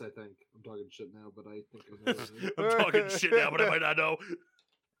 At least I think. I'm talking shit now, but I think I know who it is. I'm talking shit now, but I might not know.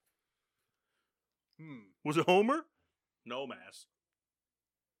 Was it Homer? No, Mass.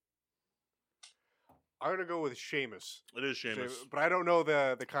 I'm gonna go with Seamus. It is Seamus. But I don't know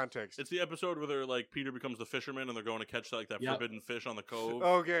the context. It's the episode where they're like Peter becomes the fisherman and they're going to catch like that Yep. forbidden fish on the cove.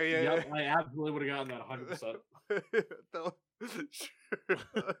 Okay, yeah, Yep, I absolutely would have gotten that 100%.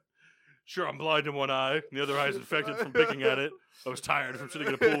 yeah. Sure, I'm blind in one eye, and the other eye is infected from picking at it. I was tired from sitting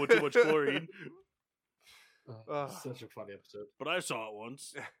in a pool with too much chlorine, Such a funny episode. but I saw it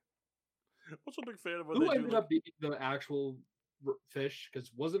once. I'm also a big fan of when Who they do ended like, up being the actual fish?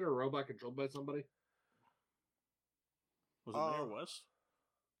 Because wasn't it a robot controlled by somebody? was it Mayor West?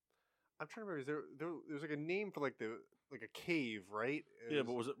 I'm trying to remember. There was like a name for like a cave, right? Yeah,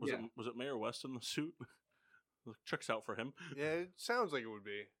 but was it yeah. Mayor West in the suit? Checks out for him. Yeah, it sounds like it would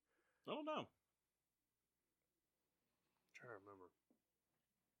be. I don't know. I'm trying to remember.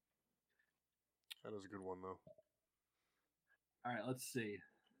 That was a good one though. All right, let's see.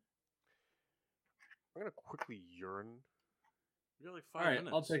 I'm gonna quickly urine. We got like All 5 right,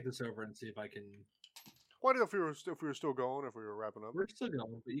 minutes. I'll take this over and see if I can. Why did if we were still going, if we were wrapping up? We're still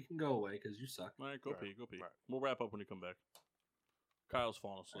going, but you can go away because you suck. All right, go Right, pee, go pee. right. We'll wrap up when you come back. Kyle's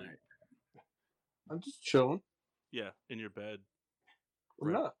falling asleep. All right. I'm just chilling. Yeah, in your bed,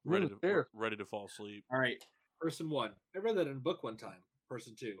 I'm not. I'm ready in the chair. ready to fall asleep. All right, person one. I read that in a book one time.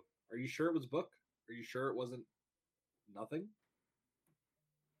 Person two. Are you sure it was a book? Are you sure it wasn't nothing?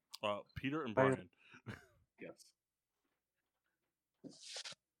 Peter and Brian. Brian. Yes.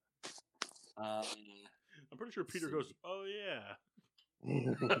 I'm pretty sure Peter see. goes, "Oh yeah."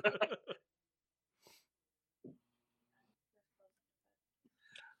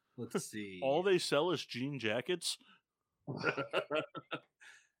 Let's see. All they sell is jean jackets.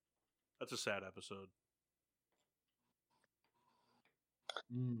 That's a sad episode.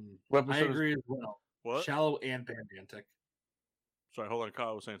 What I episode is- agree as well. What? Shallow and Pandantic. Sorry, hold on.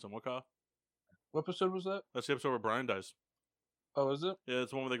 Kyle was saying something. What, Kyle? What episode was that? That's the episode where Brian dies. Oh, is it? Yeah, it's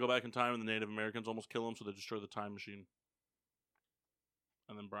the one where they go back in time and the Native Americans almost kill him, so they destroy the time machine.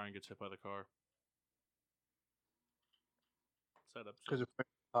 And then Brian gets hit by the car. Sad episode. Because of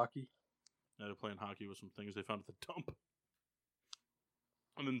hockey. Yeah, they're playing hockey with some things they found at the dump.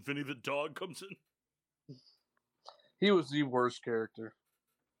 And then Vinny the dog comes in. He was the worst character.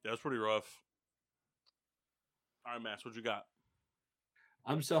 Yeah, it's pretty rough. All right, Max, what you got?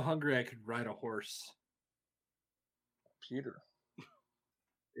 I'm so hungry I could ride a horse. Peter.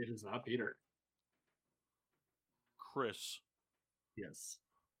 It is not Peter. Chris. Yes.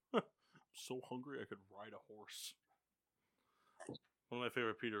 I'm so hungry I could ride a horse. One of my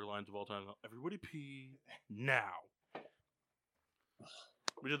favorite Peter lines of all time. Everybody pee now.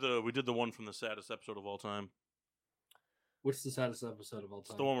 We did the one from the saddest episode of all time. What's the saddest episode of all It's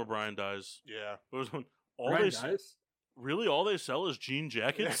time? the one where Brian dies. Yeah. It was when all Brian they dies? really all they sell is jean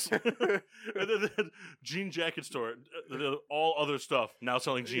jackets. And then the jean jacket store, all other stuff now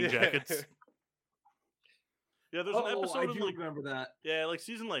selling jean jackets. Yeah, there's an episode I in do like remember that. yeah, like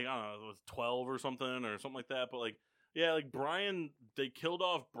season like I don't know, it was 12 or something like that. But like yeah, like Brian, they killed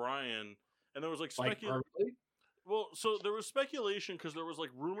off Brian, and there was like Like speculation. permanently? Well, so there was speculation because there was like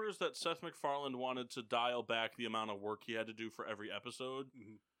rumors that Seth MacFarlane wanted to dial back the amount of work he had to do for every episode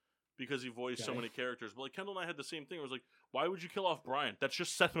because he voiced so Okay. many characters. But like Kendall and I had the same thing. It was like, why would you kill off Brian? That's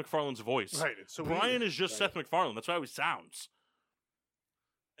just Seth MacFarlane's voice. Right. It's so Brian easy. is just Seth MacFarlane. That's how he sounds.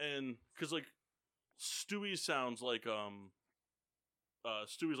 And because like Stewie sounds like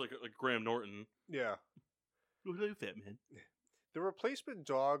Stewie's like Graham Norton. Yeah. Look at that man. The replacement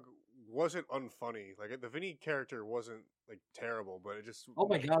dog wasn't unfunny. Like the Vinny character wasn't like terrible, but it just Oh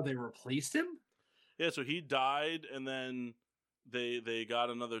my god, they replaced him? Yeah, so he died, and then they got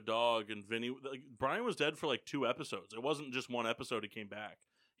another dog, and Vinny. Like, Brian was dead for like 2 episodes. It wasn't just one episode. He came back.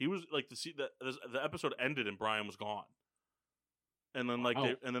 He was like the episode ended, and Brian was gone. And then like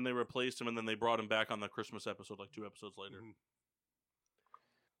Wow. they replaced him, and then they brought him back on the Christmas episode like 2 episodes later. Mhm.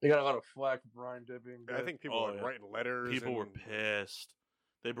 They got a lot of flack for Brian Dead being I dead. think people Oh, were yeah. writing letters. People were and- pissed.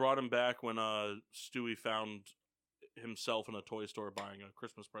 They brought him back when Stewie found himself in a toy store buying a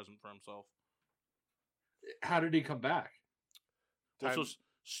Christmas present for himself. How did he come back? Well, so Time-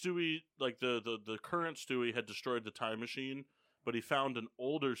 Stewie, like the current Stewie, had destroyed the time machine, but he found an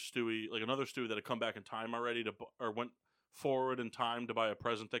older Stewie, like another Stewie that had come back in time already or went forward in time to buy a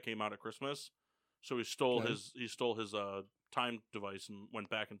present that came out at Christmas. So he stole Okay. his time device and went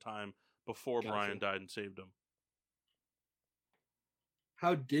back in time before Gotcha. Brian died and saved him.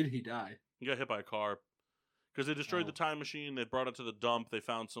 How did he die? He got hit by a car because they destroyed the Oh. time machine. They brought it to the dump. They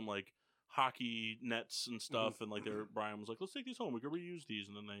found some like hockey nets and stuff, Mm-hmm. and like Brian was like, "Let's take these home. We could reuse these."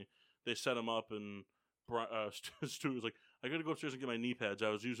 And then they set them up, and Stu was like, "I got to go upstairs and get my knee pads. I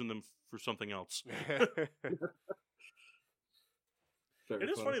was using them for something else." It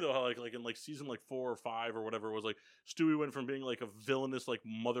is funny though how like in like season like 4 or 5 or whatever it was like Stewie went from being like a villainous like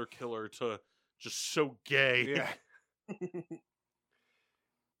mother killer to just so gay. yeah.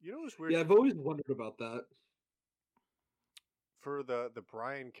 You know what's weird? Yeah, I've always wondered about that. For the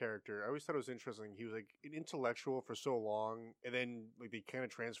Brian character, I always thought it was interesting. He was like an intellectual for so long, and then like they kind of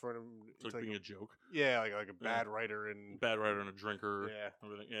transferred him It's like into being a joke. like a bad writer and Bad writer and a drinker. yeah.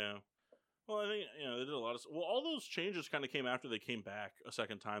 Everything. Yeah. Well, I think they did a lot of. Well, all those changes kind of came after they came back a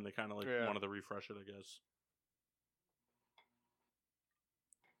second time. They kind of like Yeah. wanted to refresh it, I guess.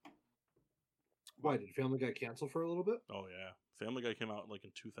 Why did Family Guy cancel for a little bit? Oh yeah, Family Guy came out like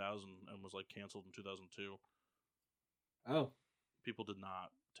in 2000 and was like canceled in 2002. Oh, People did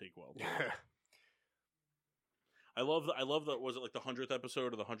not take well to it. I love that. Was it like the 100th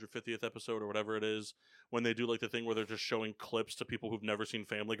episode or the 150th episode or whatever it is when they do like the thing where they're just showing clips to people who've never seen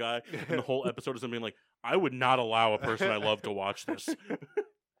Family Guy, and the whole episode is them being like, "I would not allow a person I love to watch this.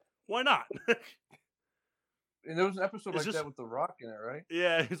 Why not?" And there was an episode Is like this- that with The Rock in it, right?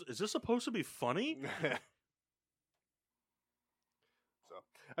 Yeah, is this supposed to be funny? So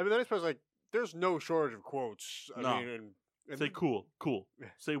I mean, I suppose like there's no shortage of quotes. I No. mean, and Say cool.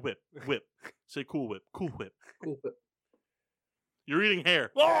 Say whip. Say cool whip. Cool whip. cool. You're eating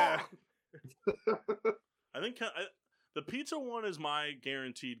hair. Yeah. I think The pizza one is my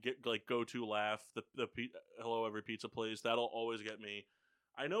guaranteed go-to laugh. The hello every pizza place, that'll always get me.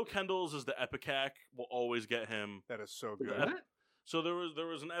 I know Kendall's is the Epicac will always get him. That is so The good. what? So there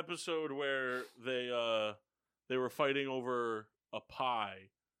was an episode where they were fighting over a pie,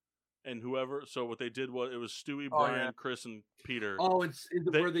 and what they did was it was Stewie, Brian, yeah. Chris, and Peter. Oh, it's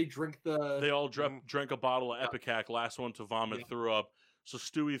They- where they drink the. They all drank a bottle of Epicac. Last one to vomit threw up. So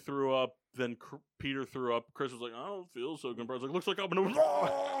Stewie threw up. Then Peter threw up. Chris was like, "I don't feel so good." Brian's like, "Looks like I'm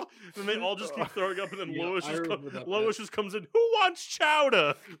gonna." And they all just keep throwing up. And then Yeah, Lois I remember that Lois just comes in. Who wants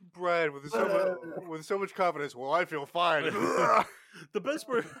chowder? Brian, with so much confidence. Well, I feel fine. The best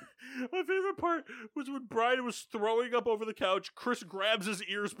part, my favorite part, was when Brian was throwing up over the couch. Chris grabs his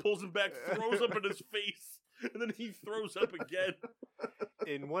ears, pulls him back, throws up in his face, and then he throws up again.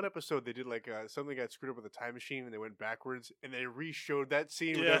 In one episode, they did like something got screwed up with a time machine, and they went backwards, and they re-showed that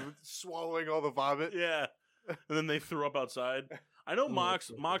scene with Yeah. them swallowing all the vomit. Yeah, and then they threw up outside. I know Oh, Mock's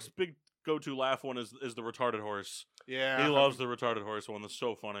that's so Mock's big go-to laugh one is the retarded horse. Yeah, He loves the retarded horse one. That's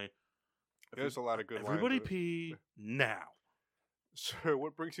so funny. There's a lot of good Everybody lines. pee now. Sir,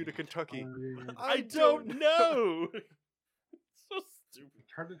 what brings you to Kentucky? I don't know. So stupid.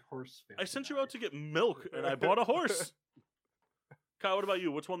 Retarded horse. I sent you out to get milk, and I bought a horse. Kyle, what about you?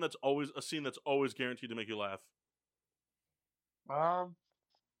 What's one that's always a scene that's always guaranteed to make you laugh?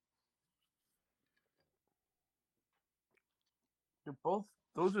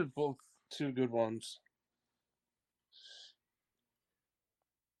 Those are both two good ones.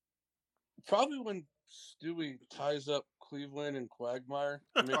 Probably when Stewie ties up Cleveland and Quagmire.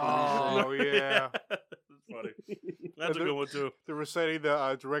 making him Oh, say, yeah. That's funny. That's a good one too. They're reciting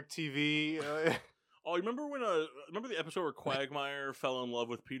the direct TV. Oh, you remember when remember the episode where Quagmire fell in love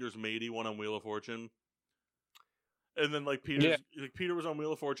with Peter's matey, won on Wheel of Fortune? And then like Peter was on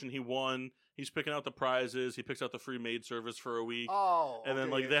Wheel of Fortune, he won. He's picking out the prizes. He picks out the free maid service for a week. Oh, And then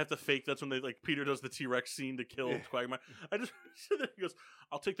okay, like yeah. they have to fake. That's when they like Peter does the T-Rex scene to kill Quagmire. I just he goes,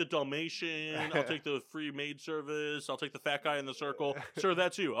 "I'll take the Dalmatian. I'll take the free maid service. I'll take the fat guy in the circle. Sir,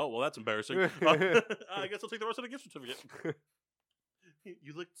 that's you. Oh well, that's embarrassing. I guess I'll take the rest of the gift certificate.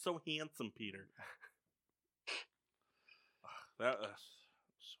 You look so handsome, Peter.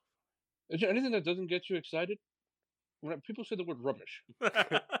 Is there anything that doesn't get you excited? When people say the word rubbish,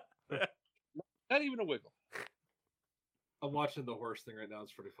 not even a wiggle. I'm watching the horse thing right now.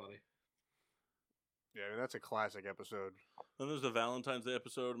 It's pretty funny. Yeah, I mean, that's a classic episode. Then there's the Valentine's Day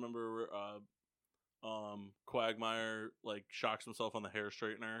episode. Remember, Quagmire like shocks himself on the hair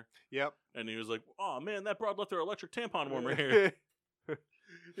straightener, Yep. and he was like, "Oh man, that broad left her electric tampon warmer here."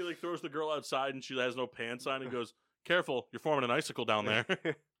 He like throws the girl outside, and she has no pants on. And goes, "Careful, you're forming an icicle down there."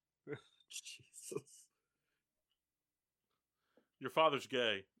 Jesus. Your father's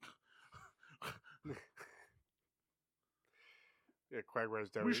gay. Yeah, Quagmire's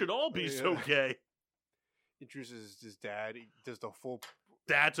dad. We should all be so Yeah. gay. Introduces his dad. He does the full.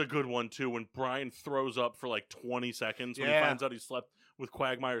 That's a good one too. When Brian throws up for like 20 seconds when he Yeah. finds out he slept with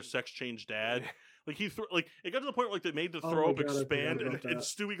Quagmire's sex change dad. Like he it got to the point where like they made the Oh throw my up God, I forgot expand, and about that.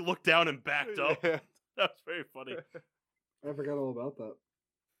 Stewie looked down and backed up. Yeah. That was very funny. I forgot all about that.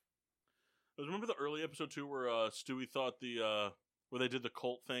 Remember the early episode too, where Stewie thought where they did the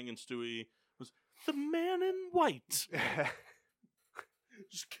cult thing, and Stewie was the man in white.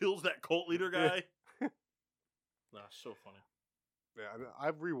 Just kills that cult leader guy. Nah, so funny. Yeah, I mean,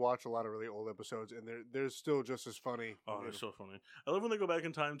 I've rewatched a lot of really old episodes, and they're still just as funny. Oh, you they're know. so funny. I love when they go back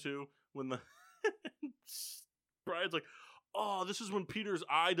in time too. When the Brian's like, "Oh, this is when Peter's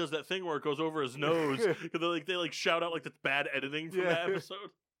eye does that thing where it goes over his nose." they like shout out like the bad editing from Yeah. that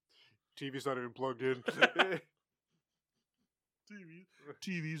episode. TV's not even plugged in.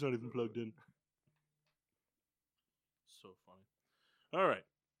 TV's not even plugged in. So funny. All right,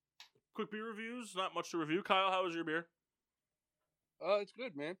 quick beer reviews. Not much to review. Kyle, how was your beer? It's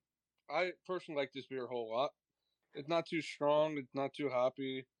good, man. I personally like this beer a whole lot. It's not too strong. It's not too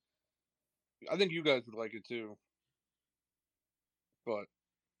hoppy. I think you guys would like it too. But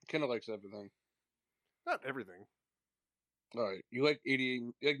Kenna likes everything. Not everything. All right, you like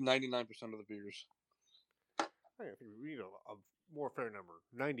 99% of the beers. I think we need a more fair number.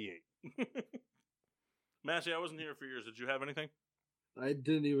 98. Massey, I wasn't here for yours. Did you have anything? I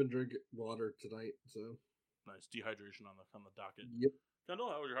didn't even drink water tonight, so Nice dehydration on the docket. yep. Kendall,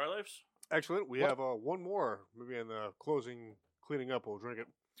 how was your high lives? Excellent. We What? have one more. Maybe in the closing cleaning up, we'll drink it.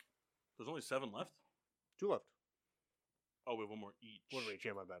 There's only 7 left. 2 left. Oh, we have 1 more each. One of each.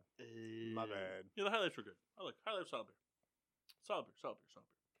 Yeah, my bad. My bad. Yeah, the highlights were good. I like highlights. Solid beer. Solid beer.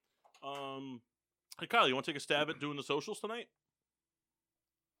 Hey Kyle, you want to take a stab at doing the socials tonight?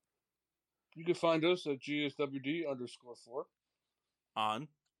 You can find us at GSWD_4. On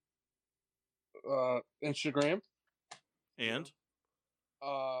Instagram. and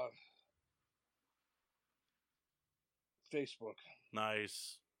Facebook.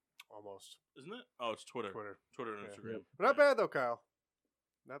 nice, Almost. isn't it? Oh, it's Twitter, Twitter. and Yeah. Instagram. But not bad though, Kyle.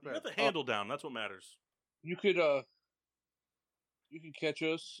 Not You bad. got the handle down. That's what matters. You could you can catch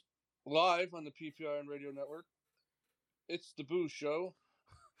us live on the PPRN Radio Network. It's the Boo Show.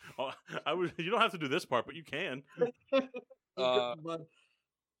 Oh, you don't have to do this part, but you can. But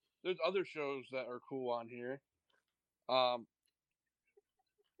There's other shows that are cool on here.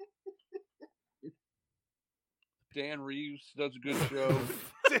 Dan Reeves does a good show.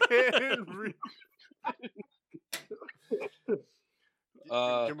 Dan Reeves. Give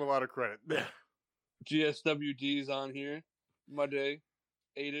him a lot of credit. Yeah. GSWD's on here. Monday,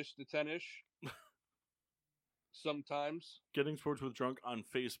 8-ish to 10-ish. Sometimes. Getting Sports with Drunk on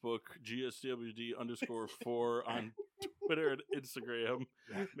Facebook, GSWD_4 on Twitter and Instagram.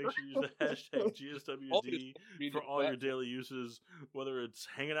 Make sure you use the hashtag GSWD for all your daily uses, whether it's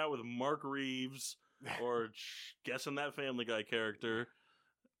hanging out with Mark Reeves or guessing that Family Guy character.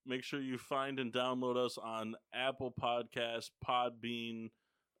 Make sure you find and download us on Apple Podcasts, Podbean,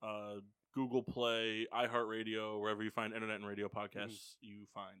 Google Play, iHeartRadio, wherever you find internet and radio podcasts, you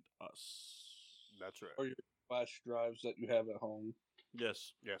find us. That's right. Or your flash drives that you have at home.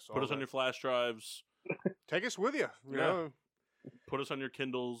 Yes. Yes. Put us on your flash drives. Take us with you. You know? Put us on your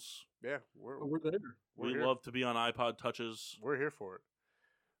Kindles. Yeah. We're we're there. We here. love to be on iPod Touches. We're here for it.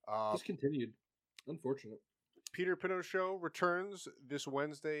 Discontinued. Unfortunate. Peter Pinot Show returns this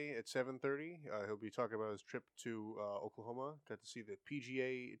Wednesday at 7:30. He'll be talking about his trip to Oklahoma. Got to see the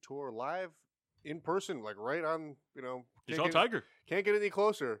PGA Tour live in person, like right on. He's on Tiger. Can't get any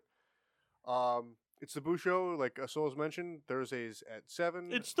closer. It's the Boo Show, like Souls mentioned. Thursdays at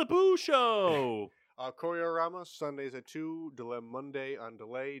 7. It's the Boo Show. Choreorama Sundays at 2. Dilem Monday on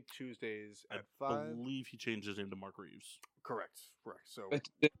delay. Tuesdays at 5. I believe he changed his name to Mark Reeves. Correct. So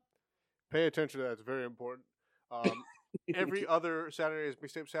pay attention to that. It's very important. Every other Saturday is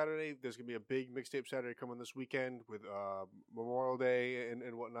Mixtape Saturday. There's going to be a big Mixtape Saturday coming this weekend with Memorial Day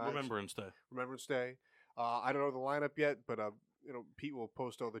and whatnot. Remembrance Day. I don't know the lineup yet, but Pete will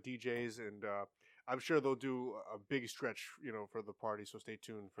post all the DJs, and I'm sure they'll do a big stretch, for the party. So stay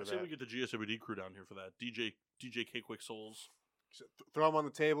tuned for I that. say we get the GSWD crew down here for that. DJ K Quick Souls, So throw him on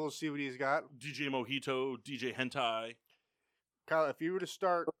the table, see what he's got. DJ Mojito, DJ Hentai. Kyle, if you were to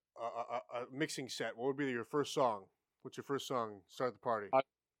start a mixing set, what would be your first song? What's your first song? Start the party.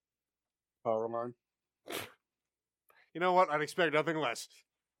 Power Line. You know what? I'd expect nothing less.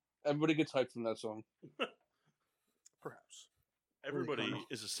 Everybody gets hyped from that song. Perhaps. Everybody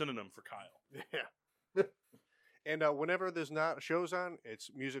is a synonym for Kyle. Yeah. And whenever there's not shows on, it's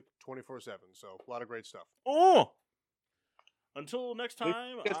music 24/7. So a lot of great stuff. Oh! Until next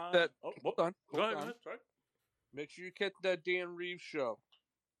time. Hold on. Go ahead. Sorry. Make sure you catch that Dan Reeves show.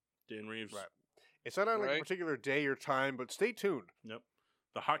 Dan Reeves. Right. It's not on like a particular day or time, but stay tuned. Yep.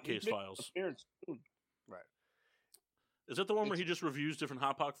 The Hotcase Files. Appearance. Right. Is that the one where he just reviews different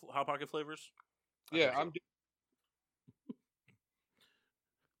Hot Pocket flavors? Yeah, I'm.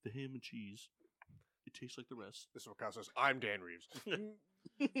 The ham and cheese. It tastes like the rest. This is what Kyle says. I'm Dan Reeves.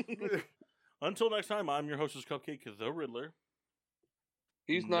 Until next time, I'm your hostess, Cupcake, the Riddler.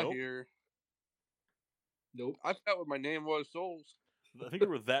 He's not here. Nope. I forgot what my name was. Souls. I think you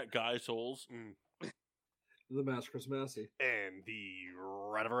were that guy, Souls. The Mask Chris Massey. And the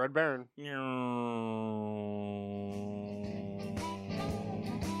Rat of a Red Baron. Yeah.